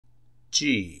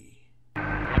G. All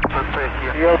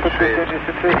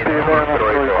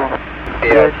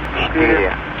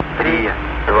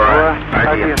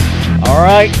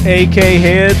right, AK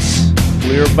heads,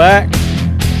 we're back.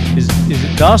 Is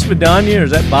it Das Vidanya, or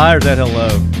is that bye, or is that hello?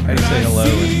 How do you say hello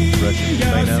in Russian?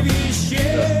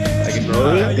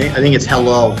 I think it's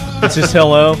hello. It's just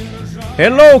hello.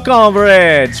 Hello,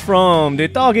 comrades, from the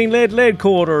Talking Lead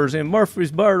headquarters in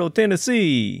Murfreesboro,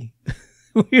 Tennessee.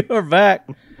 We are back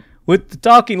with the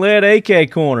Talking Lead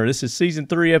AK Korner. This is Season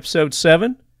 3, Episode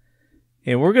 7.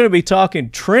 And we're going to be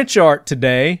talking trench art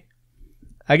today.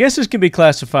 I guess this can be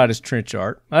classified as trench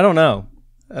art. I don't know.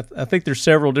 I think there's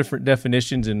several different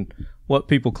definitions in what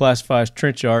people classify as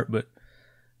trench art, but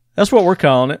that's what we're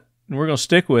calling it, and we're going to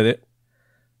stick with it.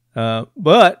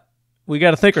 But we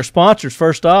got to thank our sponsors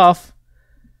first off.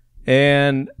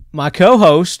 And my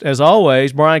co-host, as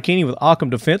always, Brian Keeney with Occam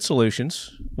Defense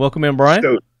Solutions. Welcome in,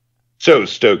 Brian. So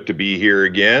stoked to be here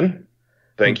again.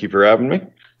 Thank you for having me.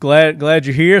 Glad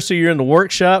you're here. So you're in the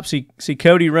workshop. See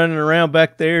Cody running around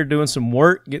back there doing some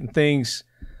work, getting things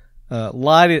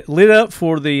lit up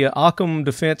for the Occam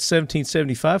Defense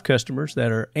 1775 customers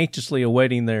that are anxiously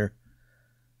awaiting their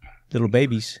little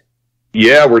babies.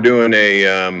 Yeah, we're doing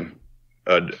an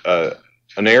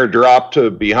airdrop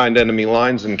to behind enemy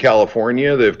lines in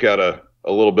California. They've got a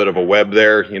little bit of a web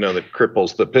there, that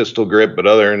cripples the pistol grip, but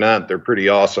other than that, they're pretty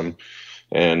awesome.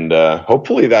 And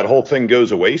hopefully that whole thing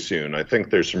goes away soon. I think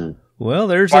there's some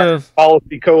there's a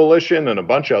policy coalition and a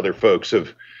bunch of other folks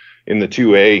in the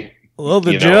 2A. Well,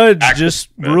 the judge just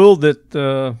ruled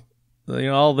that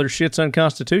all their shit's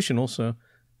unconstitutional. So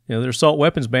their assault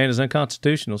weapons ban is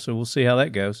unconstitutional. So we'll see how that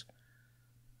goes.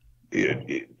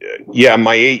 Yeah,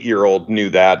 my 8-year-old knew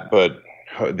that, but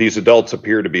these adults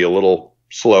appear to be a little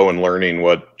slow in learning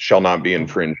what shall not be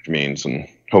infringed means, and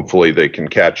hopefully they can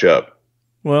catch up.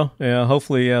 Well, yeah,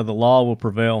 hopefully the law will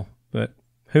prevail, but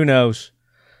who knows?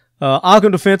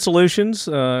 Occam Defense Solutions,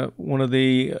 one of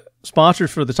the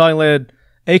sponsors for the Talking Lead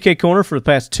AK Korner for the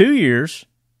past 2 years,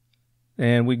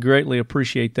 and we greatly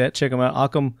appreciate that. Check them out,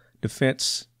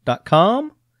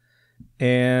 occamdefense.com,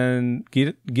 and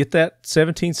get that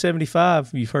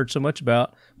 1775 you've heard so much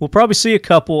about. We'll probably see a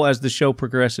couple as the show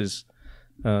progresses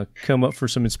come up for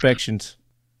some inspections.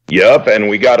 Yep, and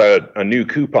we got a new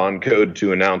coupon code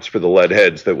to announce for the lead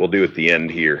heads that we'll do at the end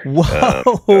here. Whoa!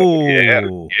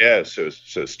 So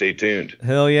stay tuned.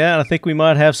 Hell yeah, and I think we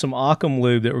might have some Occam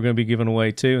Lube that we're going to be giving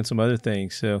away too, and some other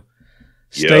things. So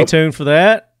stay tuned for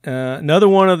that. Another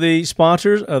one of the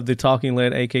sponsors of the Talking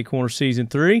Lead AK Korner Season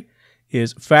 3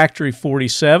 is Faktory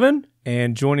 47,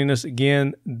 and joining us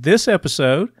again this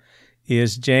episode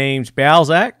is James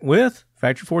Bialczak with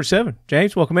Faktory 47.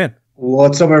 James, welcome in.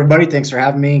 What's up, everybody? Thanks for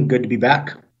having me. Good to be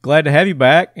back. Glad to have you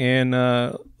back, and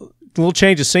a little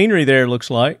change of scenery there,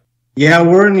 looks like. Yeah,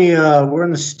 we're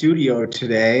in the studio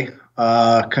today.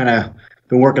 Kind of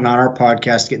been working on our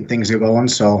podcast, getting things going.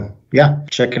 So yeah,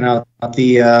 checking out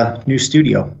the new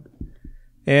studio.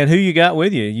 And who you got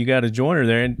with you? You got a joiner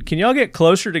there, and can y'all get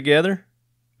closer together?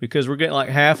 Because we're getting like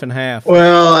half and half.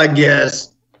 Well, I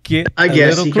guess you kinda, I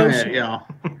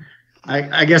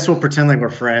guess we'll pretend like we're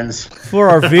friends for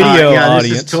our video audience.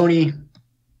 This is Tony.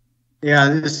 Yeah,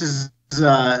 this is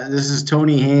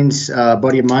Tony Haynes,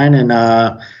 buddy of mine, and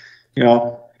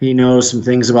he knows some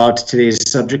things about today's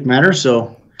subject matter,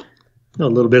 so know a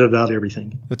little bit about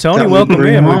everything. Well, Tony, welcome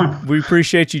in. We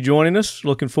appreciate you joining us.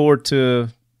 Looking forward to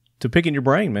picking your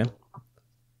brain, man.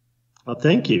 Well,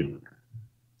 thank you.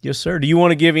 Yes, sir. Do you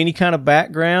want to give any kind of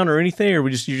background or anything, or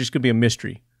you're just going to be a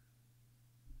mystery?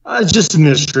 It's just a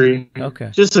mystery. Okay.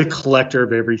 Just a collector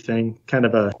of everything, kind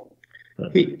of a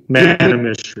man of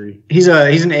mystery. He's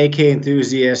an AK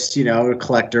enthusiast, a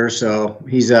collector. So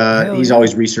he's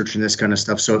always researching this kind of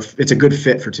stuff. So it's a good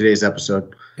fit for today's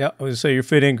episode. Yeah, I was going to say you're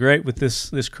fit in great with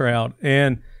this crowd.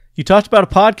 And you talked about a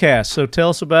podcast. So tell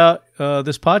us about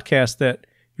this podcast that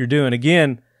you're doing.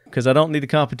 Again, because I don't need the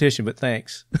competition, but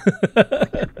thanks.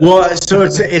 Well, so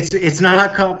it's not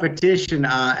a competition.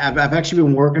 I've actually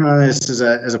been working on this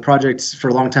as a project for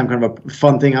a long time, kind of a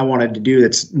fun thing I wanted to do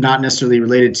that's not necessarily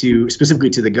related to specifically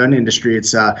to the gun industry.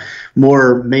 It's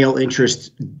more male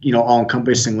interest,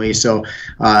 all-encompassingly. So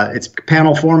it's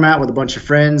panel format with a bunch of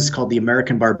friends called the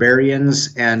American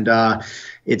Barbarians, and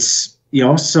it's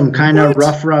some kind of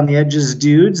rough around the edges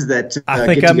dudes that I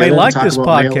think I may like this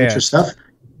podcast. Stuff.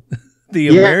 The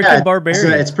American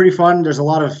Barbarian. It's pretty fun. There's a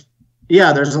lot of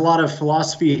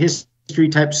philosophy, history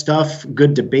type stuff,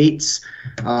 good debates,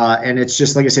 and it's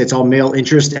just like I said, it's all male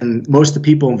interest, and most of the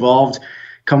people involved,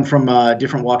 come from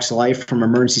different walks of life, from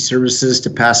emergency services to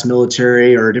past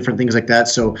military or different things like that.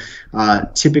 So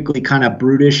typically kind of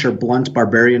brutish or blunt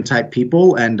barbarian type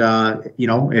people. And, you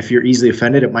know, if you're easily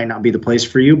offended, it might not be the place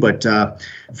for you. But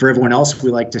for everyone else,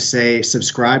 we like to say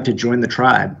subscribe to join the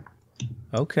tribe.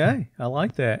 Okay, I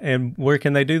like that. And where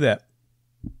can they do that?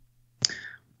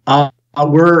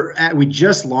 We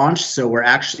just launched, so we're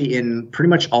actually in pretty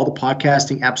much all the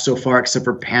podcasting apps so far, except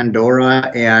for Pandora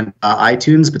and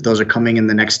iTunes, but those are coming in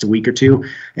the next week or two.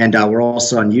 And we're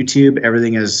also on YouTube.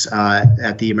 Everything is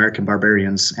at the American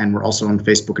Barbarians, and we're also on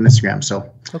Facebook and Instagram.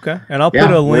 So okay, and I'll put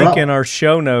a link in our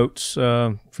show notes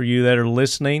for you that are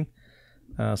listening,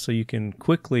 so you can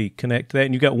quickly connect to that.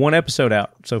 And you've got one episode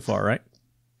out so far, right?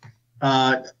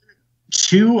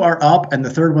 2 are up, and the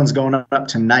third one's going up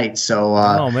tonight. So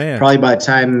oh, man. Probably by the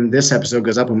time this episode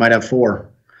goes up, we might have 4.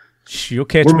 You'll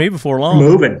catch me before long.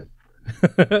 Moving.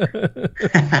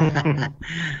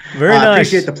 Very nice.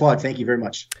 Appreciate the plug. Thank you very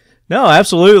much. No,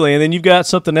 absolutely. And then you've got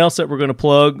something else that we're going to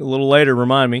plug a little later.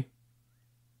 Remind me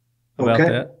about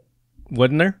that.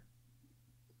 Wasn't there?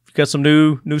 You got some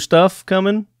new stuff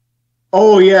coming?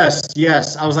 Oh, yes.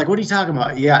 I was like, what are you talking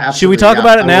about? Yeah, absolutely. Should we talk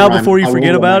about it now before you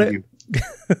forget about it?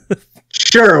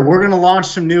 Sure. We're going to launch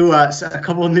some new, a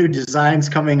couple of new designs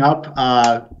coming up.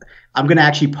 I'm going to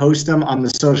actually post them on the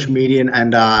social media,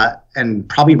 and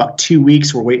probably about 2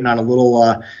 weeks. We're waiting on a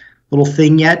little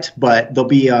thing yet, but there'll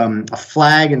be a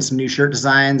flag and some new shirt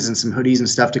designs and some hoodies and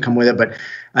stuff to come with it. But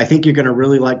I think you're going to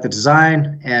really like the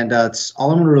design, and it's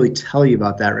all I'm going to really tell you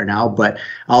about that right now. But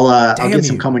I'll get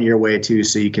some coming your way too,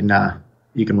 so you can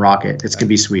rock it. It's going to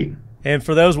be sweet. And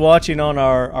for those watching on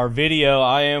our video,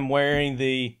 I am wearing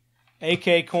the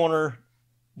AK Corner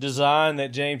design that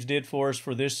James did for us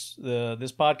for this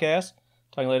podcast,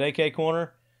 Talking Lead AK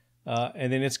Corner.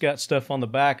 And then it's got stuff on the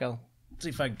back. I'll see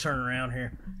if I can turn around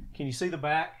here. Can you see the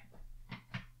back?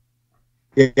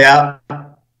 Yeah,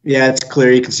 it's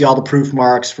clear. You can see all the proof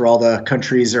marks for all the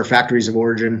countries or factories of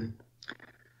origin.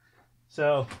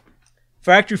 So,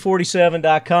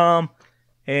 Factory47.com.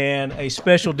 And a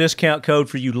special discount code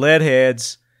for you lead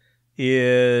heads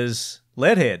is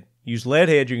leadhead. Use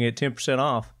leadhead, you can get 10%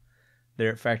 off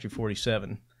there at Factory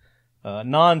 47.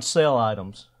 Non-sale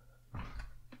items,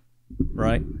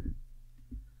 right?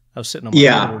 I was sitting on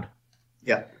my board.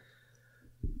 Yeah.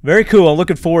 Very cool. I'm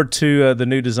looking forward to the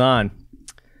new design.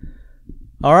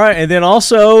 All right, and then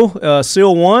also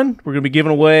Seal 1. We're going to be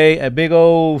giving away a big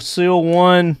old Seal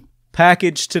 1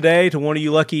 package today to one of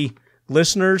you lucky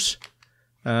listeners.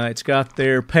 It's got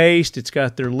their paste, it's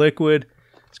got their liquid,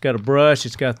 it's got a brush,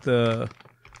 it's got the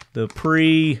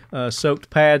pre-soaked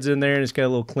pads in there, and it's got a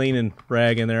little cleaning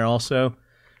rag in there also.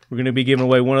 We're going to be giving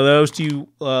away one of those to you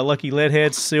lucky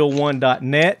leadheads,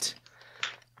 seal1.net.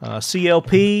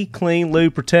 CLP, Clean,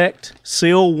 Lube, Protect.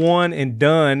 Seal 1 and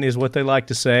done is what they like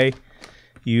to say.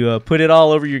 You put it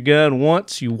all over your gun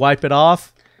once, you wipe it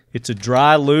off. It's a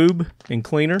dry lube and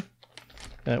cleaner.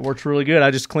 It works really good.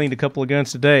 I just cleaned a couple of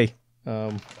guns today.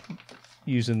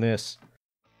 Using this.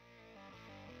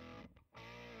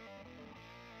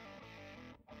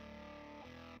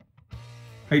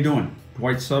 How you doing?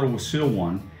 Dwight Suttle with Seal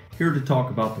 1, here to talk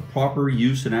about the proper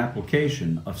use and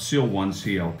application of Seal 1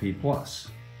 CLP Plus.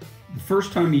 The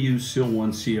first time you use Seal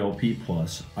 1 CLP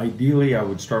Plus, ideally I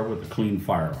would start with a clean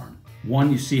firearm.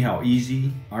 One, you see how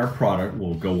easy our product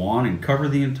will go on and cover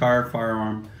the entire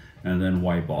firearm and then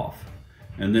wipe off.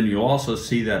 And then you'll also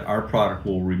see that our product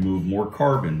will remove more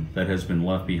carbon that has been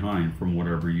left behind from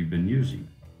whatever you've been using.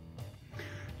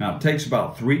 Now it takes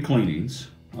about 3 cleanings.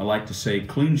 I like to say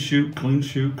clean shoot, clean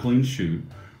shoot, clean shoot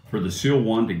for the Seal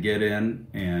 1 to get in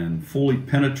and fully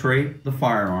penetrate the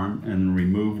firearm and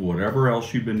remove whatever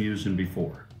else you've been using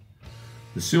before.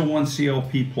 The Seal 1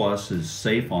 CLP Plus is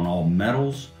safe on all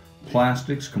metals,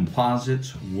 plastics,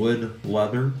 composites, wood,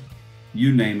 leather,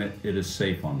 you name it, it is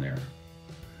safe on there.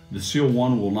 The Seal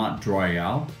 1 will not dry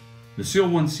out. The Seal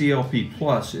 1 CLP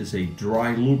Plus is a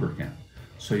dry lubricant,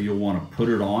 so you'll want to put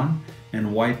it on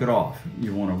and wipe it off.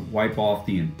 You want to wipe off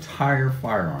the entire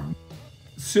firearm.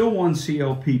 Seal 1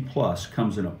 CLP Plus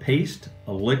comes in a paste,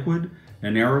 a liquid,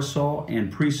 an aerosol,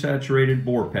 and pre-saturated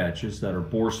bore patches that are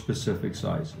bore-specific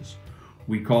sizes.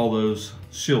 We call those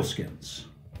seal skins.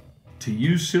 To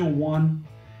use Seal 1,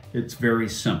 it's very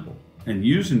simple, and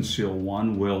using Seal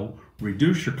 1 will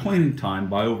reduce your cleaning time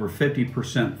by over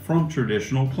 50% from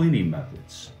traditional cleaning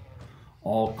methods.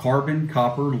 All carbon,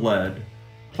 copper, lead,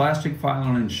 plastic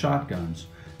filing, and shotguns,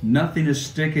 nothing is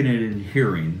sticking and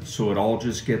adhering, so it all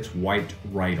just gets wiped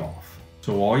right off.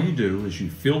 So all you do is you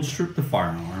field strip the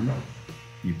firearm,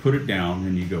 you put it down,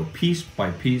 and you go piece by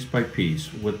piece by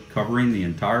piece with covering the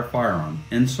entire firearm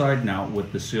inside and out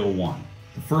with the Seal 1.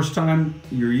 The first time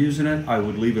you're using it, I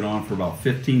would leave it on for about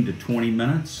 15 to 20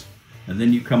 minutes, and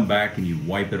then you come back and you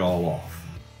wipe it all off.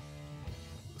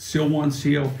 Seal 1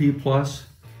 CLP Plus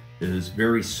is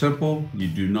very simple. You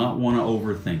do not want to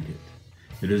overthink it.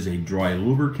 It is a dry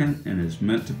lubricant and is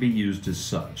meant to be used as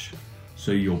such.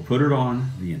 So you'll put it on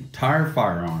the entire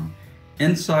firearm,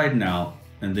 inside and out,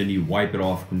 and then you wipe it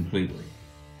off completely.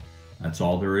 That's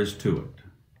all there is to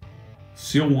it.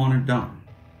 Seal 1 and done.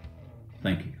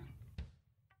 Thank you.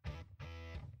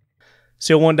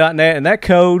 Seal1.net, and that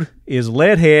code is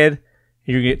LEADHEAD.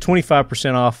 You're going to get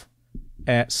 25% off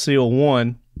at Seal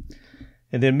 1.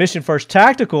 And then Mission First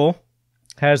Tactical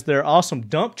has their awesome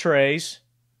dump trays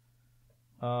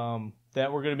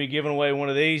that we're going to be giving away one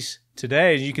of these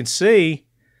today. As you can see,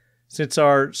 since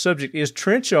our subject is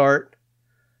trench art,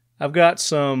 I've got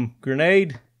some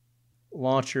grenade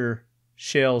launcher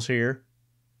shells here.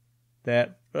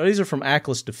 These are from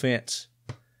Occam Defense.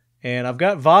 And I've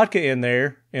got vodka in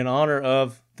there in honor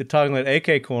of the Talking Lead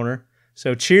AK Korner.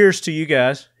 So cheers to you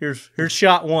guys. Here's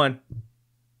shot one.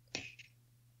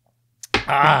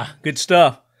 Good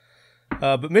stuff.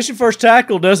 But Mission First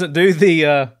Tactical doesn't do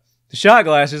the shot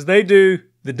glasses. They do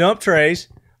the dump trays,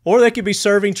 or they could be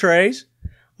serving trays,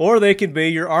 or they could be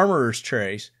your armorer's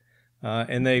trays.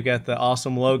 And they've got the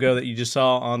awesome logo that you just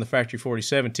saw on the Factory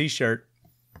 47 t-shirt.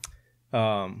 You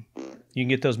can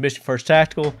get those Mission First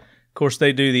Tactical. Of course,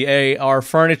 they do the AR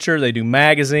furniture. They do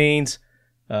magazines.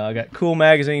 I got cool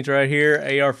magazines right here,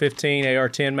 AR-15,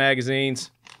 AR-10 magazines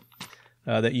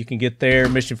that you can get there,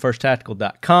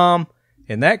 missionfirsttactical.com.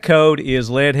 And that code is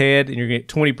LEADHEAD, and you're going to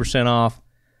get 20% off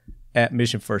at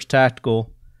Mission First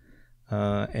Tactical.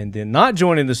 And then not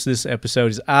joining us this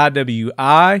episode is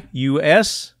IWI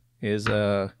US, is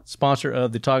a sponsor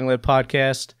of the Talking Lead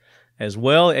podcast as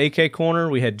well. AK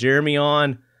Korner, we had Jeremy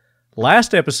on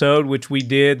last episode, which we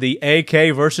did the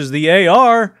AK versus the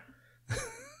AR,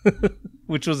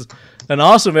 which was an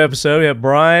awesome episode. We had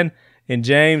Brian and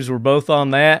James were both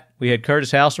on that. We had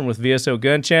Curtis Halstrom with VSO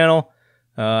Gun Channel,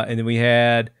 and then we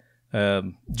had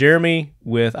Jeremy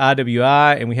with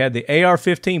IWI, and we had the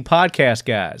AR-15 podcast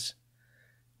guys.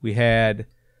 We had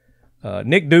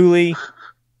Nick Dooley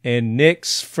and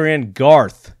Nick's friend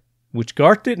Garth, which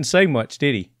Garth didn't say much,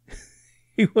 did he?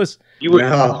 He was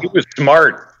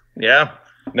smart. Yeah.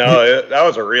 No, that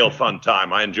was a real fun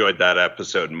time. I enjoyed that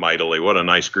episode mightily. What a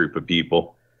nice group of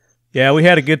people. Yeah, we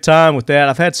had a good time with that.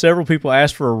 I've had several people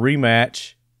ask for a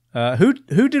rematch.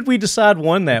 Who did we decide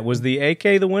won that? Was the AK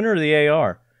the winner or the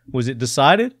AR? Was it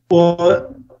decided?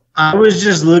 Well, I was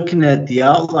just looking at the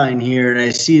outline here, and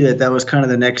I see that was kind of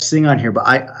the next thing on here. But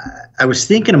I was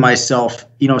thinking to myself,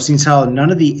 since how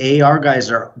none of the AR guys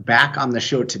are back on the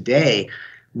show today,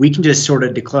 we can just sort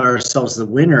of declare ourselves the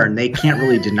winner, and they can't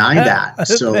really deny that.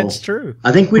 So that's true.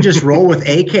 I think we just roll with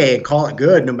AK and call it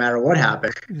good no matter what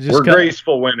happens. We're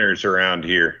graceful winners around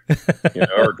here.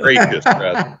 Or gracious,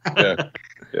 rather.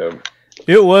 Yeah.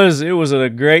 It was a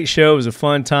great show. It was a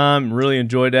fun time. Really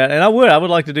enjoyed that. And I would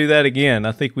like to do that again.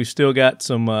 I think we've still got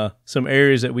some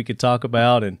areas that we could talk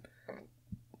about and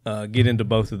get into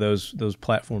both of those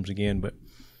platforms again. But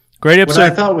great episode.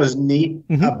 What I thought was neat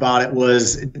about it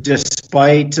was,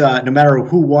 despite no matter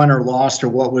who won or lost or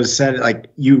what was said, like,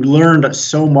 you learned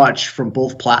so much from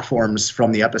both platforms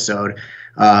from the episode,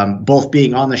 both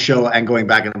being on the show and going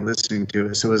back and listening to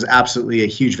it. So it was absolutely a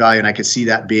huge value, and I could see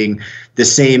that being the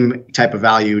same type of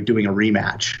value doing a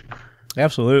rematch.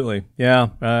 Absolutely. Yeah.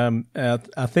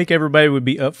 I think everybody would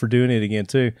be up for doing it again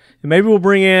too. And maybe we'll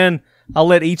bring in, I'll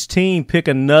let each team pick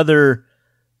another,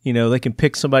 they can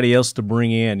pick somebody else to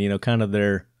bring in, kind of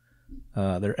their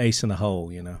ace in the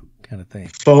hole, kind of thing.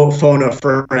 Phone a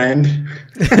friend.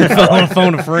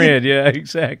 phone a friend. Yeah,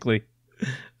 exactly.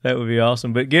 That would be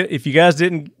awesome. But if you guys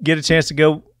didn't get a chance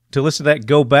to listen to that,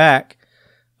 go back.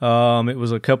 It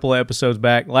was a couple of episodes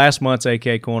back, last month's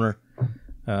AK Korner.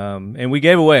 And we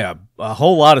gave away a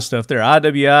whole lot of stuff there.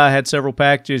 IWI had several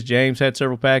packages. James had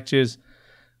several packages.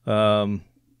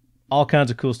 All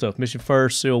kinds of cool stuff. Mission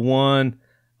First, Seal 1.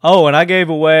 Oh, and I gave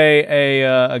away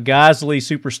a Geisley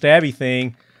Super Stabby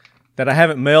thing that I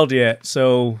haven't mailed yet.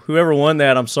 So whoever won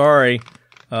that, I'm sorry.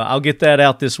 I'll get that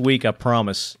out this week, I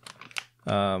promise.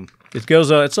 It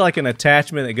goes on. It's like an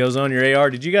attachment that goes on your AR.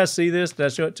 Did you guys see this? Did I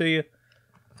show it to you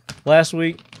last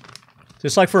week?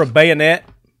 Just like for a bayonet.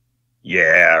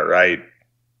 Yeah, right.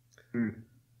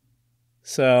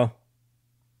 So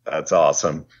that's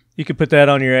awesome. You could put that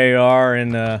on your AR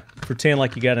and pretend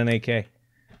like you got an AK.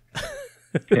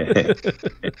 With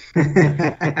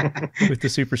the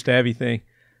super stabby thing.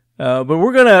 But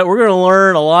we're gonna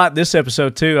learn a lot this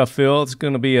episode too. I feel it's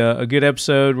gonna be a good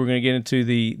episode. We're gonna get into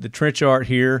the trench art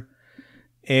here,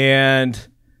 And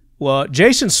well,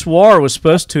 Jason Swar was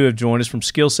supposed to have joined us from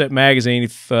Skill Set Magazine.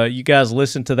 If you guys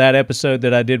listened to that episode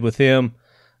that I did with him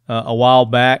a while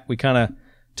back, we kind of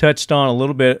touched on a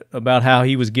little bit about how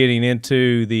he was getting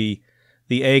into the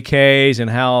AKs and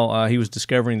how he was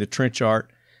discovering the trench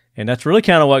art. And that's really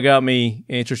kind of what got me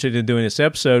interested in doing this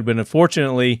episode. But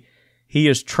unfortunately, he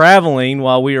is traveling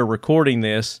while we are recording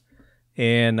this,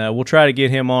 and we'll try to get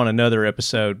him on another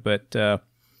episode. But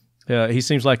he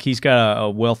seems like he's got a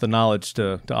wealth of knowledge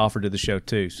to offer to the show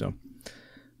too. So,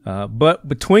 but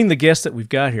between the guests that we've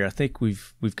got here, I think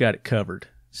we've got it covered.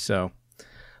 So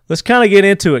let's kind of get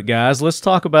into it, guys. Let's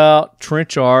talk about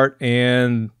trench art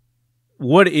and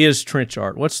what is trench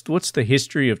art. What's the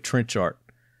history of trench art?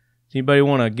 Anybody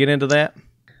want to get into that?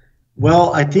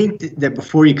 Well, I think that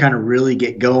before you kind of really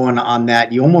get going on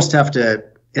that, you almost have to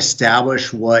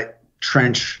establish what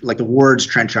trench, like the words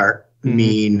trench art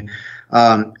mean.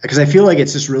 Because I feel like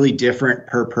it's just really different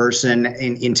per person.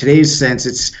 In today's sense,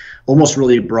 it's almost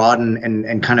really broad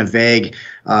and kind of vague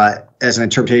as an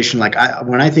interpretation. Like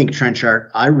when I think trench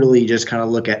art, I really just kind of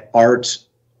look at art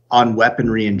on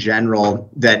weaponry in general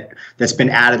that's been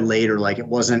added later. Like it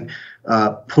wasn't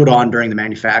put on during the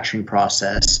manufacturing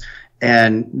process.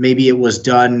 And maybe it was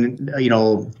done,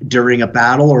 during a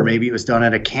battle, or maybe it was done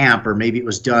at a camp, or maybe it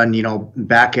was done,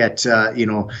 back at,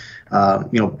 in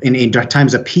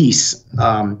times of peace.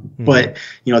 But,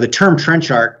 the term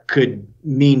trench art could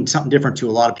mean something different to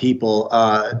a lot of people.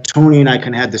 Tony and I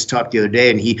kind of had this talk the other day,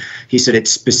 and he said it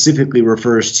specifically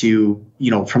refers to,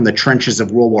 from the trenches of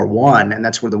World War I, and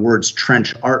that's where the words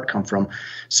trench art come from.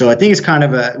 So I think it's kind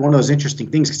of one of those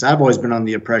interesting things, because I've always been on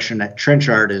the impression that trench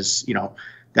art is,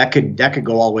 that could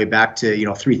go all the way back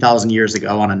to 3,000 years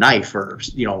ago on a knife, or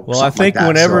Well, I think like that.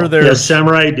 whenever The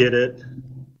samurai did it.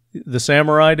 The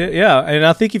samurai did, yeah. And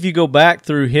I think if you go back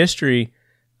through history,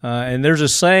 and there's a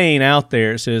saying out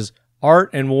there, it says,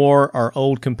 "Art and war are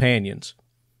old companions."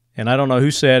 And I don't know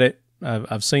who said it.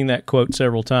 I've seen that quote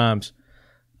several times.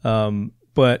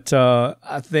 But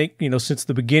I think since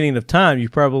the beginning of time,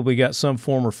 you've probably got some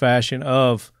form or fashion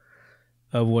of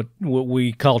what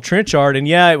we call trench art. And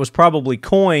yeah, it was probably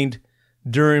coined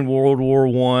during World War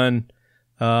I,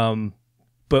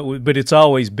 but it's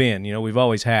always been, we've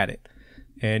always had it.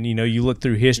 And, you look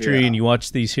through history and you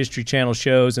watch these History Channel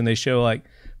shows, and they show like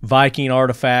Viking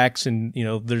artifacts, and,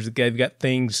 they've got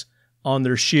things on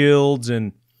their shields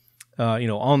and,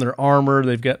 on their armor.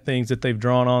 They've got things that they've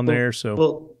drawn on there.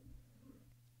 So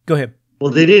go ahead.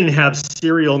 Well, they didn't have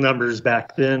serial numbers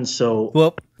back then. So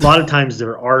a lot of times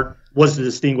their art wasn't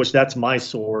distinguished. That's my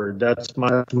sword. That's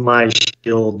my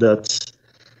shield. That's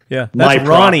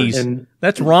Ronnie's.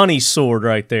 That's Ronnie's sword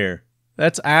right there.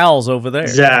 That's Al's over there.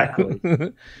 Exactly.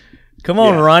 Come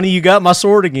on, Ronnie, you got my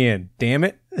sword again. Damn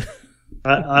it.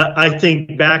 I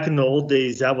think back in the old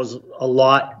days, that was a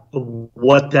lot of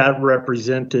what that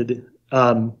represented.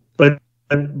 But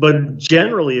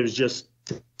generally, it was just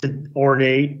to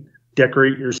ornate,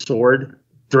 decorate your sword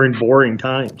during boring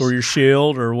times, or your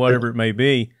shield, or whatever it may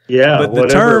be. Yeah, but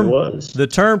the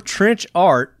term trench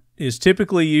art is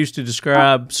typically used to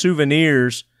describe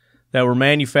souvenirs that were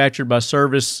manufactured by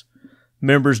service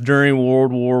members during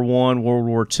World War I, World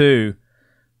War II,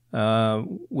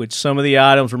 which some of the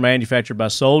items were manufactured by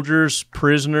soldiers,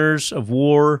 prisoners of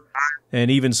war,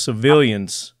 and even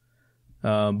civilians.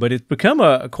 But it's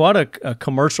become quite a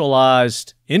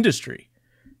commercialized industry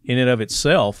in and of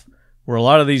itself, where a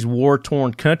lot of these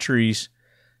war-torn countries,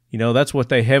 that's what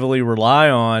they heavily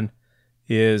rely on,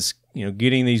 is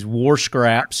getting these war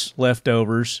scraps,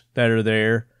 leftovers that are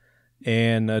there,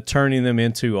 and turning them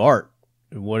into art,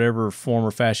 whatever form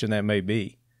or fashion that may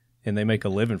be, and they make a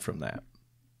living from that.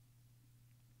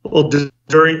 Well,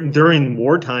 during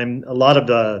wartime, a lot of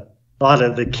the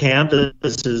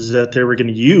canvases that they were going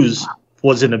to use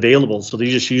wasn't available, so they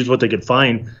just used what they could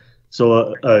find.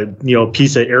 So a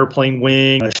piece of airplane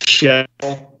wing, a shell,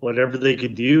 whatever they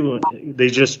could do, they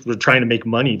just were trying to make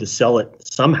money to sell it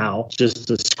somehow, just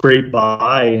to scrape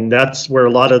by. And that's where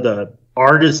a lot of the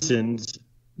artisans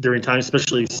during time,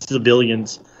 especially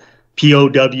civilians,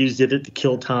 POWs did it to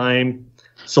kill time.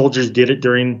 Soldiers did it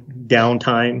during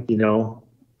downtime.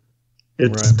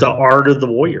 It's the art of the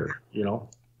warrior.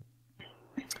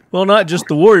 Well, not just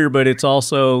the warrior, but it's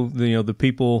also the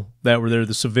people that were there,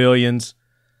 the civilians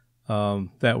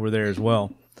that were there as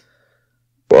well.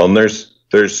 Well, and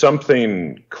there's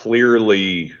something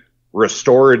clearly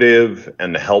restorative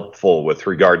and helpful with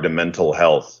regard to mental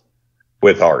health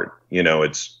with art.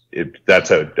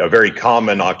 That's a very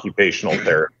common occupational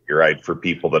therapy, right, for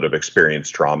people that have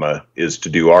experienced trauma, is to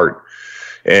do art.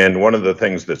 And one of the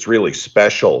things that's really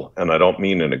special, and I don't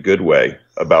mean in a good way,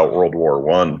 about World War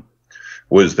I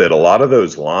was that a lot of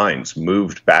those lines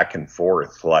moved back and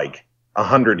forth like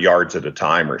 100 yards at a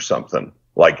time or something.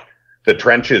 Like the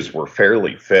trenches were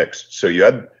fairly fixed. So you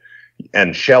had,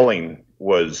 and shelling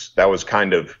was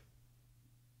kind of,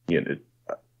 you know,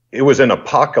 it was an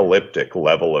apocalyptic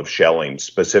level of shelling,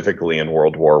 specifically in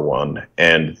World War I.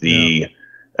 And the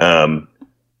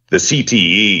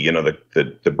CTE, you know,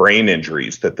 the brain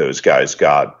injuries that those guys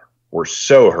got were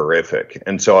so horrific.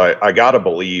 And so I got to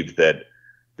believe that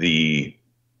the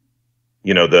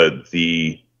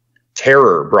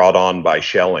terror brought on by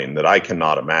shelling that I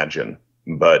cannot imagine.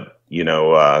 But, you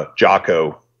know,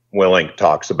 Jocko Willink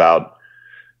talks about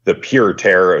the pure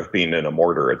terror of being in a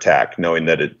mortar attack, knowing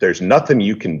that there's nothing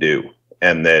you can do,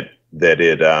 and that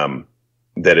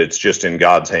it's just in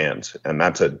God's hands. And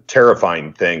that's a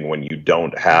terrifying thing when you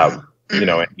don't have, you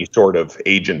know, any sort of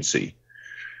agency.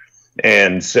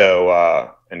 And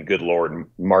so, and good Lord,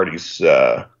 Marty's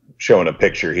showing a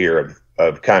picture here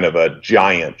of kind of a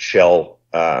giant shell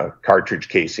cartridge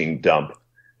casing dump.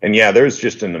 And yeah, there's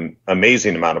just an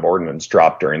amazing amount of ordnance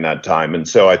dropped during that time. And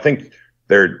so I think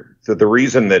the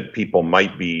reason that people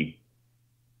might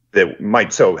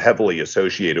so heavily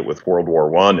associate it with World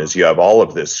War I is you have all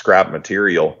of this scrap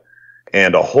material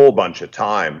and a whole bunch of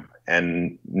time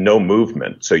and no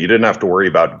movement. So you didn't have to worry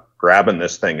about grabbing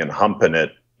this thing and humping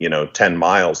it, you know, 10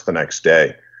 miles the next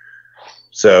day.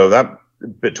 So that,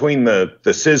 between the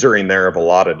scissoring there of a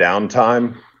lot of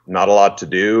downtime, not a lot to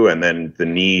do, and then the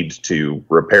need to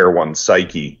repair one's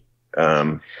psyche,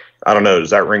 I don't know, does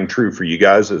that ring true for you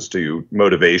guys as to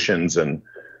motivations and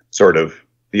sort of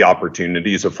the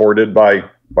opportunities afforded by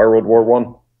World War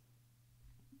I?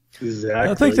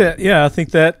 Exactly. I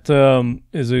think that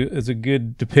is a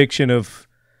good depiction of,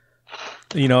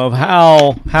 you know, of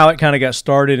how it kind of got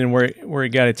started and where it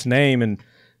got its name. And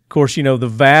of course, you know, the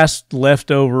vast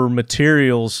leftover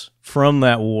materials from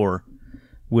that war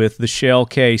with the shell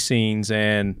casings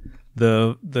and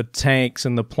the tanks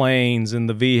and the planes and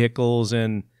the vehicles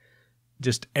and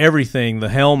just everything, the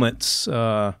helmets, you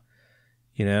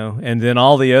know, and then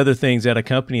all the other things that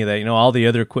accompany that, you know, all the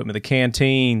other equipment, the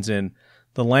canteens and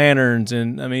the lanterns.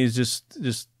 And I mean, it's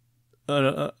just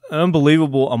an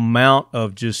unbelievable amount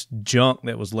of just junk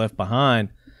that was left behind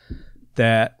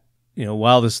that, you know,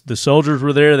 while the soldiers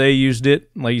were there, they used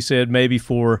it, like you said, maybe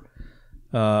for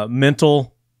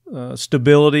mental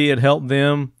stability. It helped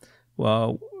them.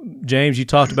 Well, James, you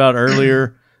talked about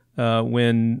earlier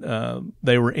when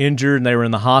they were injured and they were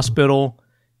in the hospital.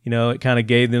 You know, it kind of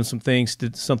gave them something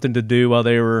to do while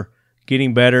they were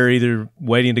getting better, either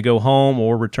waiting to go home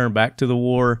or return back to the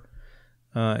war.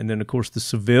 And then, of course, the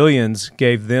civilians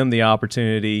gave them the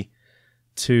opportunity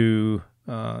to,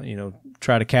 you know,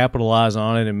 try to capitalize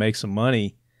on it and make some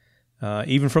money,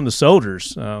 even from the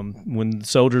soldiers. When the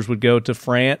soldiers would go to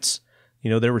France, you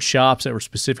know, there were shops that were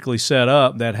specifically set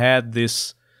up that had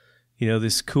this, you know,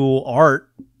 this cool art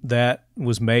that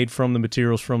was made from the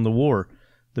materials from the war,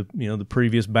 the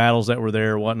previous battles that were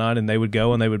there or whatnot, and they would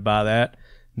go and they would buy that.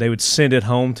 They would send it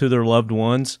home to their loved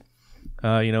ones,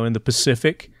 you know, in the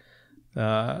Pacific.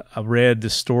 I read the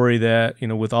story that, you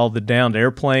know, with all the downed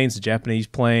airplanes, the Japanese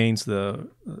planes, the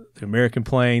American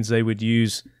planes, they would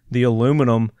use the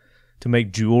aluminum to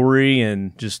make jewelry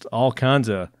and just all kinds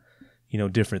of, you know,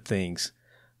 different things.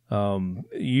 You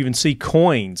even see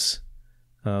coins.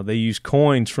 They use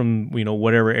coins from, you know,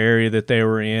 whatever area that they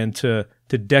were in to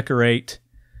decorate,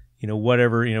 you know,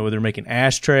 whatever, you know, they're making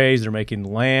ashtrays, they're making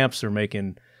lamps, they're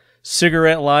making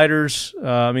cigarette lighters.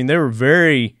 I mean, they were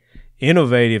very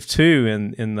innovative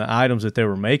too in the items that they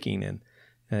were making. And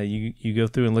you go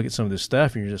through and look at some of this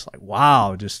stuff and you're just like,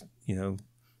 wow, just, you know,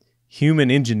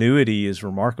 human ingenuity is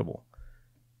remarkable.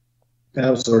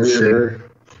 Absolutely.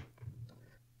 Sure.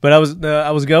 But I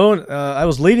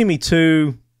was leading me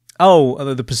to,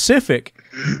 the Pacific.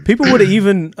 People would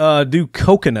even do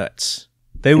coconuts.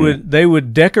 They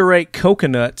would decorate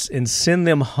coconuts and send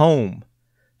them home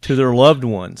to their loved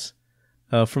ones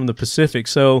from the Pacific.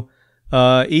 So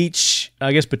each,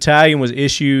 I guess, battalion was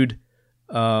issued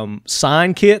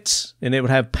sign kits, and it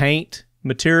would have paint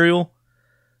material,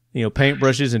 you know, paint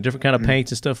brushes and different kind of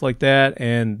paints and stuff like that.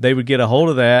 And they would get a hold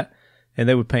of that, and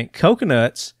they would paint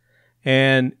coconuts.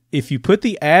 And if you put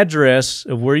the address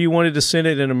of where you wanted to send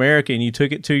it in America and you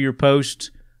took it to your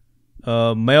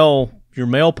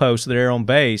mail post there on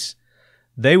base,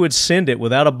 they would send it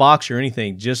without a box or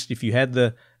anything. Just if you had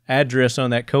the address on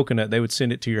that coconut, they would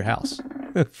send it to your house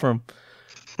from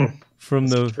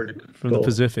the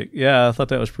Pacific. Yeah, I thought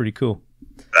that was pretty cool.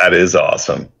 That is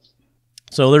awesome.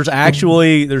 So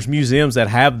there's museums that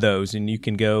have those, and you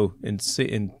can go and see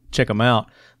and check them out.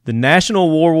 The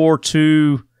National World War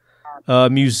II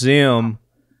Museum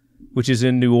which is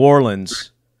in New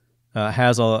Orleans,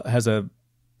 has a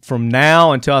from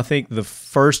now until I think the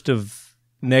 1st of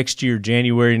next year,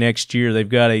 January next year, they've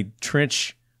got a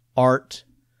trench art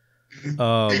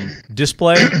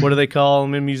display. What do they call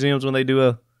them in museums when they do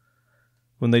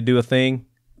a thing?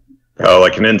 Oh,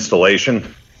 like an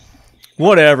installation.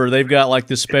 Whatever. They've got like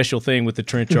this special thing with the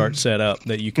trench art set up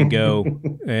that you can go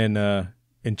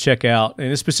and check out.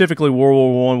 And it's specifically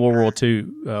World War I, World War II,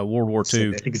 World War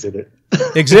II.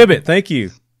 Exhibit. Thank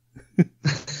you.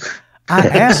 I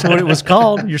asked what it was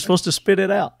called. You're supposed to spit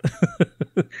it out.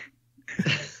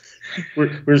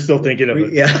 We're still thinking of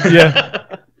it.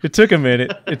 Yeah. It took a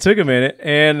minute.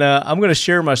 And I'm going to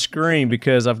share my screen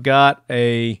because I've got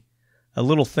a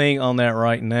little thing on that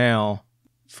right now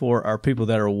for our people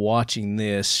that are watching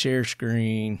this. Share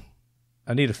screen.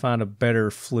 I need to find a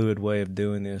better fluid way of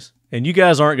doing this. And you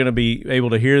guys aren't going to be able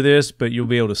to hear this, but you'll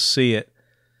be able to see it.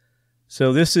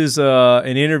 So this is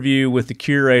an interview with the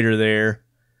curator there.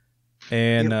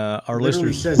 And our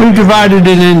listeners... We've divided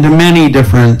it into many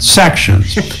different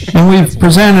sections. And we've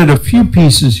presented a few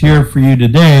pieces here for you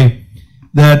today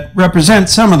that represent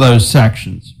some of those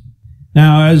sections.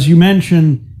 Now, as you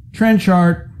mentioned, trench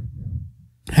art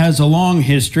has a long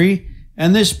history,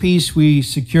 and this piece we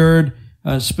secured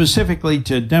specifically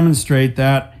to demonstrate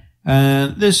that.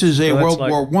 This is a World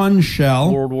War I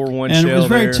shell. World War I and shell. And it was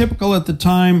very typical at the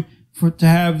time to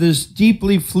have this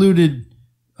deeply fluted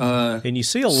and you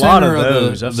see a lot of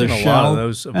those. I've seen a lot of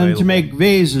those available. And to make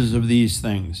vases of these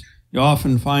things. You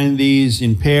often find these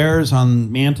in pairs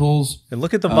on mantles. And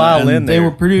look at the violin there. They were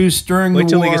produced during the war. Wait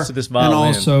till he gets to this violin.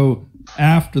 And also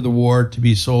after the war to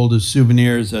be sold as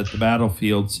souvenirs at the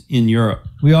battlefields in Europe.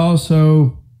 We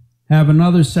also have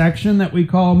another section that we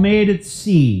call Made at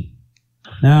Sea.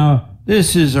 Now,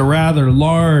 this is a rather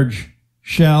large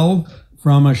shell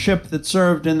from a ship that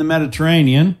served in the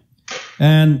Mediterranean.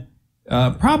 And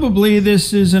probably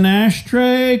this is an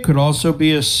ashtray. Could also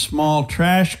be a small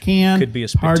trash can. Could be a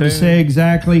spittoon. Hard to say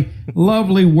exactly.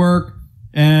 Lovely work.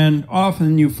 And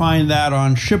often you find that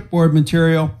on shipboard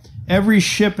material. Every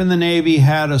ship in the Navy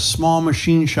had a small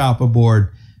machine shop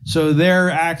aboard. So their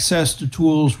access to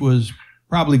tools was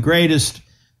probably greatest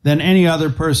than any other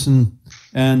person.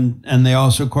 And they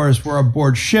also, of course, were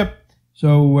aboard ship.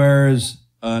 So whereas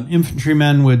an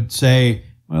infantryman would say,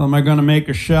 well, am I going to make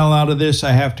a shell out of this?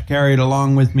 I have to carry it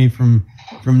along with me from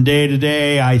day to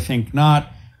day. I think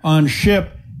not. On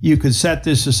ship, you could set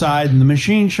this aside in the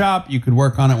machine shop. You could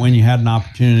work on it when you had an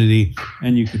opportunity,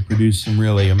 and you could produce some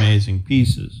really amazing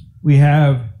pieces. We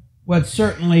have what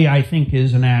certainly I think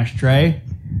is an ashtray.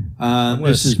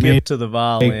 This is made to the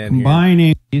violin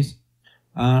combining these.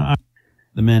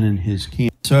 The men in his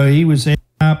camp. So he was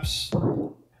perhaps,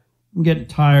 I'm getting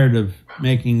tired of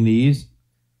making these.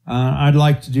 I'd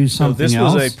like to do something else. So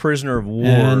this was a prisoner of war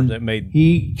that made...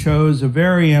 He chose a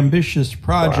very ambitious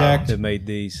project. That made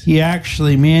these. He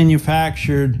actually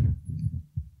manufactured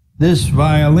this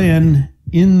violin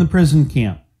in the prison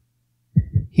camp.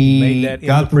 He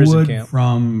got the wood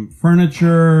from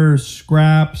furniture,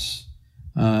 scraps,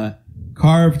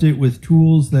 carved it with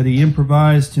tools that he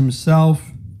improvised himself.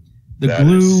 The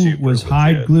glue was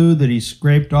hide glue that he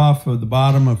scraped off of the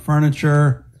bottom of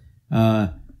furniture.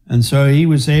 And so he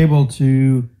was able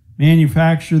to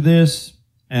manufacture this,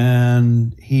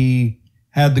 and he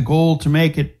had the goal to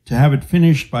have it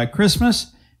finished by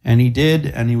Christmas, and he did,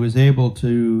 and he was able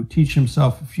to teach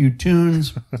himself a few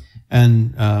tunes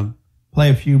and play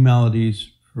a few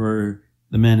melodies for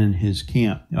the men in his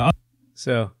camp.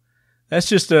 So that's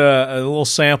just a little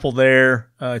sample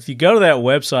there. If you go to that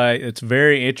website, it's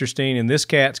very interesting, and this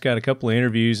cat's got a couple of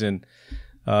interviews, and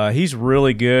he's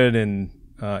really good and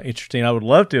interesting. I would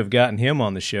love to have gotten him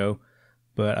on the show,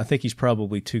 but I think he's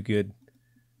probably too good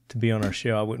to be on our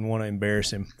show. I wouldn't want to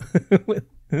embarrass him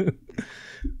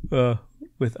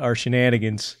with our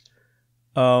shenanigans.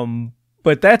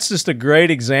 But that's just a great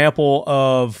example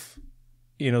of,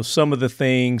 some of the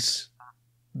things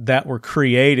that were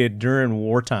created during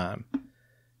wartime,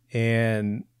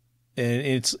 and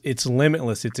it's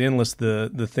limitless. It's endless,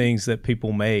 the things that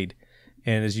people made.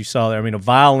 And as you saw there, a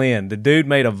violin. The dude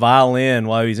made a violin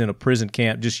while he was in a prison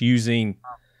camp just using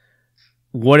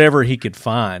whatever he could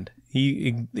find.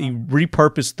 He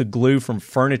repurposed the glue from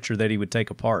furniture that he would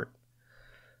take apart.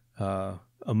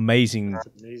 Amazing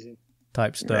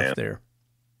type stuff there.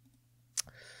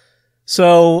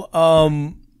 So,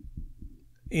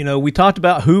 we talked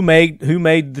about who made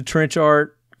the trench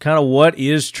art, kind of what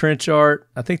is trench art.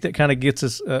 I think that kind of gets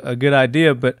us a good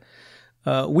idea, but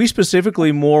we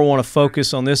specifically more want to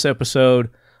focus on this episode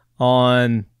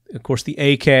on, of course, the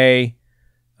AK,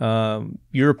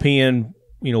 European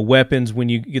weapons, when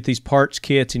you get these parts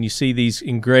kits and you see these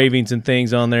engravings and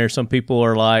things on there, some people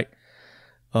are like,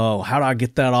 oh, how do I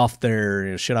get that off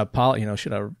there? Should I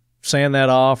should I sand that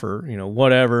off, or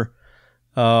whatever?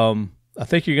 I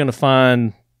think you're going to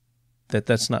find that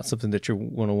that's not something that you're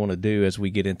going to want to do as we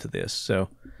get into this. So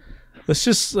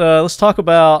let's talk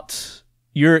about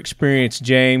your experience,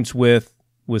 James, with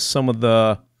some of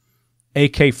the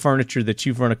AK furniture that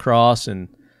you've run across, and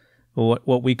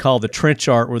what we call the trench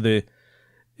art,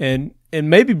 and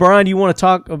maybe, Brian, you want to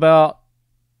talk about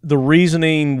the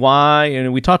reasoning why,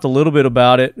 and we talked a little bit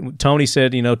about it. Tony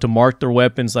said, to mark their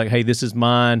weapons like, hey, this is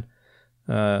mine.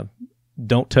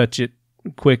 Don't touch it.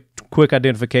 Quick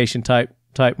identification type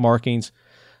markings.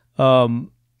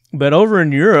 But over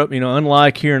in Europe,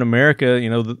 unlike here in America,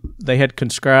 they had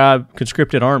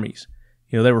conscripted armies.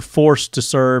 They were forced to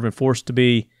serve and forced to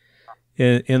be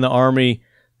in the army.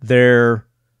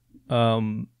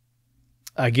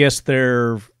 I guess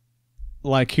they're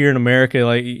like here in America,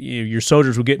 like your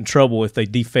soldiers would get in trouble if they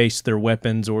defaced their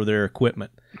weapons or their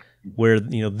equipment. Where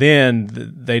then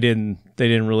they didn't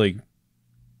really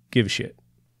give a shit.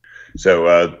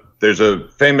 So there's a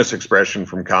famous expression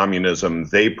from communism: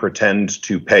 they pretend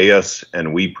to pay us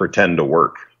and we pretend to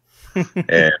work.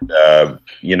 And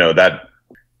that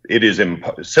it is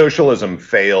socialism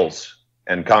fails,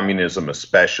 and communism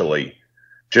especially,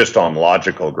 just on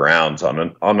logical grounds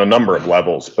on a number of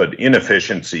levels, but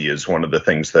inefficiency is one of the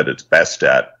things that it's best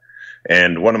at.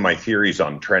 And one of my theories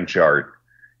on trench art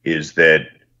is that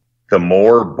the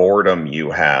more boredom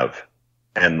you have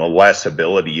and the less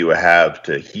ability you have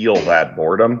to heal that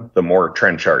boredom, the more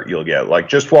trench art you'll get. Like,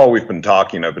 just while we've been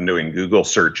talking, I've been doing Google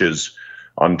searches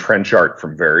on trench art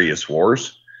from various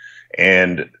wars.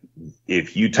 And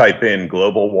if you type in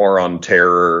global war on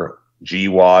terror,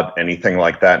 GWAT, anything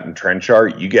like that in trench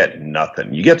art, you get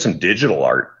nothing. You get some digital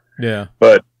art. Yeah.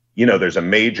 But, there's a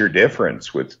major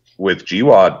difference with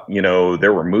GWAT.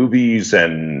 There were movies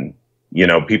and,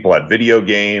 people had video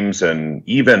games, and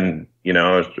even,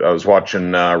 I was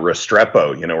watching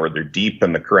Restrepo, where they're deep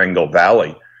in the Keringal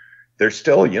Valley. They're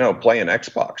still, playing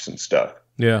Xbox and stuff.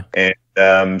 Yeah.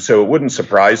 And so it wouldn't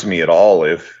surprise me at all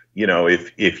if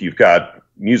you've got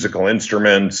musical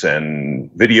instruments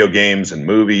and video games and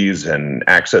movies and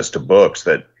access to books,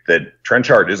 that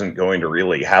trench art isn't going to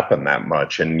really happen that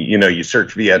much. And, you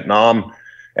search Vietnam,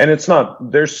 and it's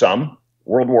not, there's some.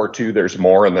 World War II, there's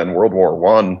more. And then World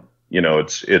War I,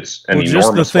 it's an enormous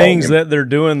just the things volume that they're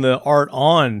doing the art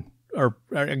on, or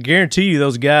I guarantee you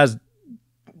those guys,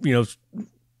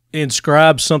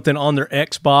 inscribe something on their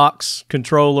Xbox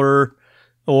controller,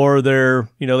 or their,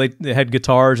 they had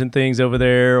guitars and things over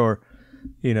there, or,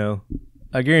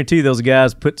 I guarantee those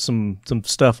guys put some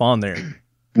stuff on there.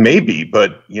 Maybe,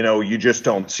 but you just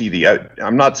don't see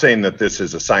I'm not saying that this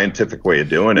is a scientific way of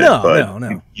doing it,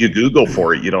 no. You Google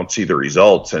for it, you don't see the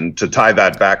results. And to tie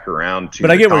that back around to, but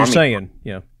I get what you're saying.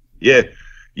 Yeah.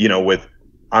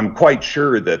 I'm quite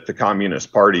sure that the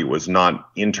Communist Party was not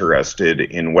interested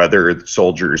in whether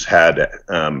soldiers had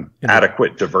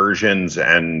adequate diversions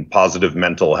and positive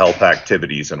mental health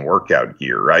activities and workout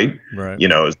gear, right? Right.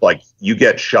 It's like, you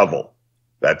get shovel.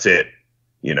 That's it.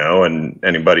 And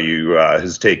anybody who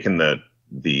has taken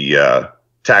the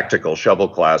tactical shovel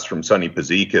class from Sonny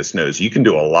Pazikis knows you can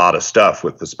do a lot of stuff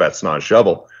with the Spetsnaz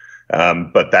shovel,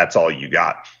 but that's all you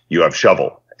got. You have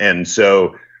shovel. And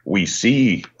so we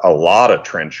see a lot of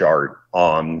trench art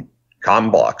on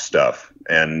comm block stuff,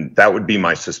 and that would be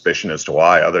my suspicion as to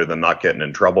why, other than not getting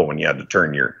in trouble when you had to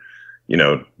turn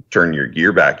your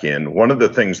gear back in. One of the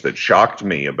things that shocked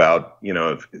me about,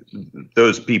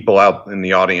 those people out in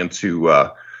the audience who,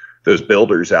 those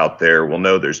builders out there will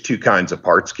know, there's two kinds of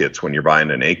parts kits when you're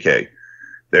buying an AK.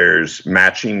 There's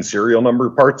matching serial number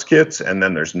parts kits, and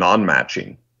then there's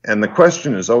non-matching. And the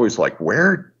question is always like,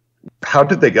 how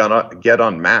did they get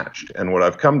unmatched? And what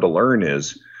I've come to learn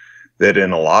is that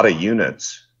in a lot of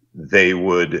units, they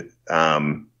would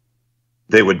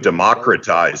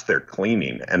democratize their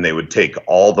cleaning, and they would take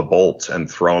all the bolts and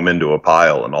throw them into a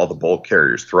pile, and all the bolt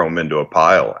carriers throw them into a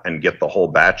pile, and get the whole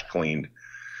batch cleaned.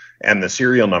 And the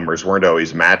serial numbers weren't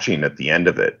always matching at the end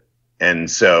of it.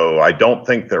 And so I don't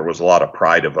think there was a lot of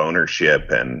pride of ownership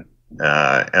and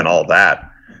all that.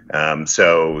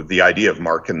 So the idea of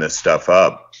marking this stuff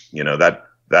up,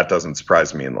 that doesn't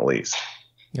surprise me in the least.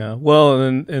 Yeah. Well,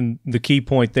 and the key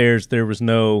point there is there was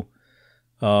no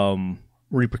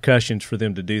repercussions for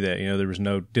them to do that. There was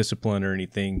no discipline or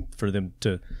anything for them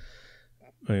to,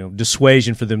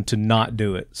 dissuasion for them to not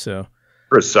do it. So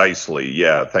precisely.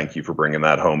 Yeah. Thank you for bringing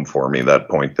that home for me. That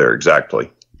point there.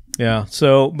 Exactly. Yeah.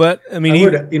 So, but I mean,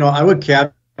 I would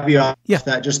caveat you off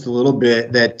that just a little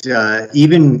bit, that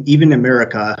even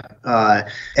America,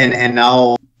 and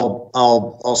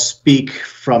I'll speak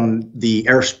from the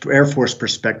Air Force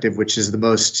perspective, which is the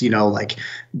most, like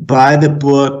by the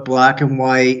book, black and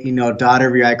white, dot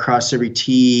every I, cross every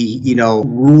T,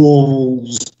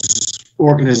 rules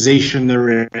organization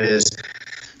there is.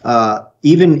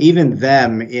 Even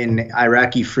them in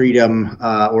Iraqi freedom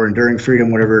or enduring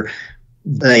freedom, whatever,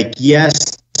 like,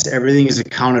 yes, everything is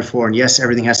accounted for, and yes,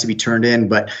 everything has to be turned in.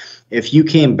 But if you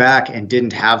came back and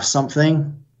didn't have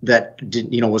something that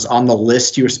was on the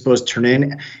list you were supposed to turn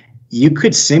in, you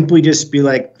could simply just be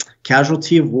like,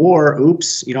 casualty of war.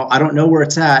 Oops, I don't know where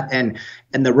it's at, and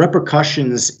the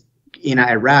repercussions in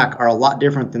Iraq are a lot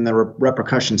different than the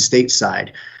repercussions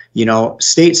stateside.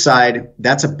 Stateside,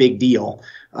 that's a big deal.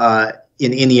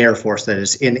 In the Air Force, that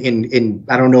is. In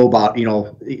I don't know about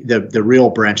the real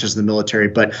branches of the military,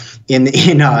 but in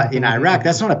Iraq,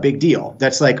 that's not a big deal.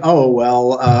 That's like, oh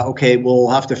well, okay, we'll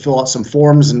have to fill out some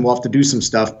forms and we'll have to do some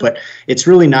stuff, but it's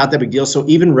really not that big deal. So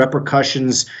even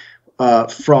repercussions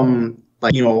from,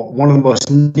 like, one of the most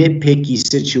nitpicky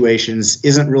situations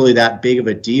isn't really that big of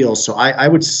a deal. So I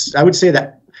would say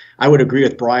that I would agree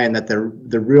with Brian that the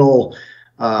real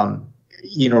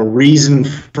reason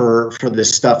for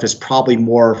this stuff is probably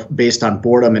more based on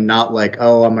boredom and not like,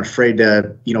 oh, I'm afraid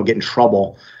to, get in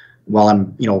trouble while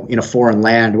I'm, in a foreign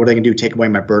land. What are they gonna do? Take away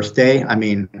my birthday? I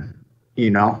mean,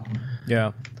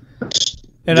 Yeah.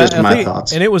 And just I my think,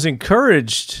 thoughts. and it was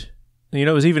encouraged, it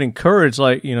was even encouraged,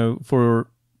 like, for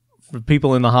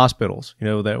people in the hospitals,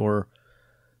 that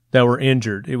were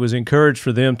injured. It was encouraged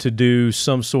for them to do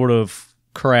some sort of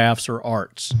crafts or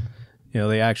arts.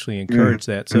 They actually encouraged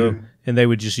that. So, and they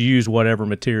would just use whatever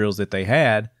materials that they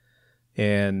had,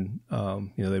 and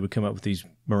they would come up with these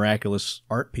miraculous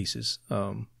art pieces.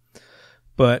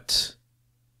 But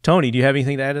Tony, do you have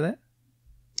anything to add to that?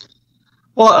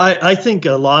 Well, I think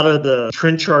a lot of the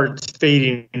trench art's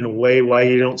fading away. Why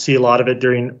you don't see a lot of it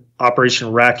during Operation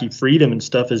Iraqi Freedom and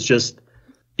stuff is just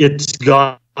it's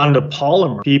gone to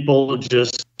polymer. People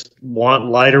just want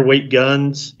lighter weight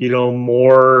guns,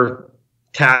 more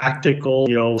tactical,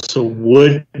 so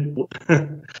wood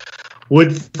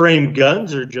frame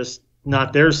guns are just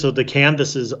not there, so the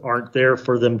canvases aren't there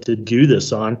for them to do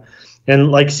this on.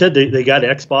 And like I said, they got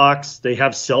Xbox, they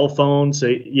have cell phones,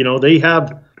 they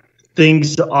have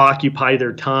things to occupy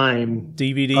their time,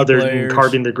 DVD other players. than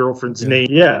carving their girlfriend's name.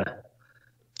 Yeah,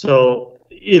 so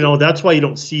that's why you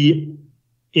don't see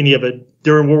any of it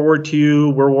during World War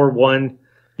II, World War One.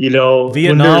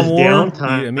 Vietnam War.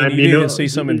 Downtime, You didn't see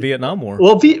some in Vietnam War.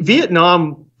 Well,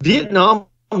 Vietnam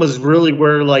was really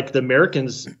where, like, the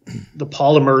Americans, the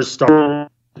polymers started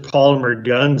polymer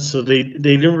guns, so they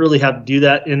didn't really have to do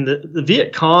that. In the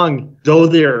Viet Cong, though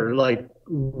they're like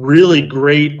really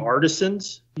great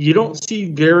artisans, you don't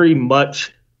see very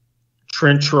much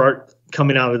trench art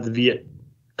coming out of the Viet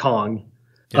Cong.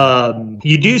 Yeah.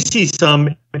 You do see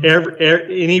some.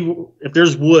 If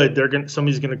there's wood,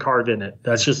 somebody's gonna carve in it.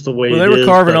 That's just the way. Well, they were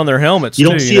carving on their helmets. You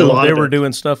don't see a lot. They were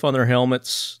doing stuff on their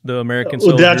helmets. The American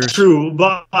soldiers. That's true,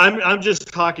 but I'm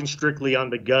just talking strictly on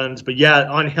the guns. But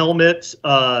yeah, on helmets,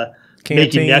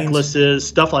 making necklaces,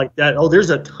 stuff like that. Oh, there's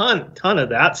a ton of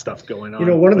that stuff going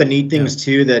on. One of the neat things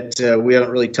too that we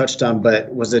haven't really touched on,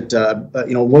 but was it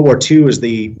World War II was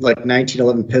the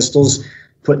 1911 pistols.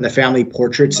 Putting the family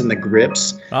portraits in the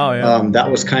grips. Oh yeah. That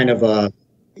was kind of a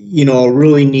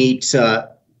really neat. To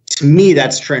me,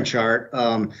 that's trench art.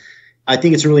 I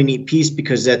think it's a really neat piece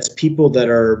because that's people that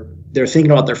they're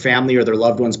thinking about their family or their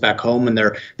loved ones back home, and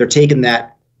they're taking them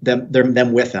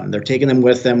with them. They're taking them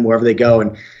with them wherever they go,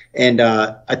 and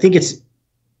I think it's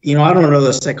I don't know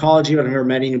the psychology, but I've never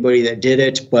met anybody that did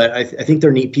it, but I think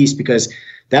they're a neat piece because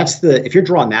that's if you're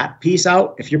drawing that piece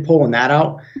out, if you're pulling that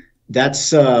out. That's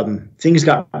things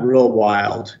got real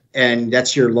wild, and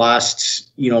that's your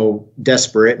last,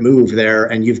 desperate move there,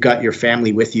 and you've got your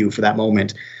family with you for that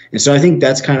moment. And so I think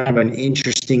that's kind of an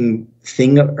interesting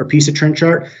thing or piece of trench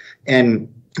art. And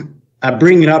I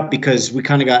bring it up because we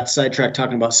kind of got sidetracked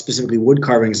talking about specifically wood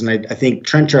carvings, and I think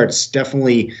trench art's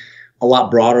definitely a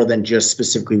lot broader than just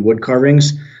specifically wood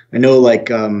carvings. I know, I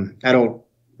don't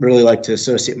really like to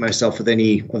associate myself with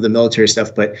any of the military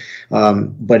stuff, but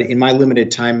in my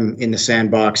limited time in the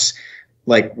sandbox,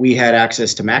 we had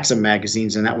access to Maxim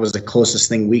magazines, and that was the closest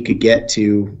thing we could get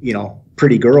to,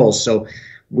 pretty girls. So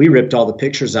we ripped all the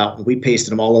pictures out and we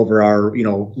pasted them all over our,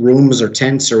 rooms or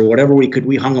tents or whatever we could.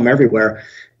 We hung them everywhere.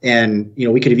 And,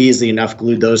 we could have easily enough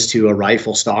glued those to a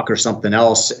rifle stock or something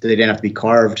else. They didn't have to be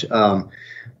carved.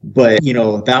 But,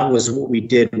 that was what we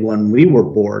did when we were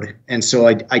bored. And so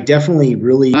I definitely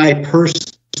I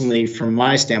personally personally, from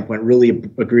my standpoint, really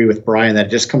agree with Brian that it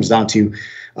just comes down to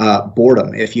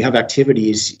boredom. If you have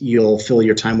activities, you'll fill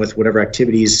your time with whatever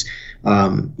activities,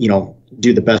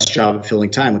 do the best job at filling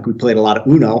time. Like we played a lot of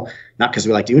Uno, not because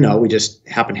we liked Uno, we just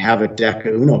happened to have a deck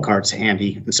of Uno cards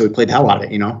handy, and so we played the hell out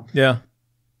of it, Yeah.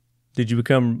 Did you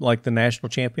become like the national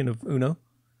champion of Uno?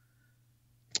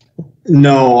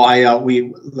 No,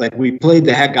 we played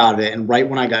the heck out of it, and right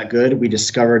when I got good, we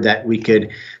discovered that we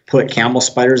could put camel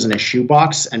spiders in a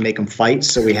shoebox and make them fight.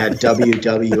 So we had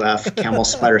WWF Camel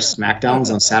Spider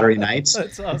Smackdowns on Saturday nights.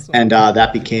 That's awesome. And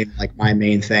that became like my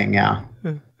main thing. Yeah.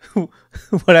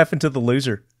 What happened to the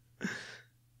loser?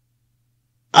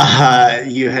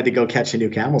 You had to go catch a new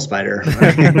camel spider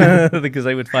because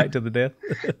they would fight to the death.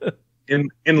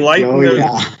 Enlighten the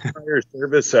entire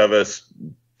service of us,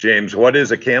 James. What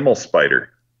is a camel spider?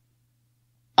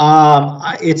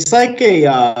 It's like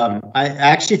I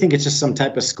actually think it's just some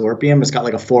type of scorpion. It's got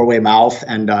like a 4-way mouth,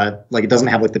 and like it doesn't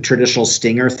have like the traditional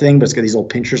stinger thing, but it's got these little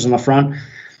pinchers in the front,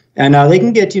 and they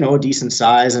can get a decent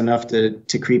size, enough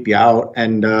to creep you out.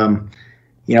 And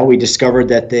we discovered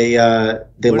that they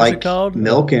like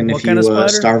milk, and if you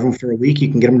starve them for a week, you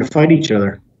can get them to fight each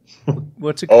other.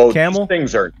 What's a camel? These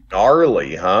things are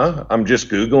gnarly, huh? I'm just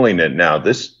Googling it now.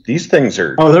 These things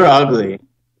are... Oh, they're ugly.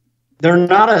 They're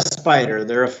not a spider.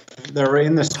 They're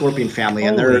in the scorpion family,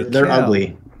 and they're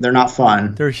ugly. They're not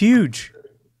fun. They're huge.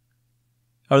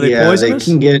 Are they poisonous?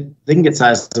 they can get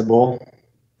sizable.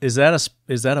 Is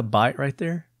that a bite right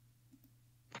there?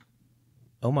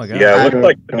 Oh my god. Yeah, it looks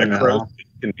like the necrosis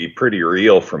can be pretty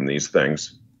real from these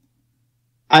things.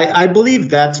 I believe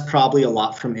that's probably a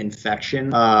lot from infection.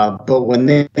 But when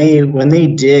they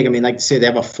dig, I mean, like say they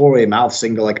have a 4-way mouth, so they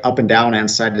can go like up and down and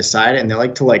side to side, and they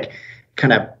like to like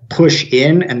kind of push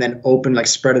in and then open, like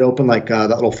spread it open, like that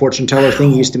little fortune teller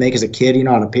thing you used to make as a kid,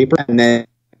 on a paper. And then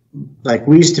like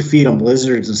we used to feed them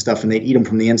lizards and stuff, and they'd eat them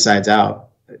from the insides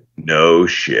out. No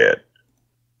shit.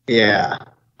 Yeah,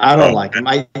 I don't like them.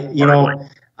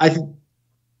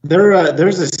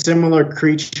 There's a similar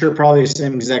creature, probably the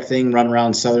same exact thing, run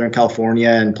around Southern California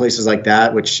and places like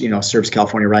that, which serves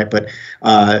California right, but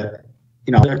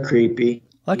they're creepy.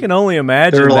 I can only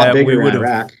imagine that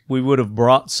we would have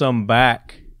brought some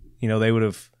back. They would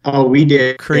have. Oh, we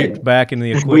did. Creeped back into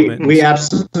the equipment. We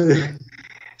absolutely.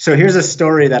 So here's a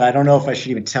story that I don't know if I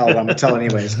should even tell, but I'm gonna tell it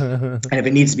anyways. And if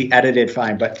it needs to be edited,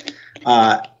 fine. But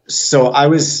so I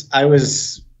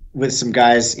was with some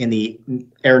guys in the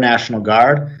Air National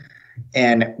Guard,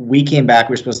 and we came back.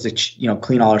 We were supposed to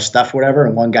clean all our stuff, whatever,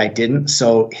 and one guy didn't.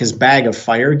 So his bag of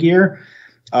fire gear,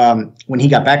 when he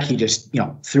got back, he just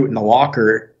threw it in the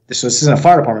locker. So this isn't a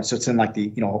fire department, so it's in like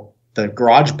the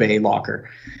garage bay locker,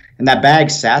 and that bag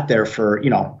sat there for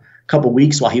a couple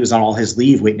weeks while he was on all his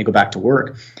leave, waiting to go back to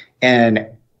work. And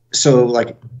so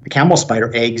like the camel spider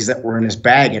eggs that were in his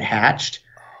bag had hatched,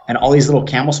 and all these little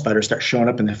camel spiders start showing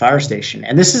up in the fire station.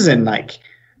 And this is in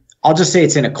I'll just say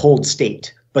it's in a cold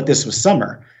state, but this was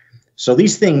summer. So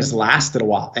these things lasted a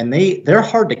while, and they're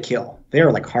hard to kill. They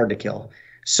are hard to kill.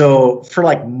 So for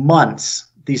months,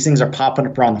 these things are popping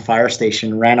up around the fire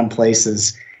station, random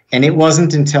places. And it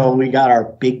wasn't until we got our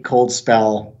big cold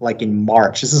spell, in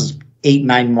March, this is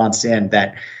 8-9 months in,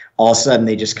 that all of a sudden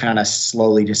they just kind of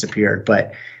slowly disappeared.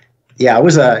 But yeah, it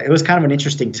was kind of an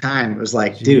interesting time. It was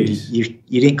like, dude, you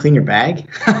didn't clean your bag?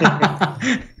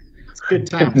 It's good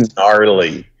times.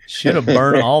 Gnarly. Should have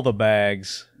burned all the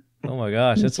bags. Oh my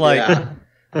gosh. It's like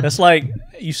that's like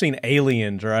you've seen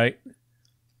Aliens, right?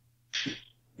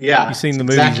 Yeah. You've seen the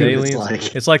movie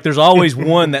Aliens? It's like there's always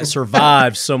one that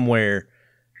survives somewhere,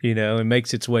 and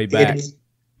makes its way back.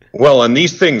 Well, and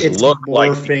these things look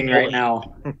like right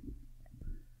now.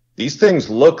 These things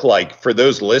look like, for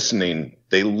those listening,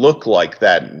 they look like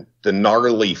the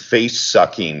gnarly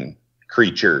face-sucking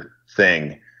creature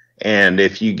thing. And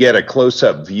if you get a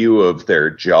close-up view of their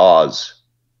jaws,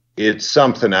 it's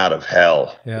something out of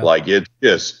hell. Yeah. It's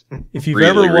just if you've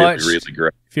ever watched, really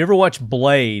great. If you ever watched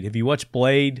Blade, have you watched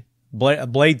Blade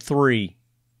 3,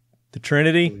 the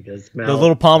Trinity, the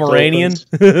little Pomeranian?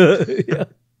 Yeah.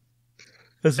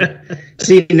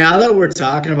 See, now that we're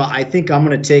talking about, I think I'm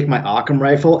going to take my Occam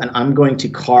rifle and I'm going to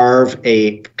carve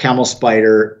a camel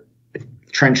spider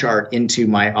trench art into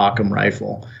my Occam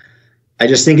rifle. I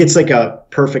just think it's a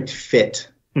perfect fit.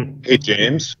 Hey,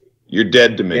 James, you're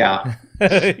dead to me. Yeah.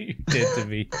 You're dead to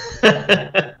me.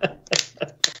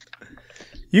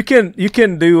 You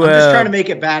can do. I'm just trying to make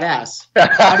it badass.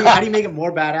 How do you make it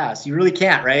more badass? You really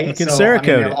can't, right? You can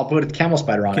Cerakote it. I'll put a camel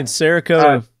spider on it. You can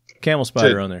Cerakote a camel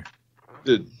spider on there.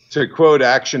 To quote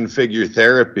action figure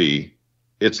therapy,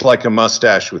 it's like a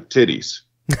mustache with titties.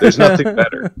 There's nothing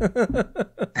better.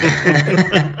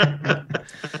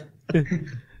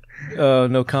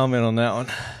 No comment on that one.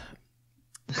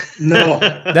 No,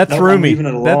 That threw me.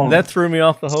 That threw me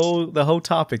off the whole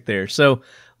topic there. So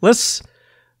let's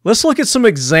look at some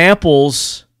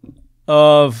examples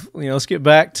of, let's get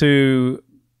back to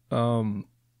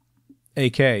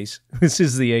AKs. This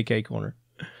is the AK corner.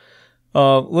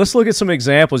 Let's look at some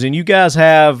examples, and you guys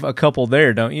have a couple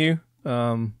there, don't you?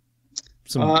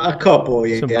 A couple,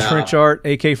 yeah. Some trench art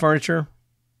AK furniture.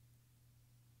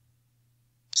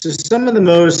 So some of the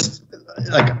most,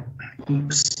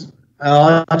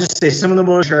 I'll just say some of the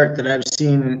most art that I've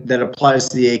seen that applies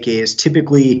to the AK is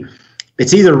typically,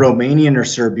 it's either Romanian or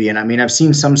Serbian. I mean, I've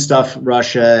seen some stuff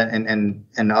Russia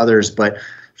and others, but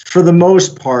for the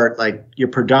most part, you're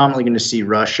predominantly going to see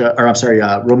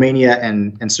Romania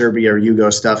and Serbia or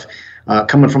Yugo stuff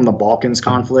coming from the Balkans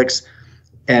conflicts.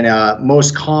 And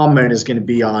most common is going to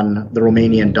be on the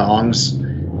Romanian dongs.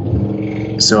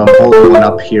 So I'm holding one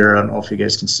up here. I don't know if you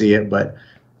guys can see it, but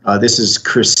this is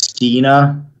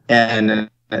Christina, and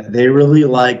they really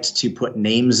liked to put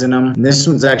names in them. And this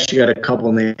one's actually got a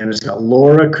couple names. It's got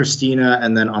Laura, Christina,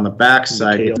 and then on the back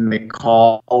side,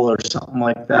 McCall or something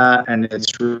like that. And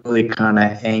it's really kind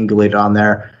of angulated on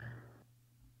there.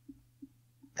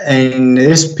 And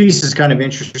this piece is kind of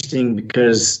interesting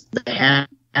because the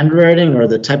handwriting or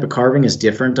the type of carving is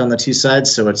different on the two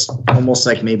sides. So it's almost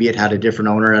like maybe it had a different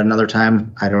owner at another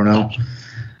time. I don't know.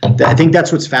 I think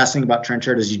that's what's fascinating about trench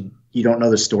art is you don't know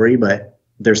the story, but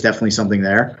there's definitely something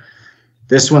there.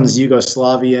 This one's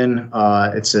Yugoslavian.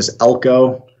 It says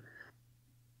Elko.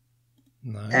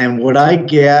 Nice. And what I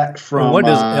get from what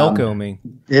does Elko mean?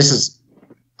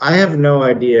 I have no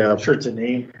idea. I'm sure it's a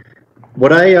name.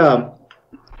 What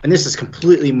and this is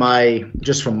completely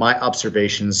just from my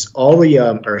observations. All the,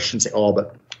 or I shouldn't say all,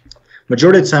 but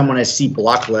majority of the time when I see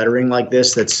block lettering like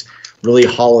this, that's really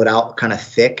hollowed out, kind of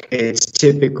thick, it's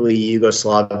typically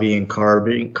Yugoslavian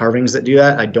carvings that do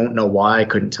that. I don't know why, I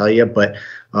couldn't tell you, but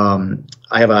I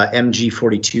have a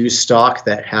MG42 stock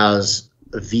that has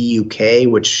a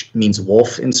VUK, which means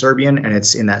wolf in Serbian, and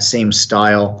it's in that same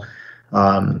style.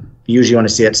 Usually when I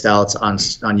see that style, it's on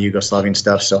Yugoslavian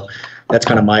stuff, so that's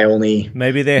kind of my only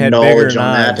maybe they had knowledge bigger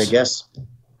on knives. that, I guess.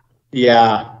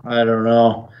 Yeah, I don't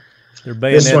know.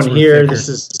 This one here, this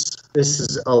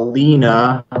is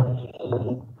Alina,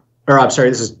 or I'm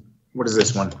sorry, what is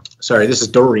this one? Sorry, this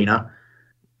is Dorina.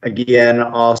 Again,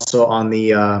 also on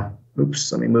the,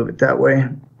 oops, let me move it that way.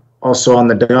 Also on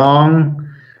the dong.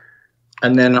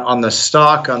 And then on the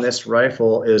stock on this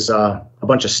rifle is a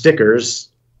bunch of stickers.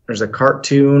 There's a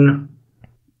cartoon.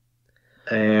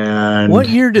 And what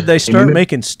year did they start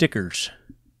making stickers?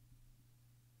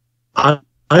 I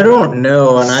don't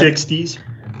know. And 60s.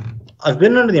 I've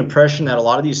been under the impression that a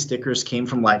lot of these stickers came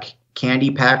from candy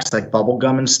packs, like bubble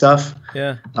gum and stuff.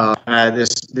 Yeah.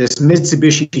 This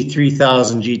Mitsubishi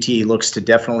 3000 GT looks to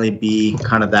definitely be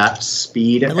kind of that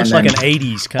speed. It looks like an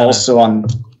 80s kind also on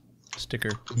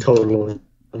sticker. Totally.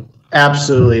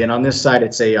 Absolutely. And on this side,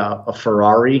 it's a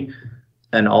Ferrari,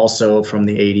 and also from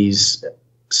the 80s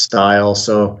style.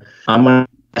 So I'm going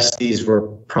to guess these were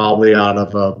probably out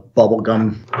of a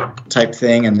bubblegum type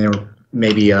thing, and they were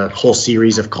maybe a whole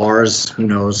series of cars. Who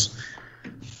knows?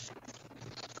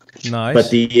 Nice. But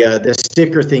the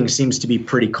sticker thing seems to be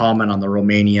pretty common on the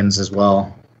Romanians as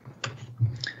well.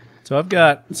 So I've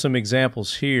got some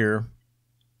examples here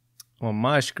on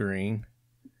my screen.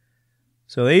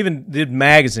 So they even did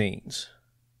magazines.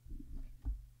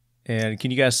 And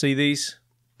can you guys see these?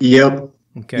 Yep.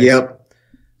 Okay. Yep.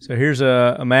 So here's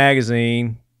a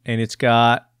magazine, and it's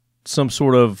got some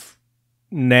sort of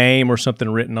name or something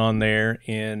written on there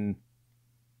in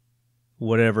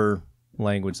whatever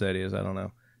language that is. I don't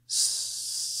know.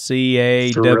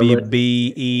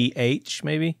 CAWBEH,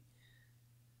 maybe?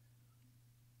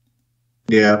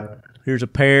 Yeah. Here's a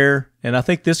pair, and I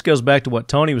think this goes back to what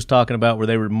Tony was talking about, where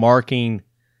they were marking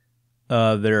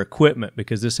their equipment,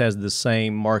 because this has the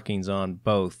same markings on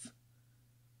both.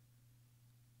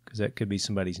 Because that could be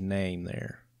somebody's name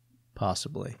there,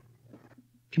 possibly.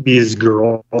 Could be his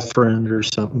girlfriend or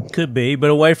something. Could be, but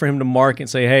a way for him to mark it and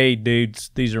say, hey,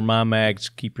 dudes, these are my mags,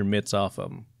 keep your mitts off of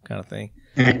them, kind of thing.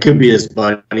 And it could be his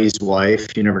buddy's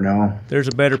wife. You never know. There's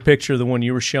a better picture of the one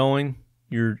you were showing,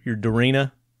 your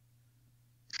Dorina.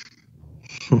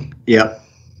 Yep.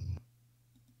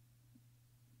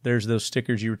 There's those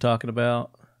stickers you were talking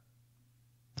about.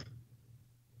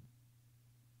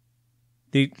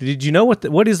 Did you know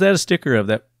what is that a sticker of,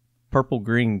 that purple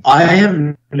green? I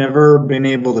have never been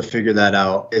able to figure that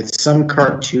out. It's some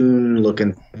cartoon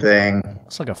looking thing.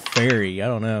 It's like a fairy. I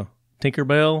don't know.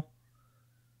 Tinkerbell?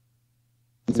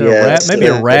 Is that maybe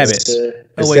a rabbit.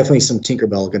 It's definitely some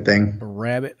Tinkerbell looking thing. A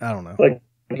rabbit? I don't know. Like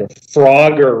a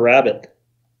frog or a rabbit.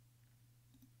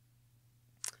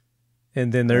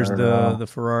 And then there's the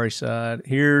Ferrari side.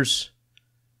 Is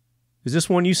this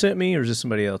one you sent me, or is this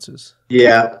somebody else's?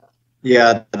 Yeah,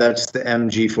 that's the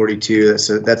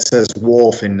MG42. That says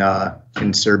wolf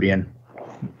in Serbian.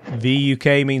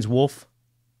 VUK means wolf?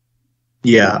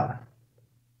 Yeah.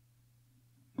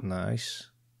 Nice.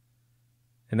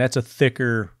 And that's a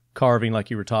thicker carving like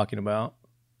you were talking about.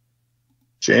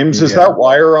 James, is that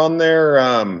wire on there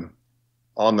on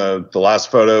the last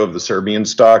photo of the Serbian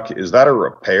stock? Is that a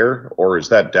repair or is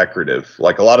that decorative?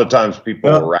 Like a lot of times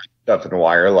people will wrap stuff in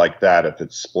wire like that if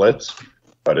it splits,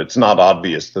 but it's not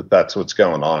obvious that that's what's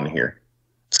going on here.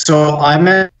 So I'm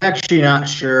actually not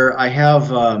sure. I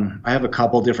have a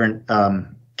couple different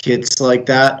kits like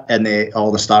that, and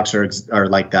all the stocks are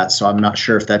like that. So I'm not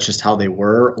sure if that's just how they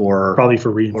were, or probably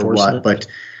for reinforcement. Or what. But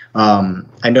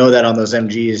I know that on those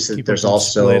MGs, there's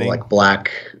also splitting. Like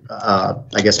black,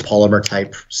 I guess polymer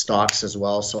type stocks as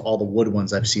well. So all the wood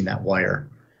ones, I've seen that wire.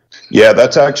 Yeah,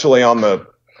 that's actually on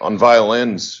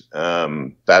violins.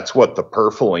 That's what the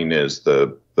purfling is.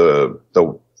 The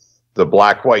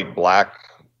black, white, black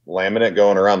laminate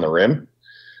going around the rim.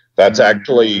 That's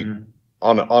actually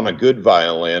on a good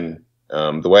violin.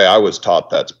 The way I was taught,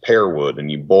 that's pear wood,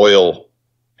 and you boil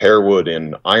pear wood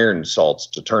in iron salts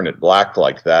to turn it black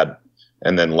like that,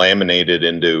 and then laminate it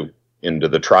into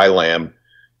the tri-lam,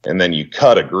 and then you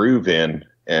cut a groove in,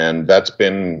 and that's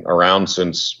been around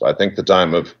since I think the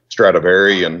time of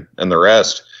Stradivari and the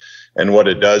rest. And what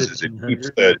it does is it keeps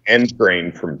the end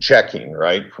grain from checking,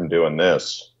 right, from doing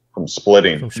this, from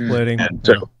splitting. And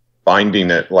so binding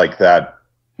it like that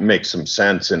makes some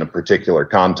sense in a particular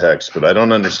context, but I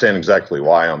don't understand exactly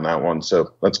why on that one.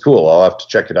 So that's cool. I'll have to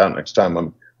check it out next time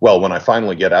when I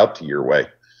finally get out to your way.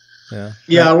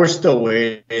 Yeah, we're still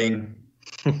waiting.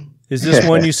 Is this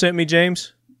one you sent me,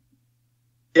 James?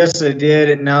 Yes, I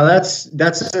did. Now that's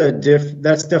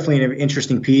definitely an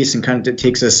interesting piece, and kind of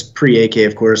takes us pre-AK,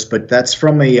 of course, but that's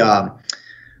from a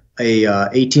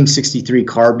 1863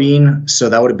 carbine. So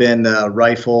that would have been the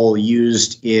rifle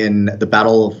used in the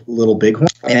Battle of Little Bighorn.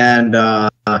 And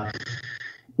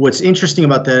what's interesting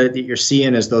about that you're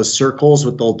seeing is those circles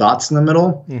with little dots in the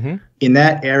middle. Mm-hmm. In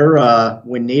that era,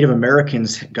 when Native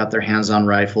Americans got their hands on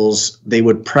rifles, they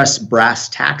would press brass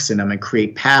tacks in them and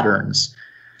create patterns.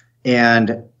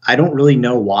 And I don't really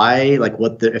know why, like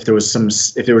if they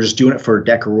were just doing it for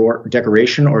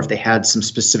decoration, or if they had some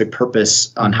specific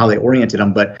purpose on how they oriented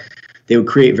them, but they would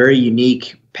create very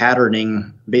unique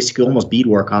patterning, basically almost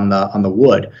beadwork on the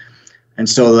wood. And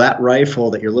so that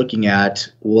rifle that you're looking at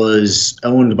was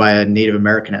owned by a Native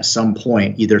American at some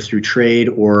point, either through trade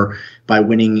or by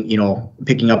winning,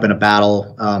 picking up in a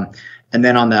battle. And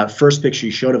then on that first picture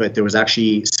you showed of it, there was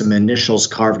actually some initials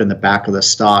carved in the back of the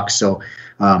stock. So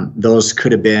those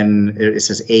could have been, it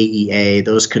says AEA,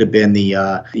 those could have been the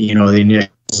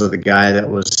initials of the guy that it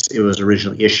was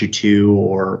originally issued to,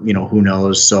 or, who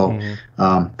knows. So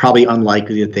probably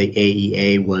unlikely that the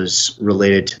AEA was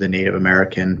related to the Native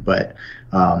American, but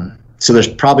so there's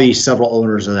probably several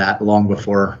owners of that long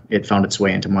before it found its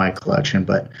way into my collection.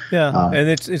 But and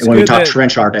it's when we talk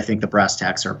trench art, I think the brass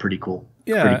tacks are a pretty cool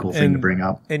thing to bring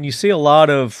up. And you see a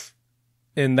lot of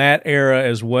in that era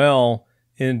as well,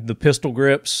 in the pistol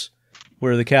grips,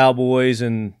 where the cowboys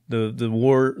and the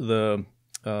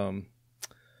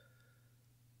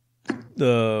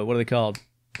what are they called?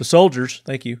 The soldiers,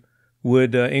 thank you,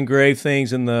 would engrave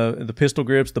things in the pistol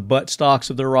grips, the butt stocks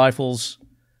of their rifles.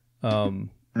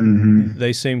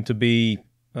 They seem to be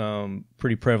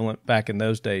pretty prevalent back in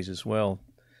those days as well.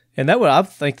 And I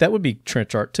think that would be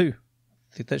trench art too.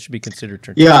 I think that should be considered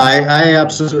trench art. Yeah, I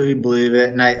absolutely believe it.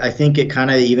 And I think it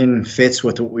kind of even fits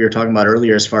with what we were talking about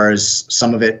earlier, as far as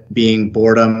some of it being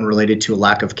boredom related to a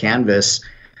lack of canvas.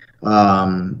 A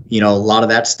lot of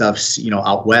that stuff's,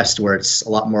 out west, where it's a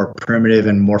lot more primitive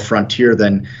and more frontier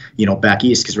than, back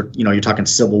east, because you're talking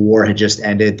Civil War had just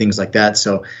ended, things like that.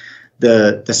 So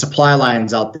the supply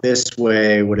lines out this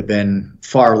way would have been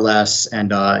far less,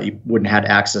 and you wouldn't have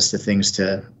had access to things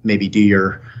to maybe do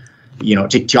your,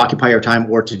 to occupy your time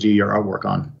or to do your artwork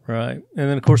on. Right. And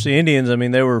then, of course, the Indians,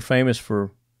 they were famous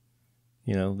for,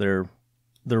 their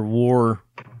war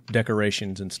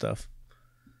decorations and stuff.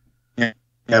 Yeah,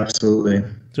 absolutely.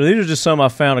 So these are just some I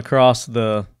found across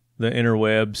the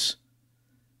interwebs.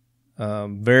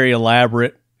 Very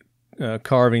elaborate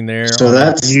carving there. So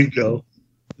that's Yugo.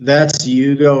 That's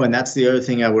Yugo, and that's the other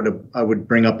thing I would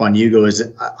bring up on Yugo is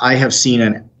that I have seen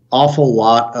an awful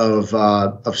lot of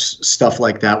stuff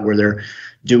like that, where they're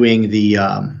doing the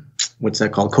what's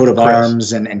that called? Coat of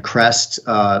arms and crest,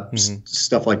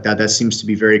 stuff like that. That seems to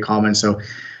be very common. So,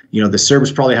 the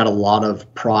Serbs probably had a lot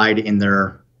of pride in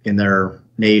their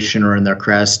nation or in their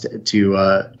crest to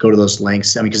go to those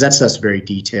lengths. I mean, because that stuff's very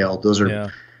detailed. Those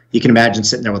are, you can imagine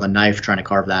sitting there with a knife trying to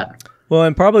carve that. Well,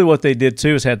 and probably what they did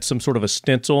too is had some sort of a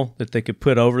stencil that they could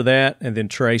put over that and then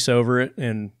trace over it,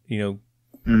 and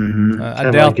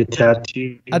I doubt like a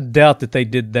tattoo. I doubt that they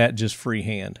did that just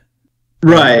freehand.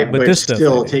 Right, but this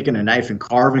still stuff, taking a knife and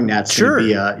carving that's gonna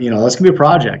be that's gonna be a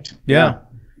project. Yeah,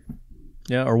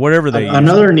 or whatever they use.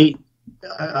 Another neat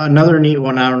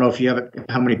one. I don't know if you have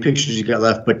how many pictures you got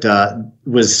left, but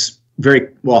was very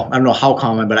well. I don't know how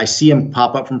common, but I see them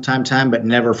pop up from time to time, but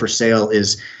never for sale.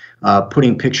 Is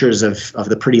putting pictures of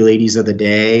the pretty ladies of the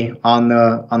day on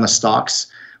the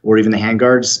stocks or even the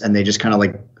handguards, and they just kind of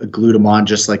like glued them on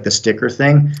just like the sticker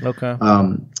thing. Okay.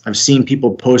 I've seen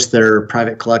people post their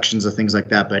private collections of things like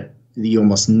that, but you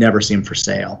almost never see them for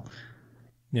sale.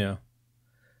 Yeah.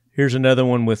 Here's another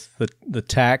one with the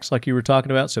tacks like you were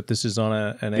talking about. So if this is on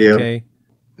an AK.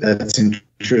 That's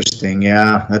interesting.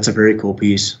 Yeah, that's a very cool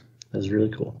piece. That's really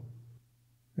cool.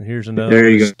 And here's another there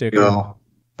you sticker. Go.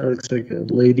 That looks like a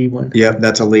lady one. Yep,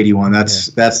 that's a lady one. That's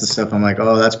the stuff I'm like,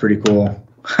 oh, that's pretty cool.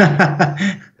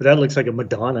 That looks like a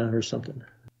Madonna or something.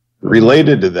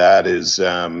 Related to that is,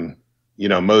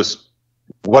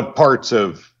 what parts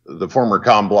of the former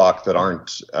comm block that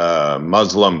aren't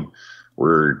Muslim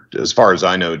were, as far as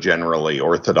I know, generally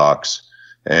Orthodox.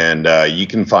 And you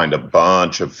can find a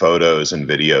bunch of photos and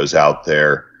videos out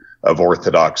there of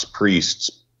Orthodox priests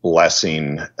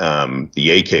blessing the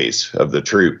AKs of the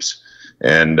troops.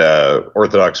 And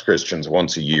Orthodox Christians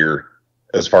once a year,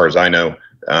 as far as I know,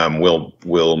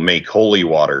 will make holy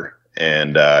water,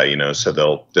 and so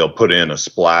they'll put in a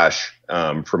splash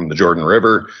from the Jordan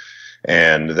River,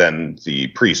 and then the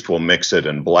priest will mix it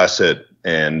and bless it,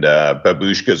 and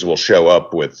babushkas will show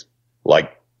up with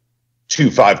like 2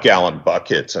 5-gallon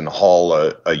buckets and haul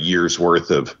a year's worth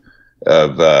of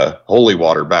holy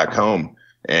water back home.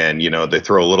 And, they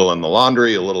throw a little in the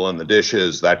laundry, a little in the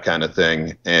dishes, that kind of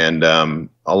thing. And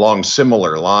along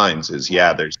similar lines is,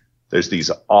 there's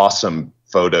these awesome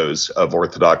photos of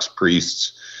Orthodox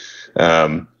priests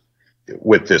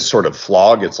with this sort of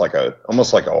flog. It's like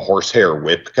almost like a horsehair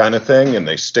whip kind of thing. And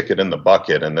they stick it in the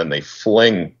bucket, and then they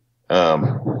fling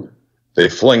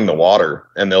the water,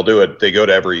 and they'll do it. They go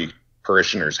to every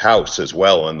parishioner's house as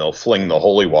well, and they'll fling the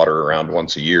holy water around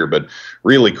once a year. But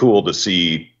really cool to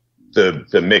see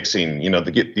the mixing,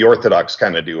 the Orthodox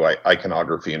kind of do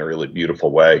iconography in a really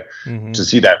beautiful way. Mm-hmm. To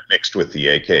see that mixed with the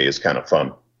AK is kind of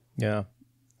fun. Yeah.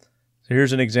 So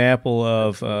here's an example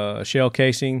of a shell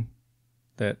casing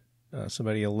that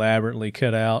somebody elaborately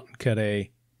cut out and cut a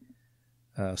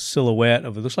silhouette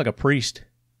of. It looks like a priest,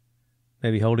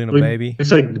 maybe holding a baby.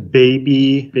 It's like the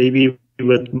baby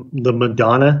with the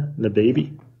Madonna and the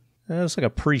baby. It's like a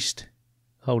priest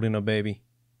holding a baby.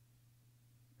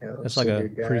 Yeah, that's like a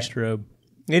priest robe.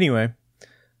 Anyway,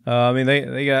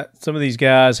 they got, some of these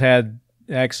guys had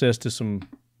access to some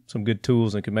good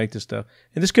tools and could make this stuff.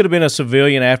 And this could have been a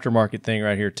civilian aftermarket thing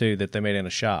right here too that they made in a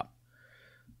shop.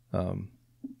 One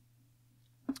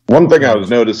thing I was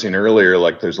noticing earlier,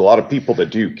 like there's a lot of people that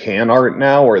do can art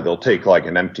now, where they'll take like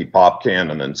an empty pop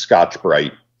can and then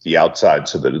Scotch-Brite the outside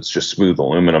so that it's just smooth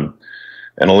aluminum.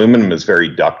 And aluminum is very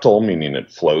ductile, meaning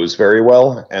it flows very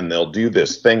well. And they'll do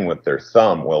this thing with their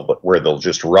thumb where they'll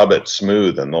just rub it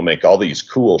smooth, and they'll make all these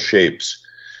cool shapes.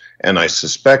 And I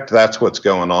suspect that's what's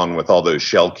going on with all those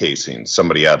shell casings.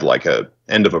 Somebody had like a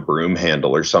end of a broom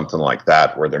handle or something like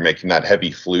that, where they're making that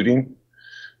heavy fluting.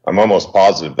 I'm almost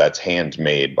positive that's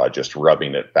handmade by just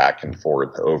rubbing it back and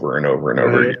forth over and over and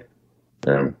over again.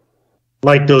 Yeah.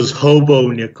 Like those hobo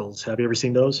nickels. Have you ever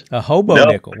seen those? A hobo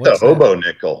nickel? What's the hobo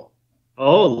nickel?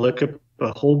 Oh, look at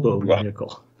a hobo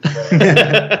nickel. Do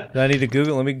I need to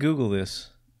Google? Let me Google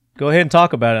this. Go ahead and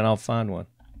talk about it, and I'll find one.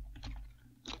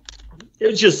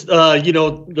 It's just,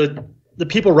 the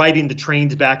people riding the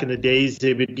trains back in the days,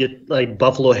 they would get like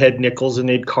buffalo head nickels, and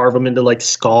they'd carve them into like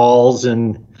skulls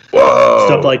and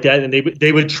stuff like that, and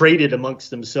they would trade it amongst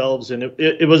themselves. And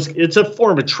it's a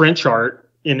form of trench art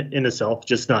in itself,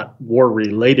 just not war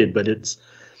related, but it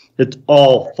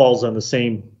all falls on the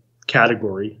same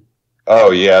category.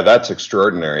 Oh yeah, that's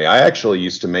extraordinary. I actually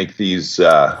used to make these.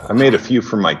 I made a few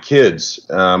for my kids.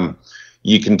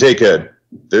 You can take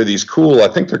they're these cool, I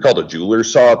think they're called a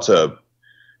jeweler's saw.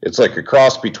 It's like a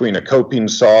cross between a coping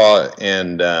saw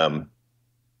and a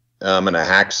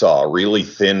hacksaw, a really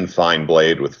thin, fine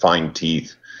blade with fine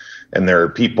teeth. And there are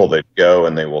people that go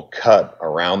and they will cut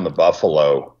around the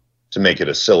buffalo to make it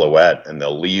a silhouette, and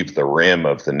they'll leave the rim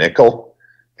of the nickel.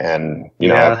 And,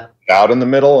 out in the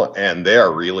middle, and they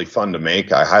are really fun to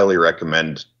make. I highly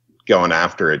recommend going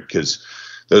after it, because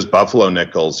those buffalo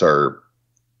nickels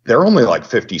they're only like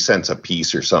 50 cents a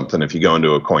piece or something if you go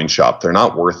into a coin shop. They're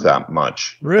not worth that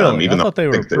much. Really? Even I thought they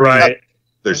were right.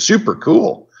 They're super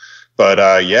cool.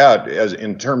 But yeah, as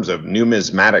in terms of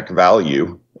numismatic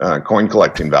value, coin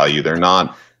collecting value, they're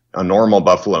not, a normal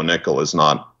buffalo nickel is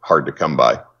not hard to come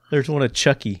by. There's one of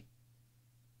Chucky.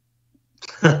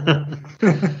 Yeah,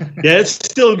 it's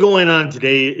still going on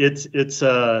today. It's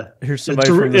Here's somebody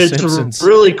from The Simpsons. A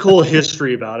really cool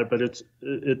history about it, but it's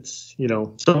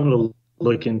something to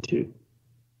look into.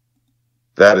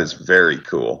 That is very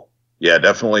cool. Yeah,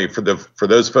 definitely for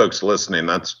those folks listening,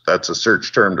 that's a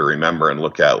search term to remember and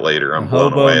look at later. I'm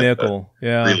blown Hobo away. nickel.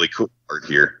 Yeah. Really cool art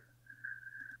here.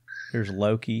 There's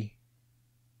Loki.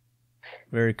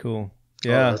 Very cool.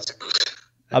 Yeah. Oh,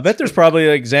 I bet there's probably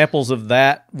examples of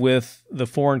that with the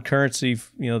foreign currency,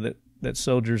 that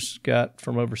soldiers got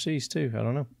from overseas too. I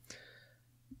don't know.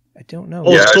 I don't know.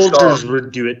 Well, soldiers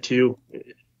would do it too.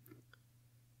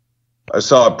 I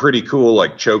saw a pretty cool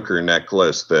like choker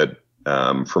necklace that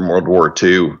from World War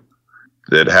II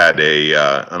that had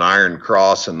an iron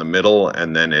cross in the middle,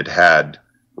 and then it had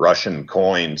Russian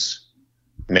coins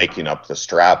making up the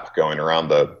strap going around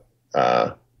the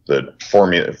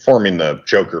forming the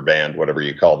choker band, whatever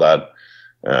you call that.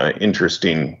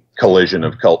 Interesting collision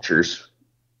of cultures.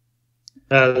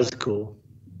 That is cool.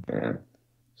 Yeah.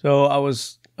 So I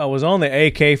was on the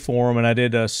AK forum, and I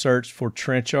did a search for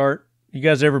trench art. You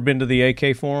guys ever been to the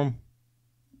AK forum?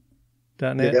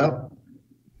 .net?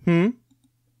 Yeah.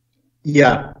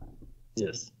 Yeah.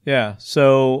 Yes. Yeah.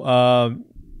 So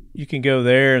you can go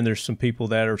there, and there's some people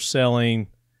that are selling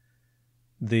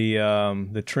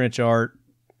the trench art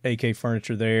AK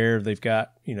furniture there. They've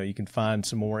got, you can find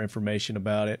some more information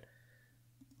about it.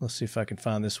 Let's see if I can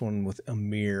find this one with a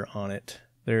mirror on it.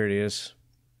 There it is.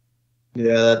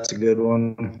 Yeah, that's a good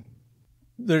one.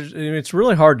 It's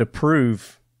really hard to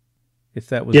prove if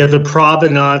that was. Yeah, the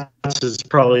provenance is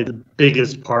probably the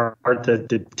biggest part that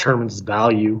determines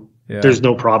value. Yeah. There's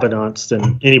no provenance,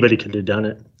 then anybody could have done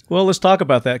it. Well, let's talk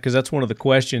about that, because that's one of the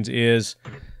questions is,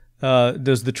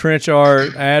 does the trench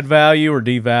art add value or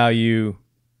devalue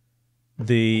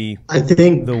the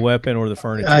weapon or the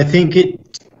furniture? I think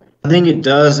it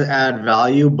does add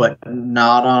value, but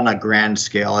not on a grand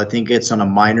scale. I think it's on a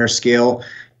minor scale,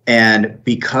 and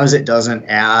because it doesn't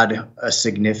add a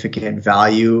significant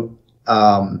value,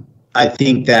 I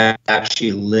think that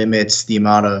actually limits the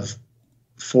amount of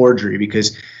forgery.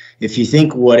 Because if you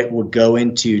think what it would go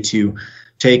into to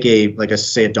take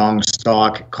say a dong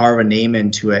stock, carve a name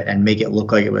into it, and make it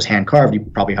look like it was hand carved, you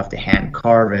probably have to hand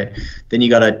carve it. Then you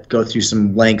got to go through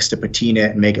some lengths to patina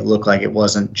it and make it look like it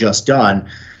wasn't just done.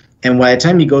 And by the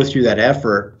time you go through that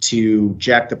effort to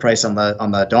jack the price on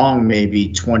the dong, maybe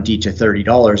 $20 to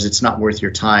 $30, it's not worth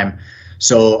your time.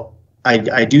 So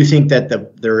I do think that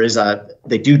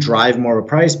they do drive more of a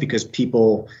price, because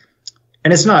people,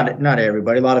 and it's not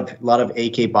everybody. A lot of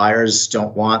AK buyers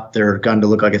don't want their gun to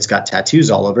look like it's got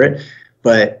tattoos all over it.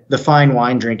 But the fine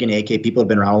wine drinking AK people have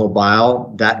been around a little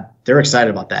while, that they're excited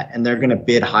about that, and they're going to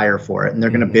bid higher for it, and they're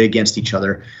going to bid against each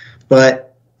other.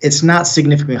 But it's not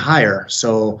significantly higher.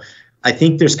 So I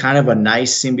think there's kind of a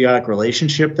nice symbiotic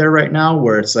relationship there right now,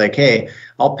 where it's like, hey,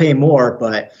 I'll pay more,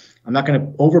 but I'm not going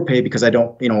to overpay, because I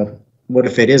don't, what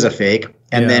if it is a fake?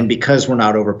 And then because we're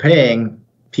not overpaying,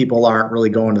 people aren't really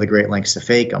going to the great lengths to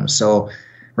fake them. So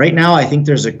right now, I think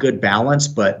there's a good balance,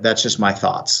 but that's just my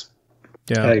thoughts.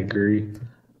 Yeah, I agree.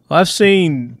 Well, I've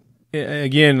seen,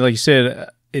 again, like you said,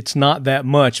 it's not that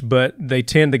much, but they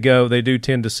do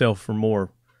tend to sell for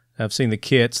more. I've seen the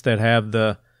kits that have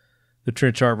the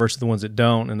trench art versus the ones that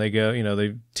don't, and they go,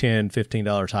 they $10,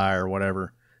 $15 higher or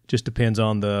whatever. Just depends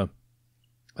on the,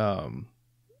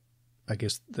 I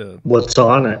guess what's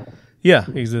on it. Yeah,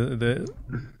 the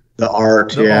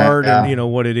art,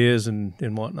 and what it is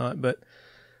and whatnot. But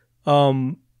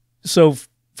so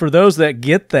for those that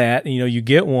get that, you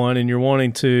get one and you're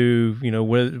wanting to,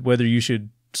 whether you should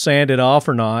sand it off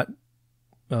or not,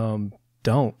 don't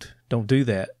do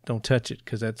that. Don't touch it,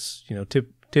 because that's,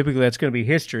 typically that's going to be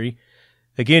history.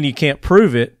 Again, you can't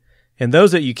prove it, and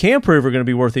those that you can prove are going to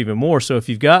be worth even more. So if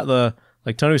you've got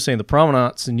like Tony was saying, the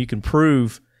provenance, and you can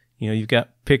prove, you've got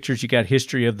pictures, you got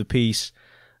history of the piece,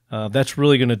 that's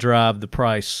really going to drive the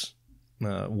price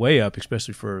way up,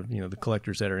 especially for the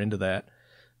collectors that are into that,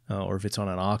 or if it's on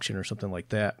an auction or something like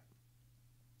that.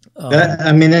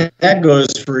 That goes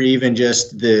for even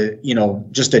just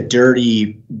just a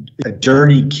dirty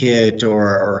kit,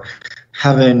 or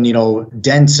having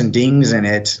dents and dings in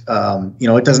it.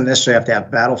 It doesn't necessarily have to have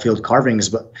battlefield carvings,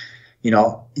 but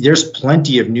there's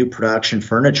plenty of new production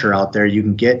furniture out there you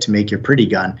can get to make your pretty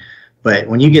gun. But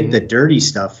when you get the dirty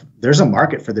stuff, there's a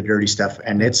market for the dirty stuff,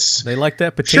 and they like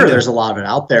that patina. Sure, there's a lot of it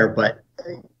out there, but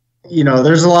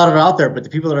there's a lot of it out there. But the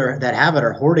people that have it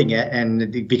are hoarding it,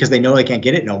 and because they know they can't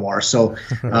get it no more. So,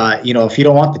 if you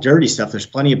don't want the dirty stuff, there's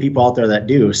plenty of people out there that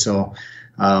do. So,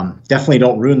 definitely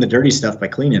don't ruin the dirty stuff by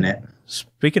cleaning it.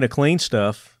 Speaking of clean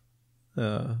stuff,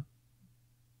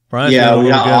 Brian. Yeah, we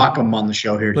got Occam on the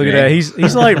show here today. Look at that.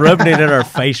 He's like rubbing it in our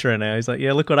face right now. He's like,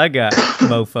 yeah, look what I got,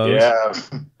 mofos.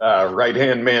 Yeah,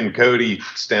 right-hand man Cody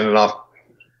standing off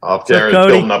there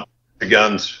building up the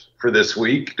guns for this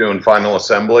week, doing final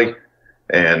assembly.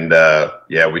 And,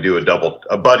 we do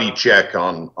a buddy check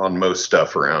on most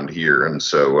stuff around here. And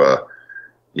so,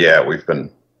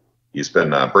 he's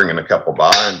been bringing a couple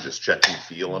by and just checking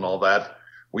feel and all that.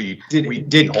 We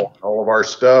did all of our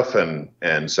stuff, and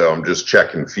so I'm just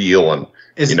checking feel and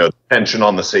tension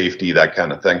on the safety, that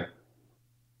kind of thing.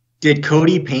 Did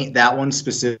Cody paint that one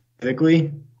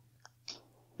specifically?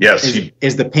 Yes.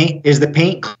 Is the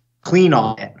paint clean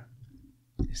on it?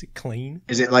 Is it clean?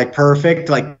 Is it like perfect?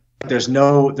 Like there's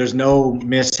no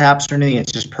mishaps or anything.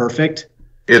 It's just perfect.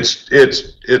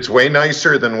 It's way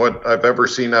nicer than what I've ever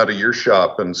seen out of your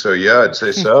shop, and so yeah, I'd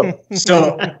say so.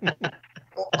 So.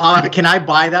 Can I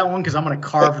buy that one? Because I'm going to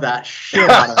carve that shit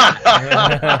out of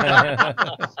it.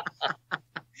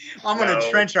 I'm going to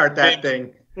trench art that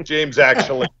thing. James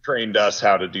actually trained us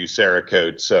how to do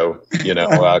Cerakote. So,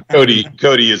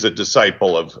 Cody is a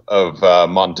disciple of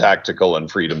Montactical and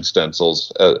Freedom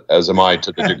Stencils, as am I,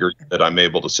 to the degree that I'm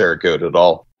able to Cerakote it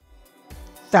all.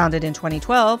 Founded in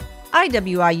 2012,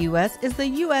 IWI US is the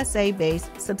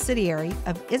USA-based subsidiary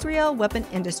of Israel Weapon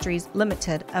Industries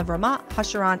Limited of Ramat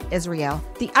Hasharon, Israel.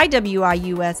 The IWI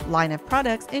US line of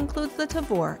products includes the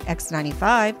Tavor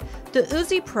X95, the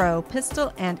Uzi Pro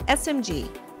pistol and SMG,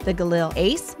 the Galil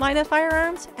Ace line of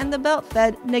firearms, and the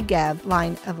belt-fed Negev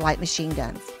line of light machine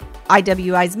guns.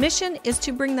 IWI's mission is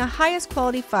to bring the highest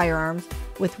quality firearms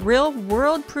with real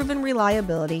world-proven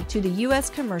reliability to the U.S.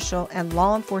 commercial and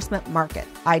law enforcement market.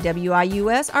 IWI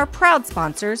US are proud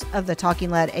sponsors of the Talking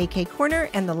Lead AK KORNER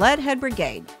and the Leadhead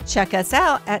Brigade. Check us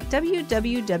out at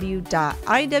www.iwi.us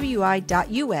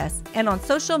and on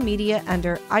social media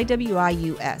under IWI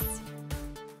US.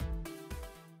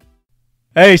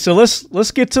 Hey, so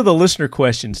let's get to the listener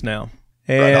questions now.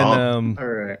 And all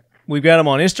right. We've got them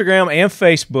on Instagram and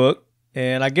Facebook,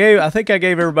 and I think I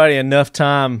gave everybody enough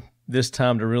time this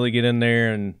time to really get in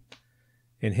there and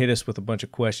hit us with a bunch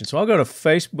of questions. So I'll go to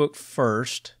Facebook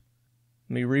first.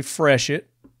 Let me refresh it,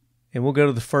 and we'll go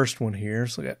to the first one here.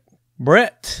 So got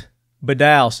Brett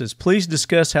Badal says, please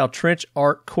discuss how trench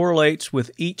art correlates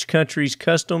with each country's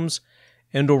customs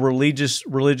and or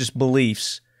religious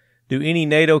beliefs. Do any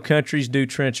NATO countries do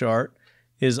trench art?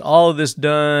 Is all of this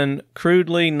done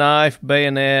crudely, knife,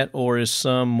 bayonet, or is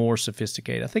some more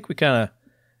sophisticated? I think we kind of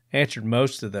answered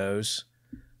most of those.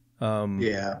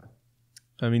 Yeah.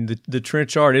 I mean, the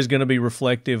trench art is going to be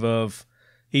reflective of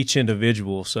each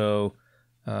individual. So,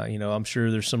 I'm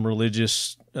sure there's some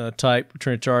religious type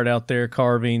trench art out there,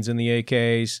 carvings in the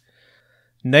AKs.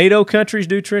 NATO countries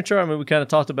do trench art. I mean, we kind of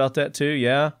talked about that too.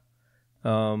 Yeah.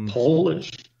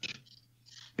 Polish.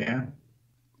 Yeah.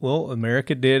 Well,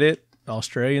 America did it.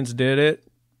 Australians did it.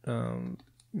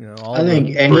 I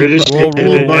think everybody's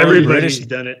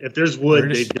done it. If there's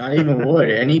wood, they not even wood.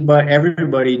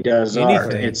 Everybody does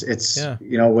art. It's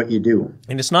what you do.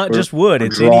 And it's not just wood.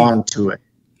 It's drawn to it.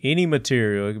 Any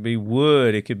material. It could be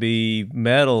wood. It could be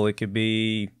metal. It could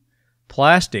be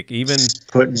plastic. Even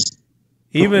putting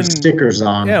stickers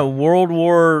on. Yeah, World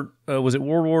War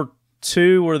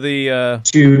II, where the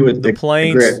two with the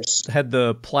planes grips had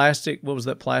the plastic. What was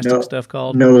that plastic stuff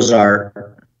called? Nose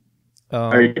art.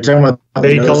 Are you talking about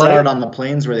the nose art on the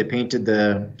planes where they painted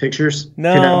the pictures?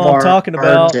 No, I'm talking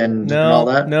about and all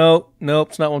that. No,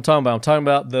 it's not what I'm talking about. I'm talking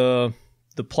about the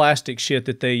plastic shit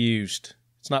that they used.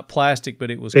 It's not plastic, but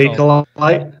it was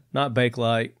Bakelite. Not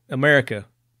Bakelite. America.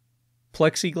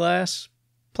 Plexiglass.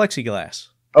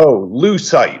 Oh,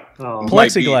 lucite.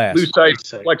 Plexiglass.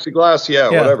 Lucite, plexiglass, yeah,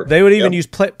 whatever. They would even use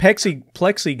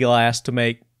plexiglass to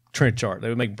make trench art. They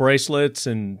would make bracelets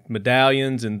and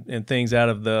medallions and things out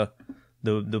of the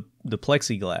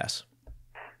plexiglass.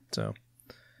 So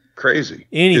crazy.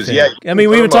 Anything. Yeah, I mean,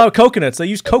 we even talk coconuts. They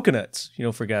use coconuts,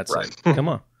 for God's sake. Come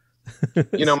on.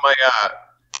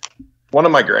 One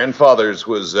of my grandfathers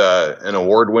was an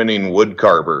award-winning wood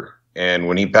carver, and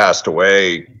when he passed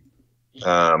away,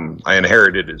 I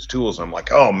inherited his tools. And I'm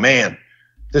like, oh man,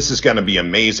 this is going to be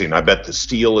amazing. I bet the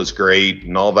steel is great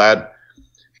and all that.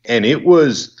 And it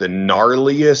was the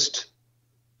gnarliest,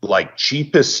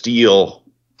 cheapest steel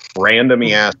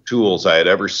randomy ass tools I had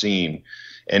ever seen.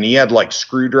 And he had like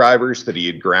screwdrivers that he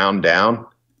had ground down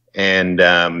and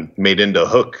made into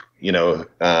hook,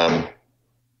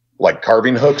 like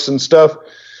carving hooks and stuff.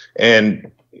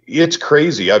 And it's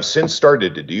crazy. I've since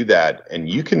started to do that, and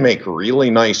you can make really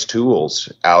nice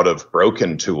tools out of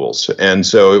broken tools. And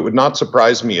so it would not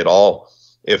surprise me at all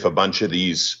if a bunch of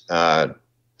these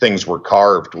things were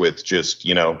carved with just,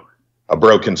 a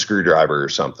broken screwdriver or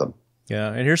something.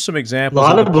 Yeah, and here's some examples. A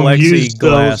lot of them use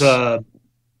plexiglass.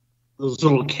 Those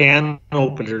little can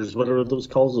openers. What are those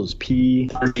called? Those P38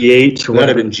 or That have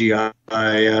whatever. been GI,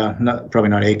 probably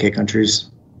not AK countries.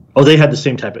 Oh, they had the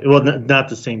same type of, well, not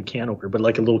the same can opener, but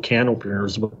like a little can opener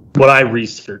is what I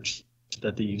researched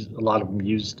that they use. A lot of them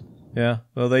used. Yeah,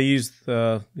 well, they used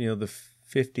the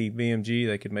 50 BMG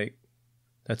they could make.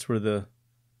 That's where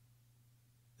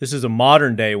this is a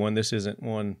modern day one. This isn't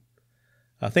one.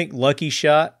 I think Lucky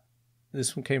Shot.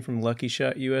 This one came from Lucky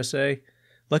Shot USA.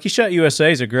 Lucky Shot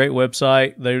USA is a great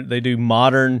website. They do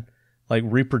modern like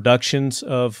reproductions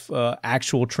of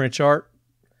actual trench art.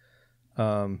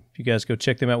 You guys go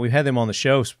check them out. We've had them on the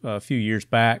show a few years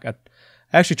back. I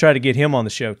actually tried to get him on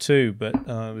the show too, but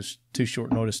it was too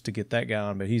short notice to get that guy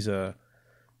on. But he's a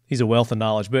wealth of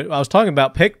knowledge. But I was talking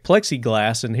about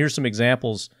plexiglass, and here's some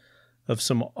examples of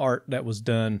some art that was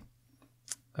done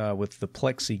with the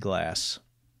plexiglass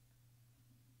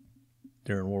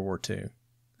during World War II.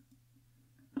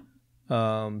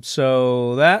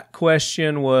 So that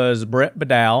question was Brett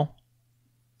Badal.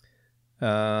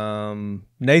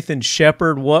 Nathan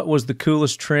Shepard, what was the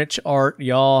coolest trench art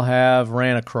y'all have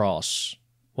ran across?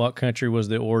 What country was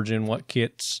the origin? What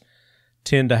kits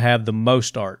tend to have the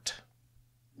most art?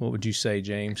 What would you say,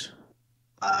 James?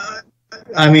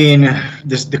 I mean,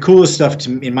 the coolest stuff,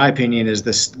 in my opinion, is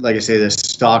this. Like I say, the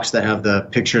stocks that have the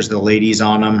pictures of the ladies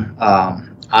on them.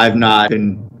 I've not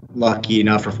been lucky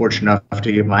enough or fortunate enough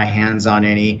to get my hands on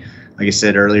any. Like I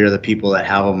said earlier, the people that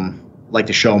have them like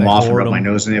to show them off and rub my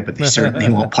nose in it, but they certainly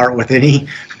won't part with any.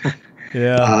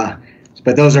 Yeah.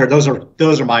 But those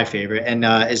are my favorite. And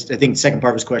I think the second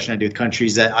part of his question, I do with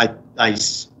countries that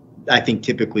I think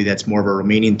typically that's more of a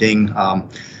Romanian thing.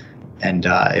 And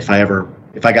if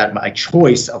I got my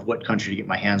choice of what country to get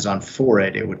my hands on for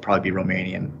it, it would probably be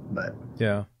Romanian. But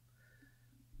yeah.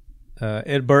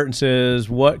 Ed Burton says,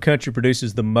 what country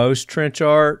produces the most trench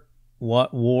art?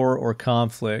 What war or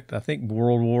conflict? I think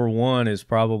World War I is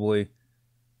probably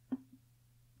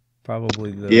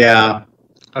the... Yeah.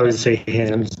 I would say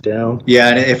hands down. Yeah,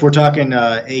 and if we're talking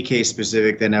AK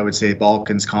specific, then I would say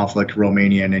Balkans conflict,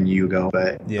 Romanian, and Yugo.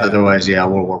 But otherwise, yeah,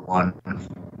 World War I.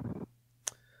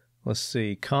 Let's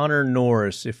see. Connor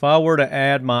Norris. If I were to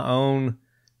add my own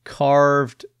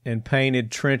carved and painted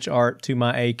trench art to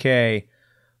my AK,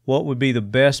 what would be the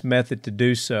best method to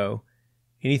do so?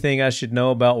 Anything I should know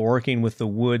about working with the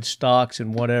wood stocks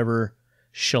and whatever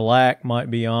shellac might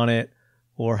be on it,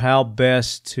 or how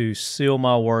best to seal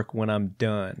my work when I'm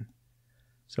done?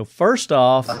 So first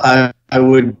off, I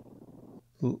would...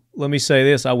 Let me say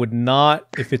this. I would not,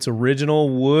 if it's original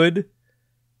wood,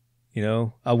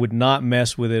 I would not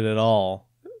mess with it at all.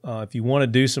 If you want to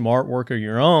do some artwork of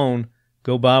your own,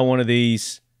 go buy one of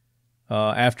these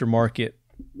aftermarket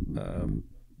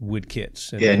wood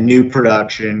kits. New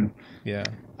production. Yeah.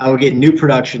 I would get new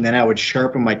production, then I would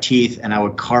sharpen my teeth and I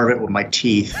would carve it with my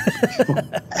teeth.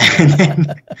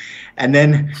 and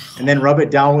then rub it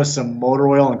down with some motor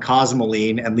oil and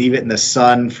cosmoline and leave it in the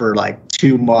sun for like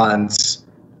 2 months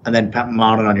and then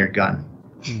mount it on your gun.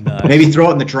 Nice. Maybe throw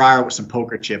it in the dryer with some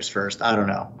poker chips first. I don't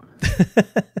know.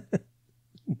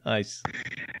 Nice.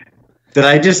 Did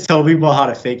I just tell people how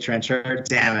to fake trench art?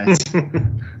 Damn it.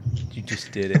 You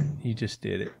just did it.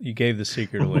 You gave the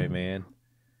secret away, man.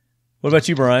 What about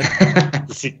you, Brian?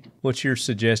 What's your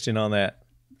suggestion on that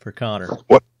for Connor?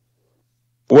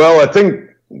 Well, I think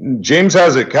James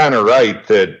has it kind of right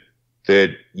that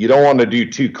you don't want to do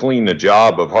too clean a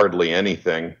job of hardly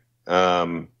anything.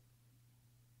 For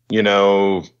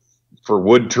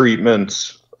wood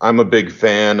treatments, I'm a big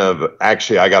fan of.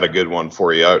 Actually, I got a good one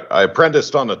for you. I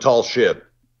apprenticed on a tall ship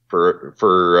for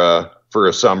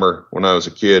a summer when I was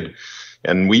a kid,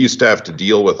 and we used to have to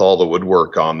deal with all the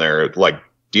woodwork on there. Like,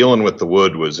 dealing with the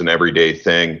wood was an everyday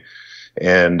thing.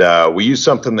 And we used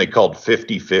something they called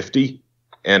 50-50,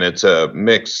 and it's a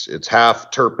mix. It's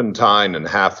half turpentine and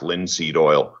half linseed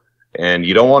oil. And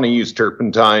you don't want to use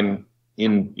turpentine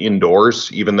indoors,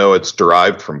 even though it's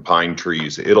derived from pine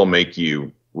trees. It'll make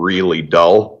you really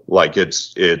dull. Like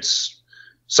it's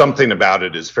something about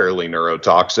it is fairly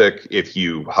neurotoxic. If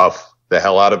you huff the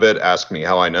hell out of it, ask me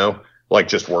how I know, like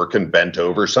just working bent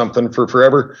over something for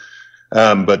forever.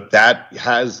 But that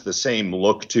has the same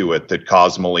look to it that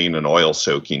Cosmoline and oil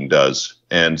soaking does.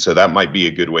 And so that might be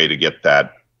a good way to get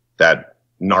that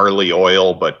gnarly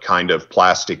oil, but kind of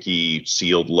plasticky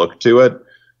sealed look to it.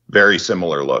 Very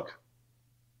similar look.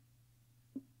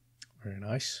 Very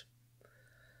nice.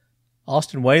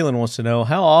 Austin Whalen wants to know,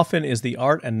 how often is the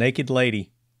art a naked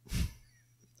lady?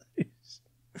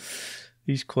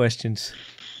 These questions.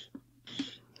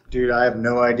 Dude, I have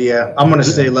no idea. I'm going to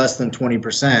say less than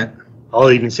 20%.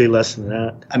 I'll even say less than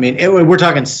that. I mean, we're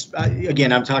talking,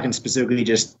 again, I'm talking specifically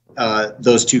just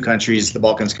those two countries, the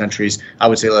Balkans countries. I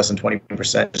would say less than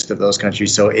 20% just of those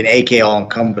countries. So in AK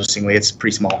all-encompassingly, it's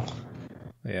pretty small.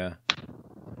 Yeah.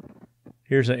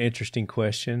 Here's an interesting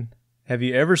question. Have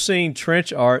you ever seen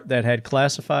trench art that had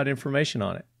classified information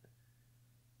on it?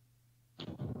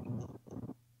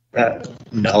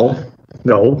 No.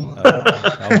 No.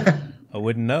 I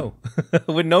wouldn't know.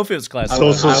 I wouldn't know if it was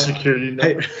classified. Social security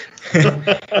number.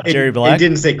 Jerry Black? It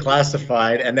didn't say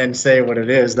classified and then say what it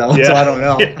is, though, Yeah. so I don't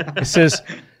know. Yeah. It says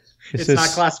not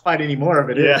classified anymore,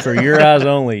 but it is. For your eyes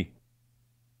only.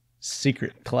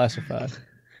 Secret classified.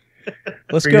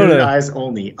 Let's For go your to eyes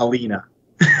only, Alina.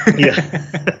 Yeah.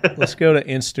 let's go to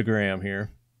Instagram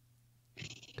here.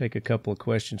 Take a couple of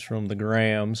questions from the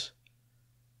Grams.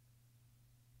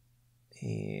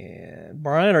 And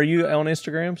Brian, are you on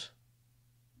Instagrams?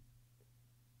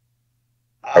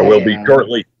 I will be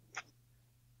shortly.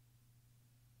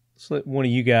 Let's let one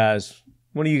of you guys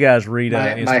read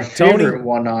My Instagram. favorite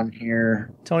one on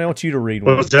here. Tony, I want you to read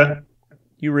one. What was that?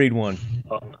 You read one.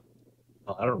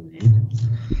 I don't read.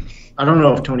 I don't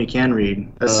know if Tony can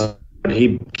read.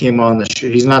 He came on the show.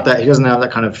 He doesn't have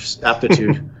that kind of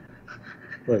aptitude.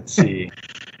 Let's see.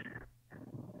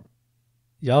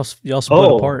 Y'all split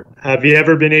apart. Have you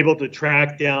ever been able to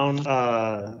track down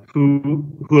who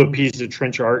a piece of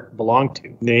trench art belonged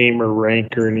to? Name or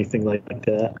rank or anything like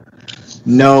that?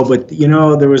 No, but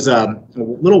there was a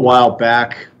little while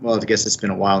back. Well, I guess it's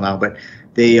been a while now, but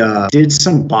they did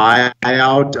some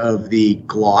buyout of the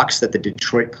Glocks that the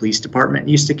Detroit Police Department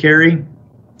used to carry,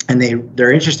 and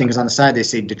they're interesting because on the side they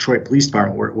say Detroit Police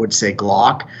Department, where it would say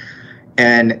Glock,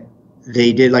 and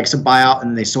they did like some buyout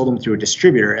and they sold them through a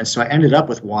distributor. And so I ended up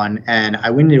with one, and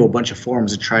I went into a bunch of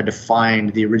forums and tried to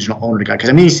find the original owner guy, because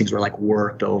I mean these things were like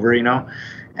worked over,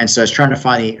 and so I was trying to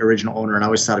find the original owner, and I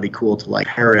always thought it'd be cool to like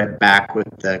pair it back with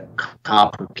the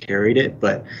cop who carried it.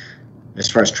 But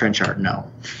as far as trench art, no.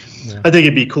 I think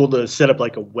it'd be cool to set up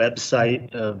like a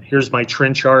website of here's my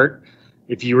trench art.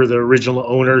 If you were the original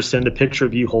owner, send a picture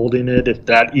of you holding it, if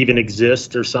that even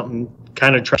exists, or something,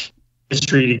 kind of try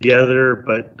history together.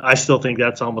 But I still think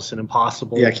that's almost an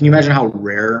impossible. Yeah, can you imagine how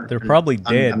rare? They're probably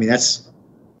dead. I mean, that's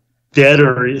dead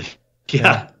or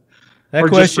yeah. That or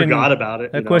question just forgot about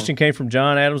it. That question came from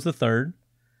John Adams III.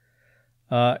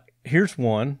 Here's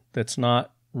one that's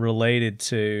not related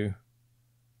to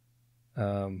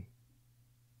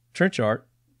trench art.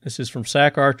 This is from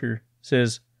Sack Archer. It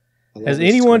says, has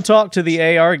anyone talked to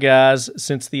the AR guys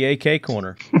since the AK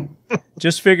corner?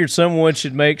 Just figured someone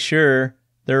should make sure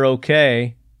they're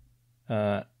okay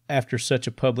after such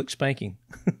a public spanking.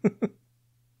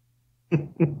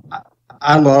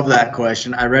 I love that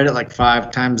question. I read it like 5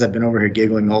 times. I've been over here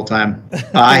giggling the whole time.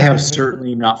 I have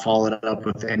certainly not followed up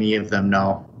with any of them,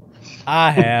 no. I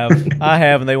have,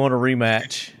 and they want a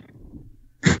rematch.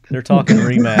 They're talking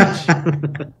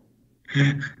rematch.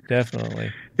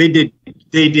 Definitely. They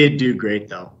did do great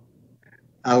though.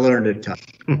 I learned a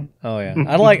ton. Oh yeah.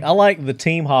 I like the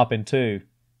team hopping too.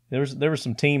 There was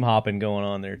some team hopping going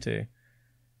on there too.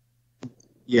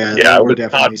 Yeah, I was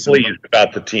not pleased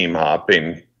about the team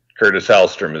hopping. Curtis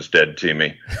Hallstrom is dead to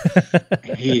me.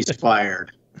 He's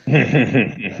fired.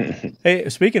 Hey,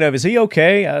 speaking of, is he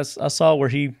okay? I saw where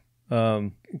he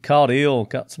caught ill,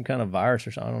 got some kind of virus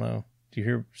or something. I don't know. Did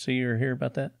you see or hear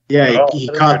about that? Yeah, he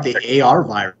caught the AR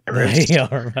virus. The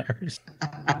AR virus.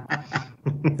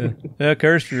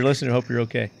 Curtis, if you're listening, I hope you're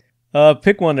okay.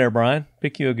 Pick one there, Brian.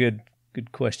 Pick you a good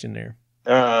question there.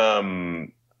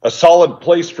 A solid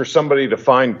place for somebody to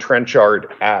find trench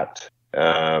art at.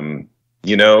 That's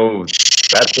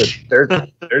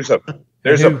there's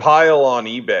a pile on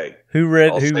eBay. Who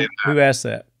asked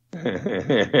that?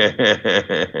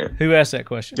 Who asked that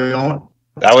question?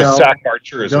 That was Sack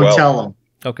Archer as well. Don't tell them.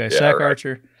 Okay, yeah, Sack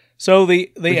Archer. So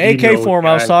the AK forum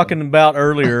I was talking about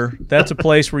earlier, that's a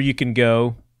place where you can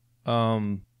go.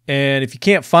 And if you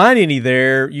can't find any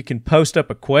there, you can post up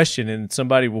a question and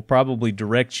somebody will probably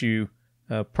direct you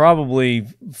probably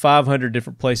 500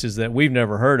 different places that we've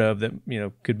never heard of that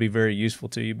could be very useful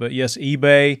to you. But yes,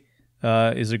 eBay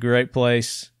is a great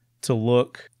place to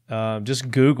look.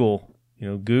 Just Google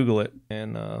it,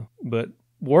 and but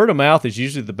word of mouth is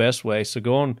usually the best way. So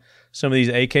go on some of these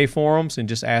AK forums and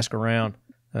just ask around.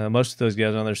 Most of those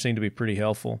guys on there seem to be pretty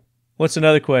helpful. What's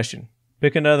another question?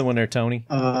 Pick another one there, Tony.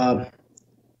 Oh,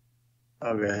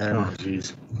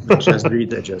 jeez. Just read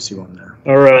that Jesse one there.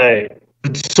 All right.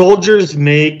 Did soldiers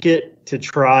make it to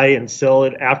try and sell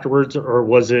it afterwards, or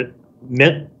was it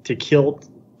meant to kill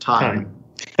time?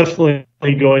 Definitely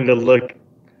going to look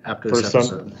After for this some.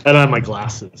 episode. I don't have my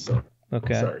glasses, so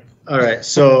Okay. sorry. All right,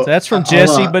 so That's from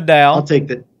Jesse I'll Badal. take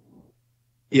that.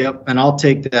 Yep, and I'll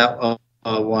take that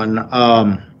one.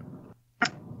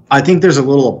 I think there's a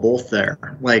little of both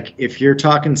there. Like if you're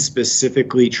talking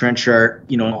specifically trench art,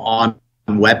 on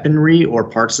weaponry or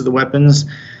parts of the weapons,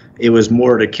 it was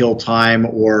more to kill time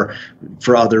or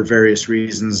for other various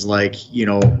reasons, like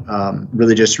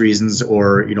religious reasons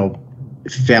or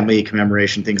family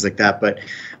commemoration, things like that. But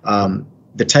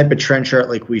the type of trench art,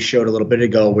 like we showed a little bit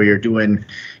ago, where you're doing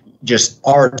just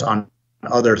art on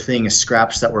other things,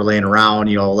 scraps that were laying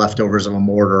around, leftovers of a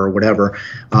mortar or whatever.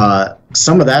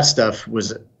 Some of that stuff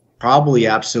was probably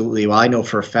absolutely, well, I know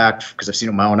for a fact, because I've seen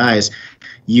it with my own eyes,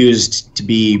 used to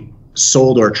be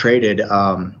sold or traded.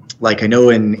 Like I know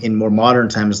in more modern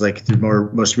times, like the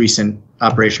most recent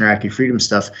Operation Iraqi Freedom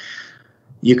stuff,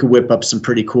 you could whip up some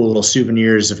pretty cool little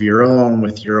souvenirs of your own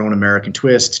with your own American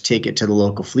twist, take it to the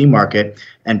local flea market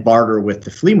and barter with the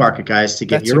flea market guys to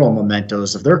get your own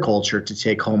mementos of their culture to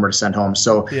take home or to send home.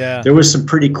 So there was some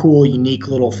pretty cool, unique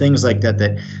little things like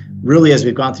that really, as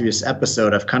we've gone through this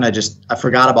episode, I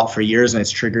forgot about for years, and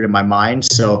it's triggered in my mind.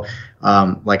 So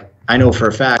I know for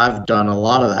a fact I've done a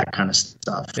lot of that kind of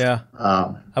stuff. Yeah.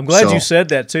 I'm glad you said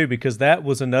that too, because that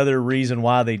was another reason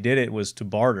why they did it, was to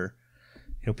barter.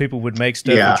 People would make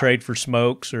stuff and trade for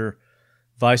smokes or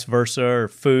vice versa, or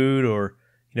food, or,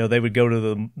 they would go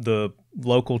to the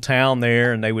local town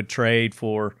there and they would trade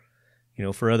for,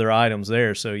 for other items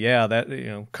there. So yeah,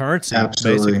 that, currency,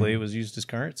 basically, it was used as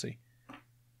currency.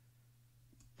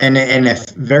 And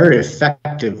very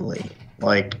effectively,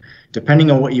 like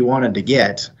depending on what you wanted to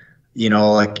get,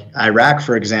 like Iraq,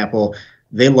 for example,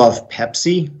 they love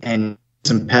Pepsi, and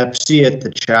some Pepsi at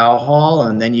the chow hall,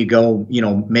 and then you go,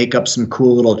 make up some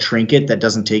cool little trinket that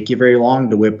doesn't take you very long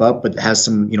to whip up, but has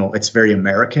some, it's very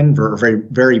American, very,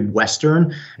 very Western,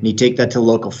 and you take that to the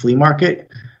local flea market.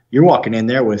 You're walking in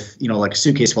there with, like a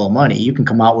suitcase full of money. You can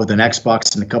come out with an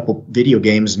Xbox and a couple video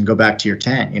games and go back to your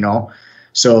tent,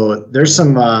 So there's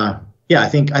some, I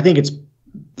think it's,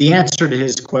 the answer to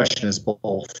his question is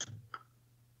both.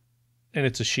 And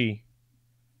it's a she.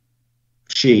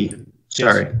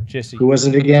 Sorry. Jesse. Who was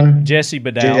it again? Jesse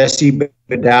Badal. Jesse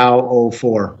Badal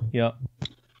 04. Yep.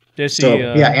 Jesse. So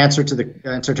answer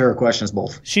to her question is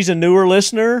both. She's a newer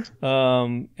listener,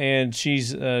 and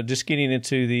she's just getting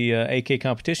into the AK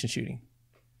competition shooting.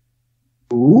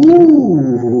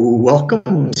 Ooh,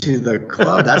 welcome to the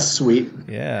club. That's sweet.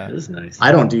 Yeah. That is nice.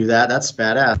 I don't do that. That's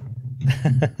badass.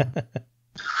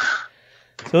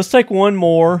 So let's take one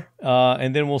more,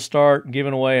 and then we'll start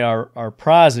giving away our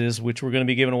prizes, which we're going to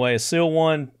be giving away a Seal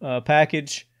 1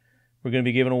 package. We're going to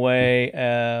be giving away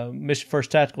a Mission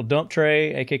First Tactical dump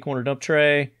tray, AK Korner dump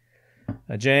tray.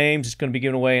 James is going to be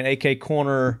giving away an AK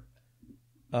Korner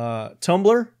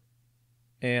tumbler.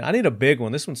 And I need a big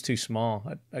one. This one's too small.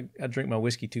 I drink my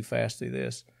whiskey too fast through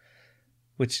this.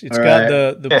 Which it's got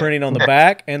the printing on the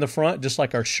back and the front, just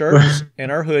like our shirts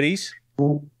and our hoodies.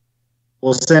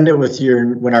 We'll send it with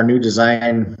when our new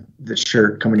design, the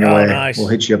shirt coming your way. Nice. We'll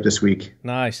hit you up this week.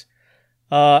 Nice.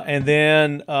 And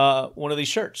then one of these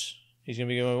shirts. He's going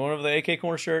to be giving one of the AK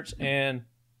Korner shirts and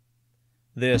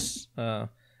this. And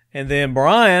then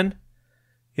Brian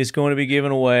is going to be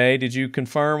giving away. Did you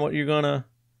confirm what you're going to?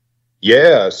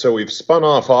 Yeah, so we've spun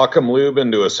off Occam Lube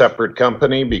into a separate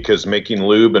company because making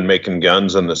lube and making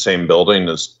guns in the same building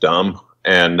is dumb.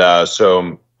 And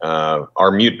so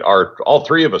all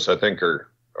three of us, I think,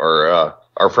 are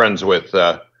friends with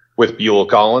Buell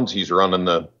Collins. He's running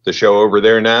the show over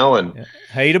there now, and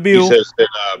hey to Buell. He says that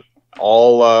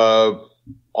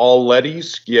all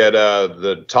leadies get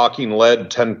the Talking Lead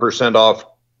 10% off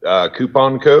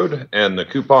coupon code, and the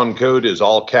coupon code is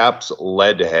all caps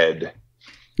Leadhead.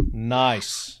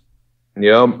 Nice.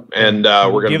 Yep, and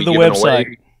we're going to be giving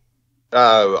website.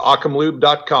 Away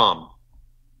occamlube.com,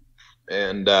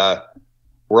 and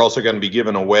we're also going to be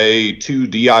giving away 2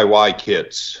 DIY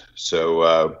kits.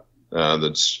 So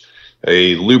that's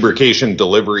a lubrication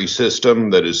delivery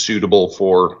system that is suitable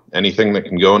for anything that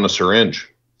can go in a syringe.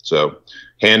 So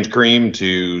hand cream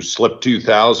to Slip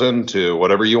 2000 to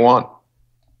whatever you want.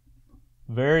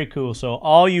 Very cool. So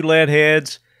all you lead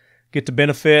heads get the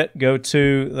benefit. Go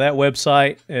to that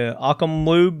website,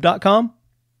 occamlube.com.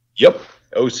 Yep.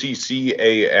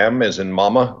 OCCAM as in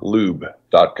mama,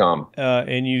 lube.com.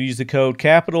 And you use the code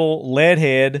capital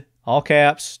leadhead, all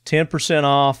caps, 10%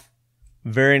 off.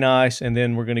 Very nice. And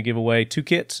then we're going to give away 2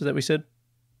 kits. Is that what we said?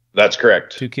 That's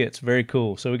correct. 2 kits. Very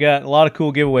cool. So we got a lot of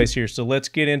cool giveaways here. So let's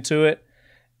get into it.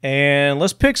 And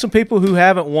let's pick some people who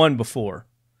haven't won before.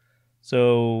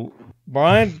 So,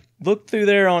 Brian, look through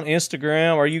there on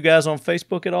Instagram. Are you guys on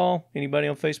Facebook at all? Anybody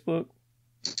on Facebook?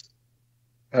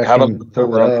 I haven't put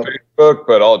on Facebook,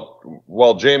 but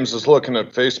while James is looking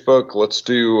at Facebook, let's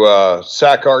do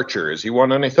Zach Archer. Has he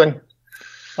won anything?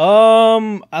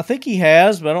 I think he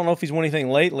has, but I don't know if he's won anything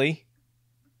lately.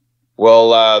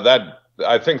 Well,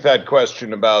 I think that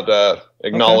question about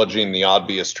acknowledging the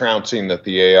obvious trouncing that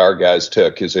the AR guys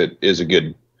took is a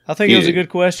good. I think it was a good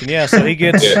question. Yeah, so he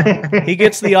gets he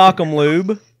gets the Occam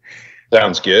Lube.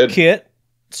 Sounds good. Kit.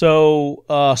 So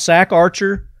Zach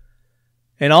Archer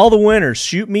and all the winners,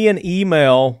 shoot me an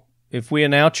email if we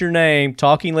announce your name,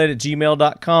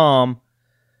 talkinglead@gmail.com,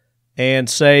 and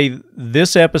say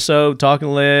this episode,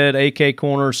 Talking Lead AK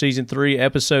Korner Season 3,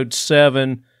 Episode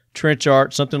 7, Trench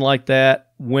Art, something like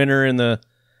that, winner in the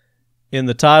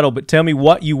title. But tell me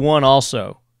what you won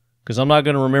also, because I'm not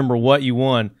going to remember what you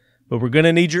won. But we're going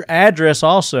to need your address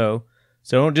also,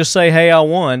 so don't just say, hey, I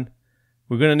won.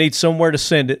 We're going to need somewhere to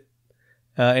send it.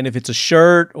 And if it's a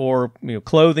shirt or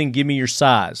clothing, give me your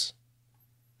size.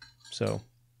 So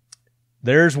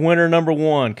there's winner number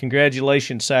 1.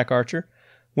 Congratulations, Zach Archer.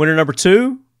 Winner number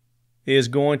 2 is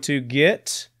going to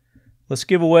get, let's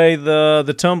give away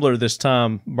the tumbler this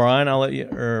time. Brian, I'll let you,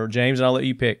 or James, I'll let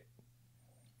you pick.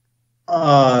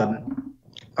 Are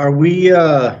we,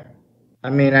 I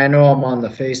mean, I know I'm on the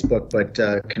Facebook, but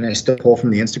can I still pull from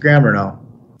the Instagram or no?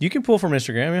 You can pull from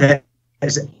Instagram, yeah.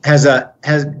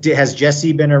 Has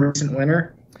Jesse been a recent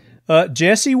winner?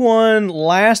 Jesse won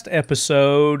last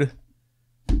episode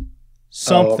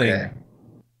something. Oh, okay.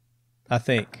 I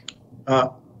think.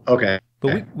 Okay.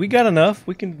 But we got enough.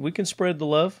 We can spread the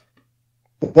love.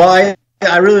 Well,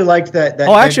 I really liked that.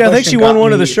 Oh, actually, I think she won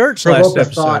one of the shirts last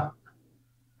episode.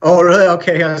 Oh, really?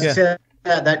 Okay. I was saying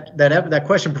that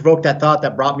question provoked that thought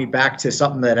that brought me back to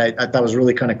something that I thought was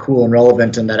really kind of cool and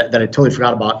relevant, and that I totally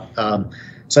forgot about.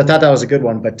 So I thought that was a good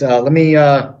one. But let me.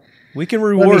 We can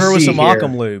reward her with some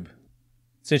Occam Lube,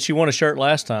 since she won a shirt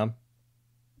last time.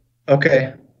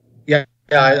 Okay. Yeah,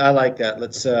 I like that.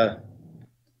 Let's.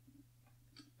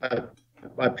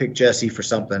 I picked Jesse for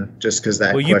something just because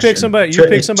that. Well, you pick somebody. You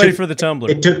pick somebody for the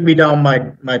tumbler. It took me down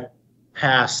my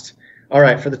past. All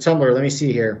right, for the tumbler, let me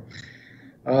see here.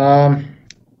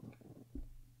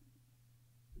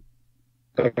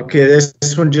 Okay, this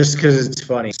one just because it's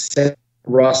funny. Seth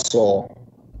Russell.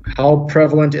 How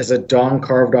prevalent is a dong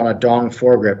carved on a dong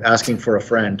foregrip? Asking for a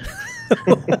friend.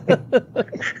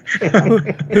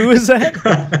 Who is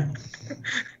that?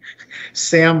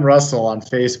 Sam Russell on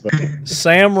Facebook.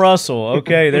 Sam Russell.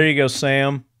 Okay, there you go,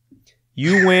 Sam.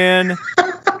 You win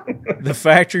the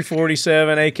Factory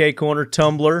 47 AK Korner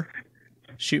tumbler.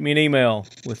 Shoot me an email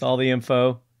with all the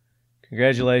info.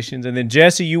 Congratulations. And then,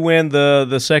 Jesse, you win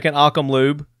the second Occam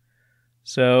Lube.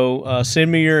 So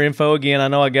send me your info again. I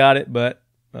know I got it, but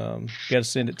you got to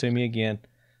send it to me again.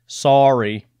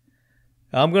 Sorry.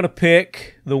 I'm going to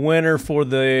pick the winner for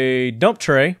the dump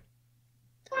tray.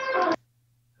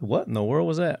 What in the world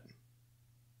was that?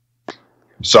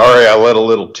 Sorry, I let a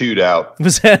little toot out.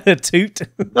 Was that a toot?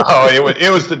 No,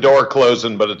 it was the door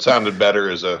closing, but it sounded better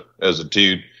as a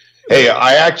toot. Hey,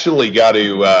 I actually got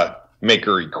to make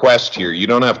a request here. You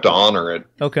don't have to honor it.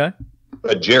 Okay.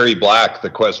 But Jerry Black, the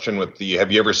question with the,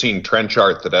 have you ever seen trench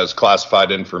art that has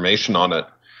classified information on it?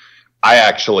 I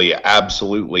actually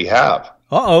absolutely have.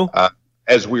 Uh-oh.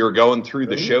 As we were going through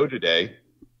the show today,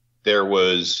 there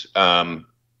was,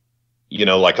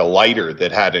 like a lighter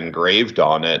that had engraved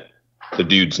on it the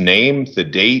dude's name, the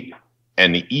date,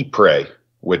 and the Ypres,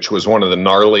 which was one of the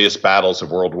gnarliest battles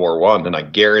of World War I. And I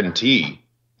guarantee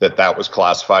that was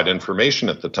classified information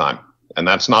at the time. And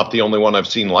that's not the only one I've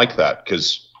seen like that,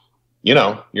 because, you're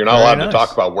not allowed to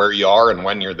talk about where you are and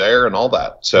when you're there and all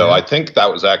that. So I think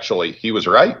that was actually, he was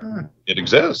right. It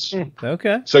exists.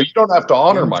 Okay. So you don't have to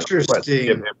honor my request to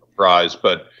give him a prize,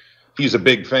 but he's a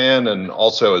big fan and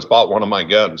also has bought one of my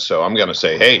guns. So I'm going to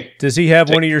say, hey. Does he have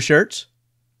one of your shirts?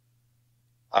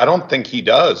 I don't think he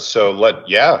does. So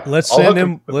let's send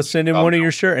him one of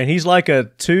your shirts. And he's like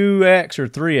a 2X or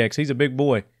 3X. He's a big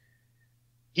boy.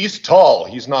 He's tall.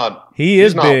 He's not. He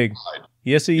is big. Wide.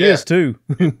 Yes, he is too.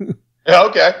 Yeah,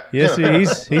 okay. Yes,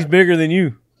 he's bigger than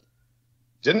you.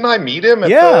 Didn't I meet him?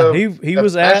 He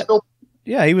was at.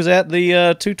 Yeah, he was at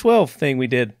the 212 thing we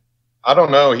did. I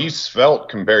don't know. He's svelte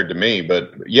compared to me,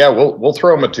 but yeah, we'll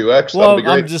throw him a 2X. Well, That'll be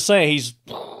great. I'm just saying he's.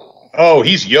 Oh,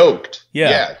 he's yoked.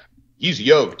 Yeah. He's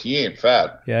yoked. He ain't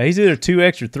fat. Yeah, he's either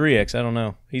 2X or 3X. I don't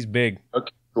know. He's big.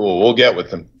 Okay, cool. We'll get with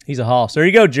him. He's a hoss. There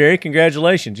you go, Jerry.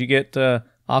 Congratulations. You get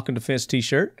Occam Defense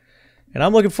T-shirt. And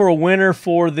I'm looking for a winner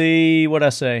for the, what'd I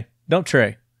say? Dump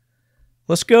tray.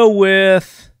 Let's go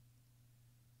with,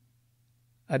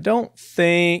 I don't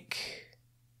think,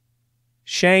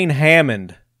 Shane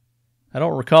Hammond. I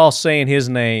don't recall saying his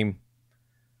name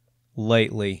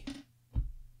lately.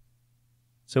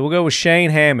 So we'll go with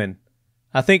Shane Hammond.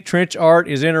 I think trench art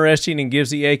is interesting and gives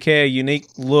the AK a unique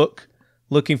look.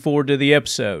 Looking forward to the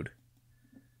episode.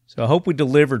 So I hope we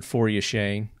delivered for you,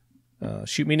 Shane.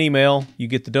 Shoot me an email. You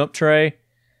get the dump tray.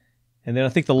 And then I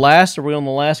think the last, are we on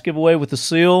the last giveaway with the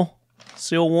Seal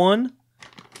 1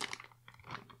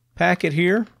 packet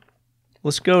here?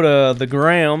 Let's go to the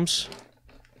grams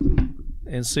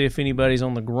and see if anybody's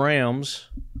on the grams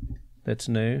that's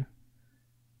new.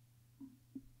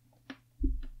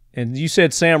 And you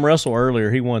said Sam Russell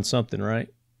earlier. He won something, right?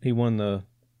 He won the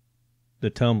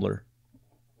tumbler.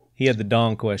 He had the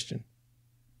dong question.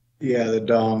 Yeah, the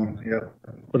dong. Yep.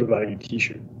 What about your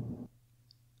T-shirt?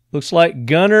 Looks like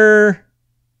Gunner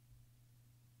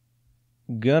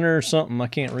something. I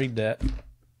can't read that.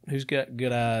 Who's got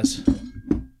good eyes?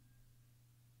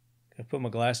 I put my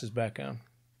glasses back on.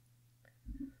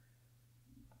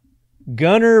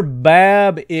 Gunner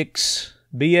Babicz,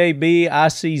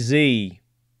 Babicz.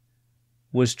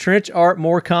 Was trench art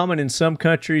more common in some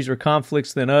countries or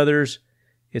conflicts than others?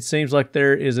 It seems like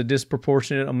there is a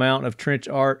disproportionate amount of trench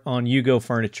art on Yugo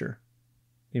furniture.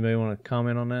 Anybody want to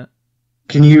comment on that?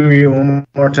 Can you read it one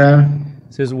more time?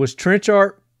 It says, was trench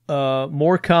art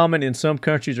more common in some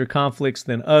countries or conflicts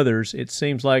than others? It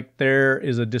seems like there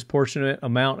is a disproportionate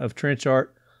amount of trench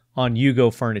art on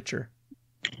Yugo furniture.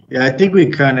 Yeah, I think we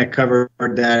kind of covered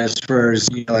that as far as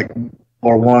like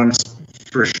or ones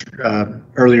for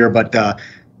earlier, but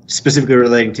specifically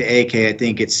relating to AK, I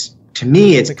think it's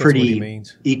pretty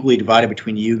equally divided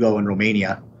between Yugo and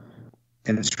Romania,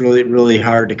 and it's really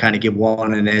hard to kind of give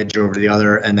one an edge over the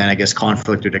other. And then I guess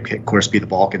conflict would of course be the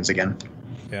Balkans again.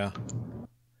 Yeah.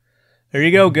 There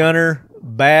you go, Gunner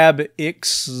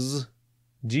Babicz,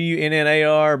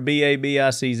 GUNNAR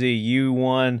BABICZ. You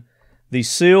won the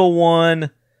Seal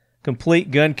 1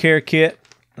 Complete Gun Care Kit,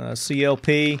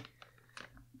 CLP.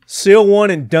 Seal 1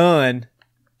 and done.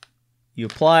 You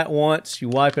apply it once, you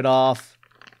wipe it off,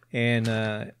 and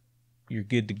you're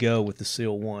good to go with the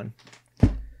Seal 1.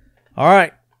 All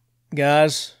right,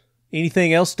 guys.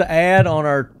 Anything else to add on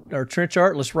our trench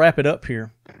art? Let's wrap it up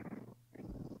here.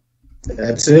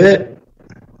 That's it.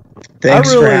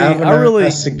 Thanks for having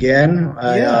us again.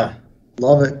 I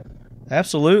love it.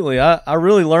 Absolutely. I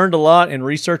really learned a lot in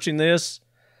researching this.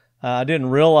 I didn't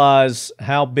realize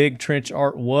how big trench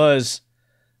art was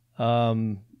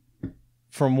from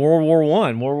World War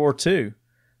I, World War II.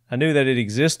 I knew that it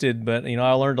existed, but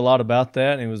I learned a lot about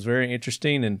that, and it was very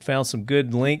interesting and found some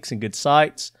good links and good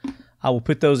sites. I will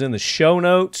put those in the show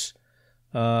notes,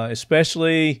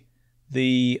 especially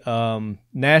the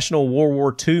National World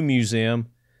War II Museum.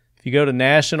 If you go to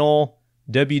National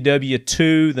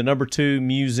WWII, the number 2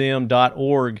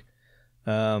 museum.org,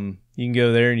 you can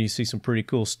go there and you see some pretty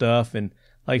cool stuff. And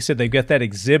like I said, they've got that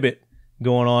exhibit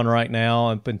going on right now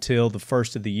up until the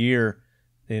first of the year.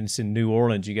 And it's in New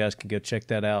Orleans. You guys can go check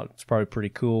that out. It's probably pretty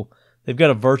cool. They've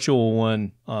got a virtual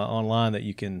one online that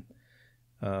you can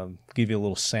give you a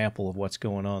little sample of what's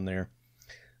going on there.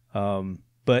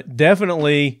 But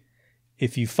definitely,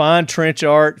 if you find trench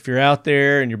art, if you're out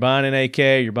there and you're buying an AK,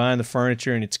 you're buying the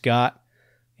furniture, and it's got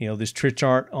this trench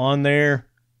art on there,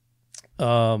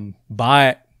 buy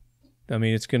it. I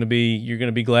mean, you're going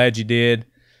to be glad you did.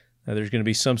 There's going to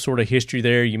be some sort of history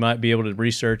there. You might be able to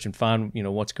research and find,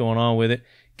 what's going on with it.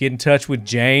 Get in touch with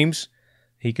James.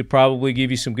 He could probably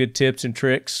give you some good tips and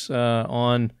tricks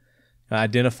on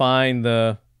identifying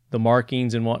the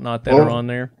markings and whatnot that are on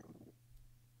there.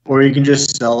 Or you can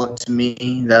just sell it to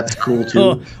me. That's cool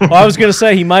too. Well, I was going to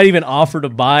say he might even offer to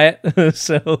buy it.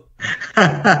 So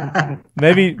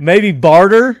maybe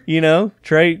barter.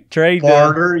 Trade.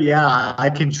 Barter. Yeah, I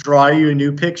can draw you a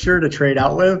new picture to trade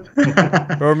out with.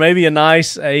 Or maybe a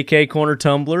nice AK Korner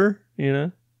tumbler.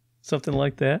 Something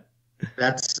like that.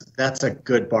 That's a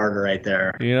good barter right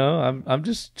there. I'm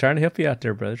just trying to help you out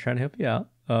there, brother. Trying to help you out.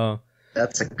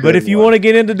 That's a good But if you want to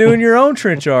get into doing your own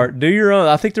trench art, do your own.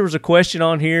 I think there was a question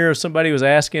on here. Somebody was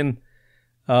asking,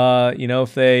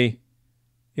 if they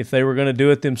were going to do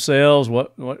it themselves,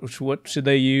 what should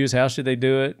they use? How should they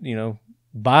do it?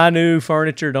 Buy new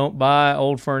furniture. Don't buy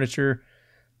old furniture.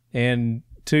 And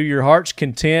to your heart's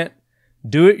content,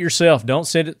 do it yourself. Don't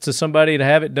send it to somebody to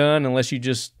have it done unless you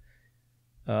just,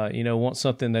 want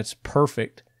something that's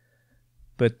perfect.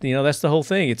 But, that's the whole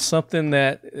thing. It's something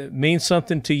that means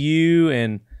something to you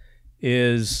and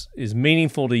is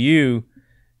meaningful to you.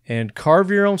 And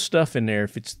carve your own stuff in there.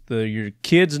 If it's your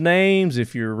kids' names,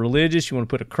 if you're religious, you want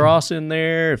to put a cross in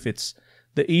there. If it's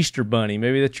the Easter Bunny,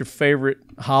 maybe that's your favorite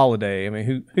holiday. I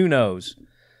mean, who knows?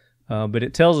 But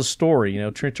it tells a story.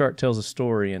 Trench art tells a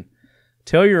story, and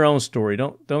tell your own story.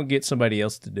 Don't get somebody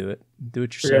else to do it. Do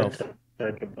it yourself.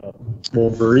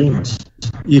 Wolverines.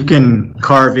 You can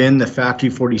carve in the Factory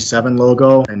 47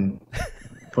 logo and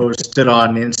post it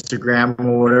on Instagram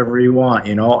or whatever you want.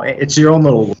 It's your own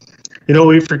little.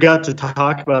 We forgot to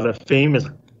talk about a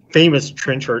famous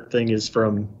trench art thing is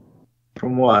from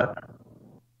what?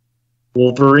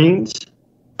 Wolverines.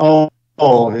 Oh,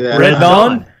 yeah. Red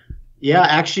Dawn? Yeah,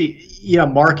 actually,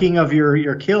 marking of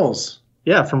your kills.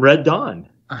 Yeah, from Red Dawn.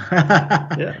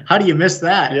 Yeah. How do you miss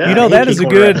that? Yeah.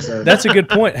 That's a good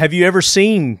point. Have you ever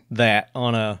seen that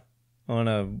on a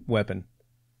weapon?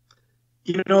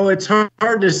 It's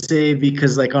hard to say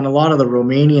because like on a lot of the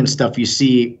Romanian stuff, you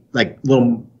see like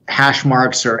little hash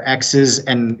marks or X's,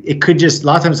 and it could just a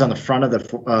lot of times on the front of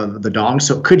the dong,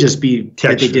 so it could just be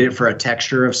that they did it for a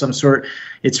texture of some sort.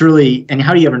 It's really, and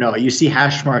how do you ever know? You see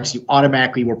hash marks, you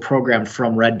automatically were programmed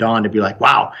from Red Dawn to be like,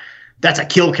 wow, that's a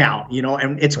kill count,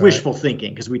 and it's wishful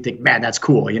thinking because we think, man, that's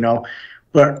cool,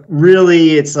 but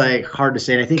really it's like hard to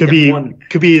say. And I think could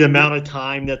be the amount of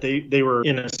time that they were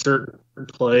in a certain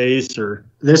place, or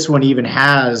this one even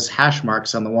has hash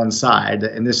marks on the one side,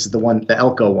 and this is the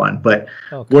Elko one. But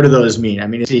what do those mean? I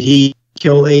mean, did he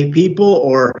kill 8 people,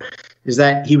 or is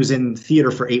that he was in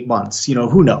theater for 8 months?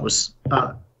 Who knows?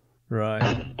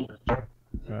 Right.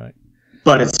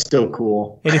 But it's still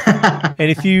cool.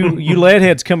 And if you lead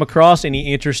heads come across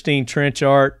any interesting trench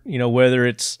art, whether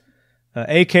it's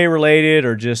AK related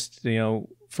or just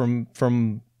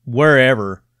from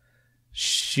wherever,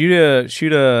 shoot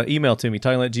a email to me,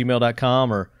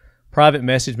 talkinglead@gmail.com, or private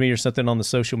message me or something on the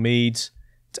social medias.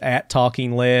 It's at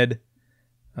Talking Lead.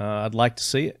 I'd like to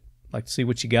see it. I'd like to see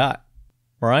what you got.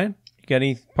 Brian, you got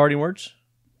any parting words?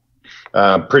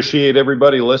 Appreciate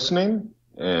everybody listening,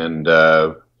 and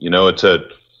it's a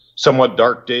somewhat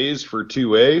dark days for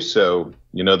 2A, so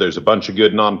there's a bunch of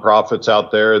good nonprofits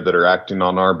out there that are acting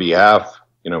on our behalf.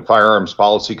 Firearms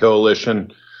Policy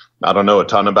Coalition, I don't know a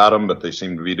ton about them, but they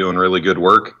seem to be doing really good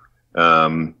work.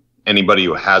 Anybody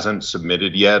who hasn't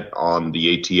submitted yet on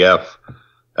the ATF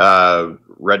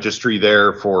registry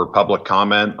there for public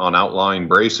comment on outlying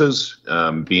braces,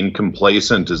 being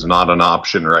complacent is not an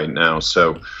option right now.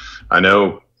 So I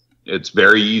know it's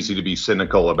very easy to be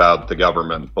cynical about the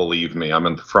government. Believe me, I'm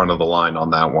in the front of the line on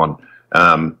that one.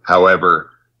 However,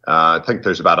 I think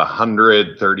there's about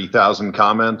 130,000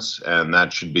 comments, and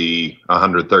that should be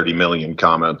 130 million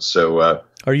comments. So,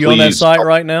 are you on that site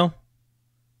right now?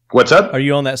 What's up? Are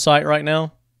you on that site right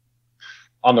now?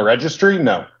 On the registry?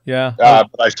 No. Yeah. But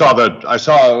I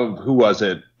saw who was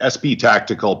it? SB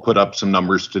Tactical put up some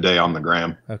numbers today on the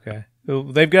gram. Okay. Well,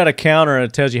 they've got a counter and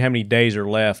it tells you how many days are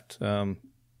left.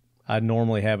 I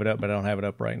normally have it up, but I don't have it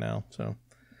up right now. So,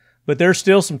 but there's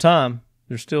still some time.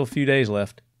 There's still a few days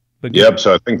left. But yep.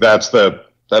 So I think that's the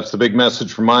big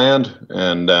message from my end.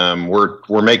 And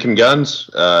we're making guns.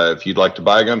 If you'd like to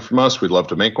buy a gun from us, we'd love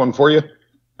to make one for you.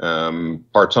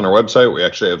 Parts on our website. We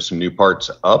actually have some new parts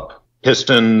up.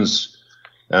 Pistons.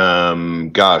 What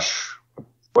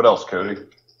else, Cody?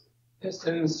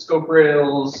 Pistons, scope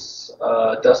rails,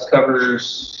 dust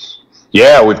covers.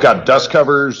 Yeah, we've got dust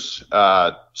covers.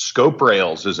 Scope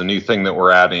rails is a new thing that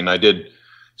we're adding. I did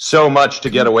so much to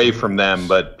get away from them,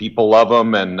 but people love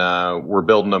them, and we're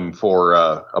building them for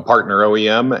a partner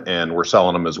OEM, and we're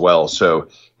selling them as well. So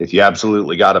if you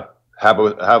absolutely got to have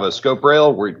a scope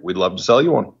rail, we'd love to sell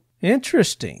you one.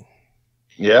 Interesting.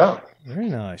 Yeah. Very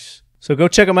nice. So go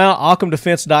check them out,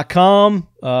 occamdefense.com.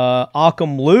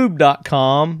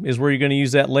 occamlube.com is where you're going to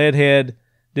use that lead head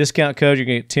discount code. You're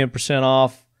going to get 10%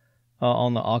 off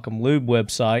on the Occam Lube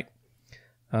website.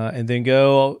 And then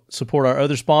go support our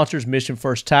other sponsors, Mission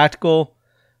First Tactical.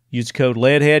 Use the code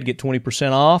LEADHEAD, get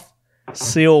 20% off.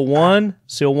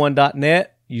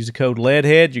 seal1.net. Use the code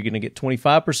LEADHEAD. You're going to get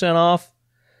 25% off.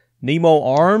 NEMO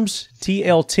Arms,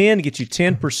 TL10, to get you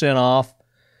 10% off.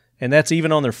 And that's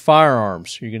even on their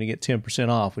firearms. You're going to get 10%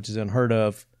 off, which is unheard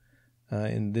of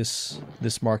in this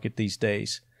market these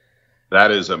days.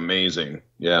 That is amazing.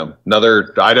 Yeah.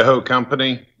 Another Idaho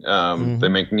company. They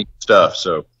make neat stuff,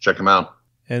 so check them out.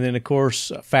 And then, of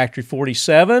course, Factory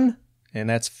 47, and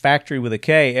that's Factory with a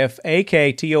K,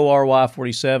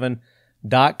 Faktory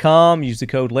 47.com. Use the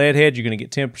code LEADHEAD. You're going to get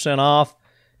 10% off.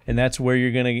 and that's where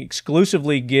you're going to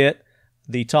exclusively get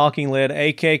the Talking Lead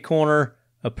AK Korner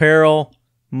apparel,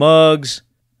 mugs,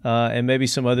 and maybe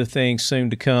some other things soon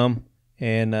to come.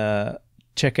 And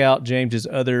check out James's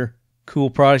other cool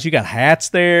products. You got hats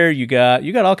there. You got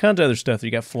all kinds of other stuff.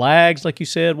 You got flags, like you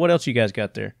said. What else you guys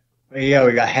got there? Yeah,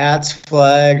 we got hats,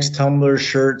 flags, tumblers,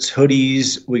 shirts,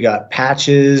 hoodies. We got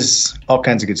patches, all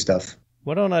kinds of good stuff.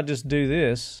 Why don't I just do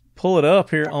this? Pull it up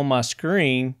here on my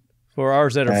screen for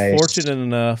ours that are fortunate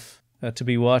enough to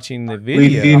be watching the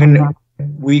video.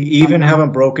 We even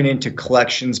haven't broken into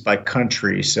collections by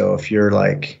country. So if you're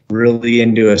like really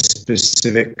into a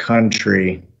specific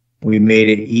country, we made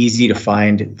it easy to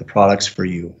find the products for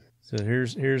you. So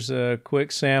here's a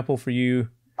quick sample for you.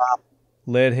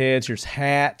 Lead heads. Here's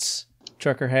hats,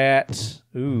 trucker hats.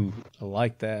 Ooh, I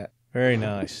like that. Very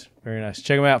nice. Very nice.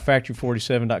 Check them out,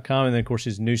 factory47.com. And then, of course,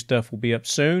 his new stuff will be up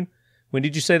soon. When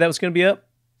did you say that was going to be up?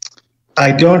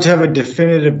 I don't have a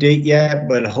definitive date yet,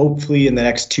 but hopefully in the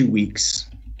next 2 weeks.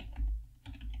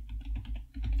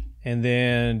 And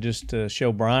then just to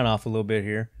show Brian off a little bit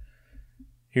here,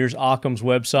 here's Occam's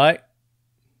website.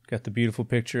 Got the beautiful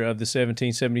picture of the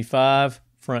 1775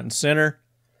 front and center.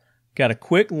 Got a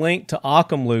quick link to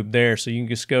Occam Lube there, so you can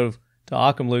just go to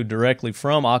Occam Lube directly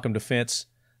from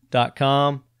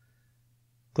OccamDefense.com.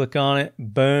 Click on it,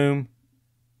 boom,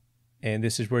 and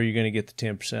this is where you're going to get the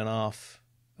 10% off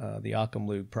the Occam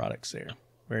Lube products there.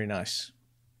 Very nice.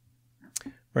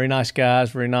 Very nice,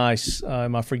 guys. Very nice.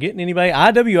 Am I forgetting anybody?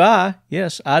 IWI.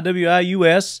 Yes, IWI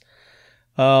US.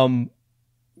 And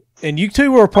you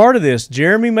two were a part of this.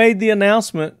 Jeremy made the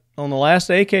announcement on the last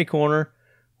AK Korner.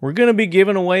 We're going to be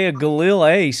giving away a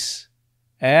Galil Ace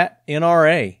at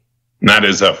NRA. That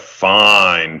is a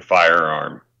fine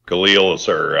firearm. Galils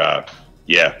are,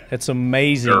 yeah. That's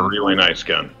amazing. They're a really nice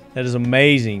gun. That is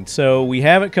amazing. So we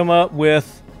haven't come up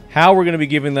with how we're going to be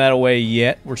giving that away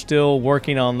yet. We're still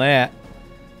working on that.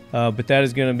 But that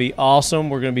is going to be awesome.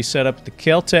 We're going to be set up at the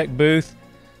Kel-Tec booth.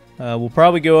 We'll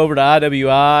probably go over to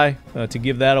IWI to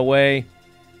give that away.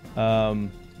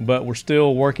 But we're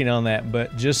still working on that.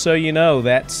 But just so you know,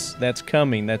 that's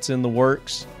coming. That's in the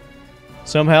works.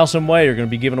 Somehow, some way, you're going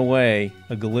to be giving away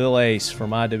a Galil Ace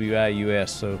from IWI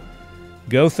US. So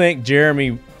go thank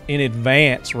Jeremy in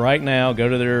advance right now. Go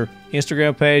to their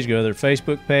Instagram page, go to their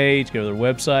Facebook page, go to their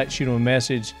website, shoot them a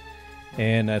message,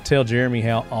 and tell Jeremy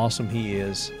how awesome he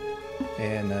is.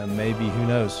 And maybe, who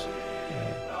knows,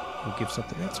 we'll give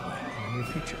something else away in the near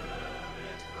future.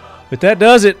 But that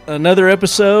does it. Another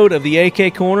episode of the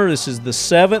AK Korner. This is the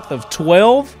 7th of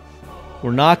 12.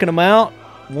 We're knocking them out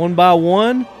one by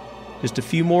one. Just a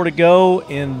few more to go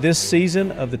in this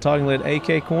season of the Talking Lead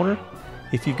AK Korner.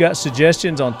 If you've got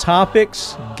suggestions on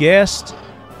topics, guests,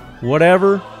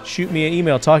 whatever, shoot me an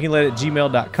email,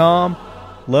 talkingled@gmail.com.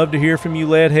 Love to hear from you,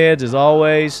 lead heads, as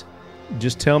always.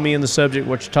 Just tell me in the subject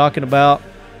what you're talking about.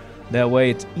 That way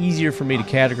it's easier for me to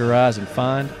categorize and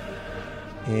find.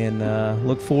 And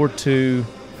look forward to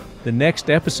the next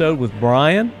episode with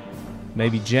Brian,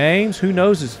 maybe James. Who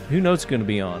knows it's going to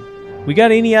be on. We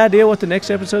got any idea what the next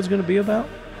episode is going to be about?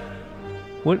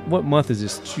 What month is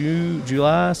this?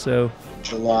 July? So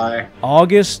July.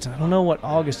 August? I don't know what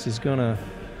August is going to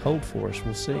hold for us.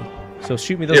 We'll see. So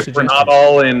shoot me those if suggestions. We're not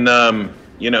all in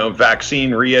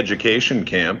vaccine re-education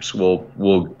camps,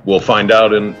 we'll find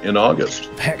out in August.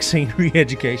 Vaccine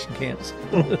re-education camps.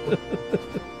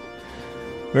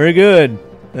 Very good.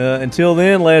 Until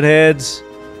then, lead heads,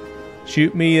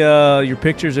 shoot me your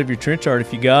pictures of your trench art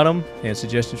if you got them, and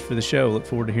suggestions for the show. Look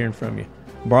forward to hearing from you.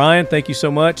 Brian, thank you so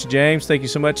much. James, thank you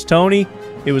so much. Tony,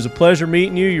 it was a pleasure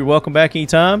meeting you. You're welcome back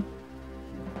anytime.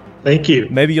 Thank you.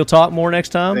 Maybe you'll talk more next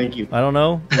time. Thank you. I don't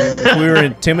know if we were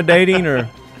intimidating or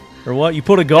what. You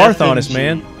put a Garth on us,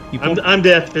 man. I'm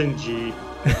the FNG.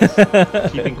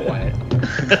 Keeping quiet.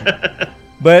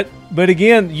 But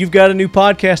again, you've got a new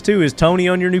podcast too. Is Tony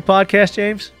on your new podcast,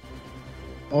 James?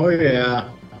 Oh yeah.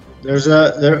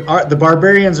 The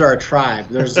barbarians are a tribe.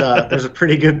 There's a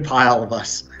pretty good pile of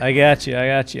us. I got you.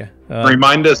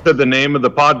 Remind us of the name of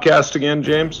the podcast again,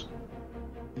 James.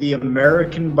 The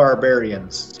American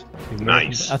Barbarians.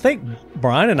 Nice. I think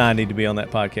Brian and I need to be on that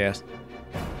podcast.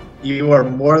 You are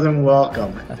more than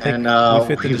welcome. I think and we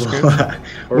fit the description.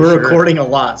 We're recording a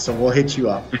lot, so we'll hit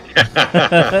you up.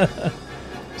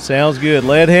 Sounds good.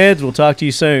 Leadheads, we'll talk to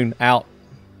you soon. Out.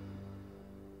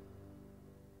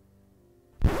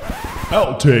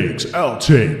 Outtakes.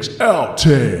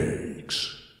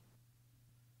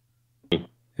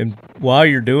 And while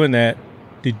you're doing that,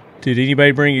 did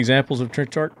anybody bring examples of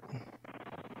trench art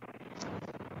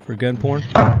for gun porn?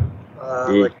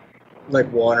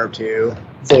 Like 1 or 2.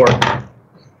 4,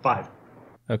 5.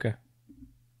 Okay.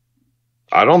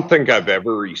 I don't think I've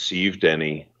ever received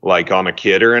any, like on a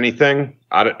kit or anything.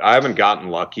 I haven't gotten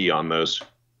lucky on those.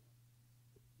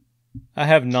 I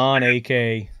have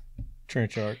non-AK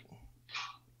trench art.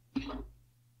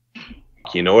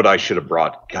 You know what I should have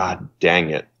brought? God dang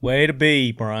it. Way to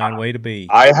be, Brian. Way to be.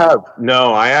 I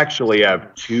actually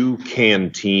have 2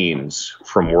 canteens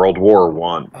from World War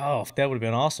I. Oh, that would have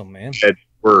been awesome, man. That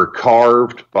were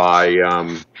carved by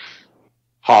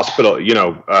hospital,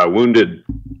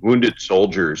 wounded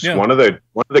soldiers. Yeah. One of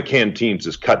the canteens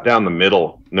is cut down the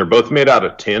middle, and they're both made out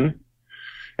of tin.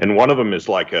 And one of them is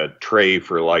like a tray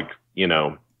for like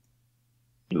a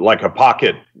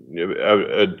pocket,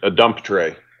 a dump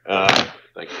tray.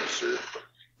 Thank you, sir.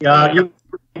 Yeah, I'll give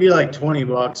you like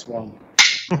 $20 for them.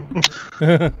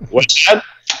 What's that?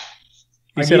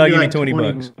 He said I'll give you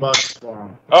 $20. $20 for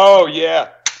them. Oh yeah,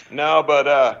 no,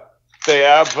 but they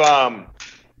have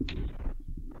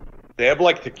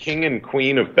like the King and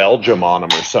Queen of Belgium on them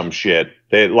or some shit.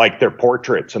 They like their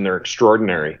portraits and they're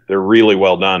extraordinary. They're really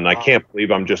well done. I can't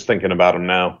believe I'm just thinking about them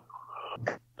now.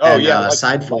 Oh And, yeah, like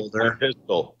side folder.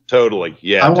 Pistol, totally.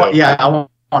 Yeah, I want totally.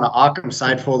 an Occam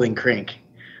side folding crank.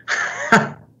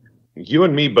 You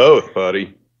and me both,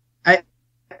 buddy.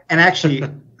 And actually,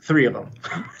 3 of them.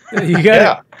 You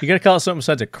gotta call it something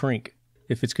besides a crink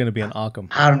if it's gonna be an Occam.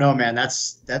 I don't know, man.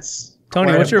 That's Tony,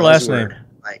 quite what's a your last buzzword. name?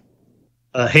 Like,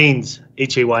 Haynes,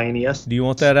 Haynes. Do you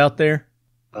want that out there?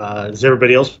 Is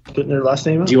everybody else putting their last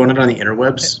name? do you want it on the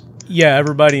interwebs? Yeah,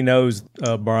 everybody knows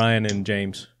Brian and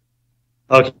James.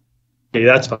 Okay,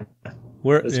 that's fine.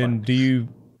 Where That's and fine. do you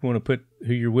want to put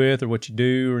who you're with or what you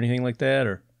do or anything like that?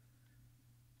 Or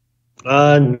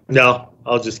No,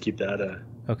 I'll just keep that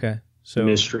okay, so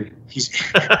mystery. He's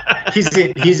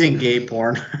in gay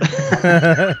porn.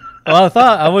 well, I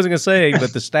thought I wasn't gonna say,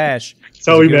 but the stash.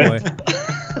 So we is a good met. way.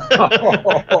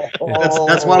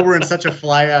 That's why we're in such a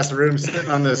fly ass room sitting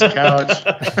on this couch.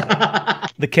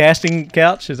 The casting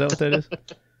couch, is that what that is?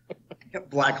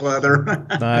 Black leather.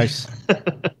 Nice.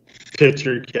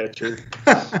 Pitcher catcher.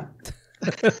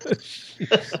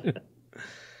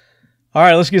 All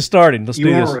right, let's get started. Let's You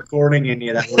do weren't this. recording any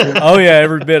of that. Oh yeah,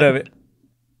 every bit of it.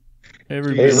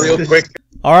 Every Hey, bit. real quick.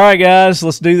 All right, guys,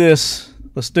 let's do this.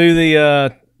 Let's do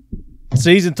the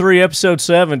season 3, episode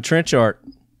 7, trench art,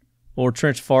 or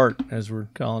trench fart, as we're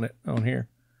calling it on here.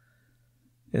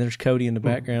 And there's Cody in the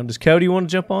background. Does Cody want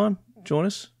to jump on? Join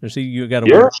us? Or see you got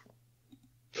to work?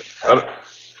 I don't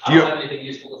have anything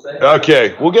useful to say.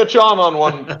 Okay, we'll get John on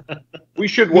one. We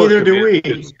should work. Neither do we.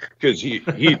 Because he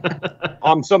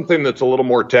on something that's a little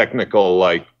more technical,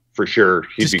 like for sure,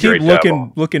 he'd Just be keep great to have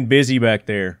on. looking busy back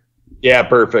there. Yeah,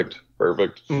 perfect.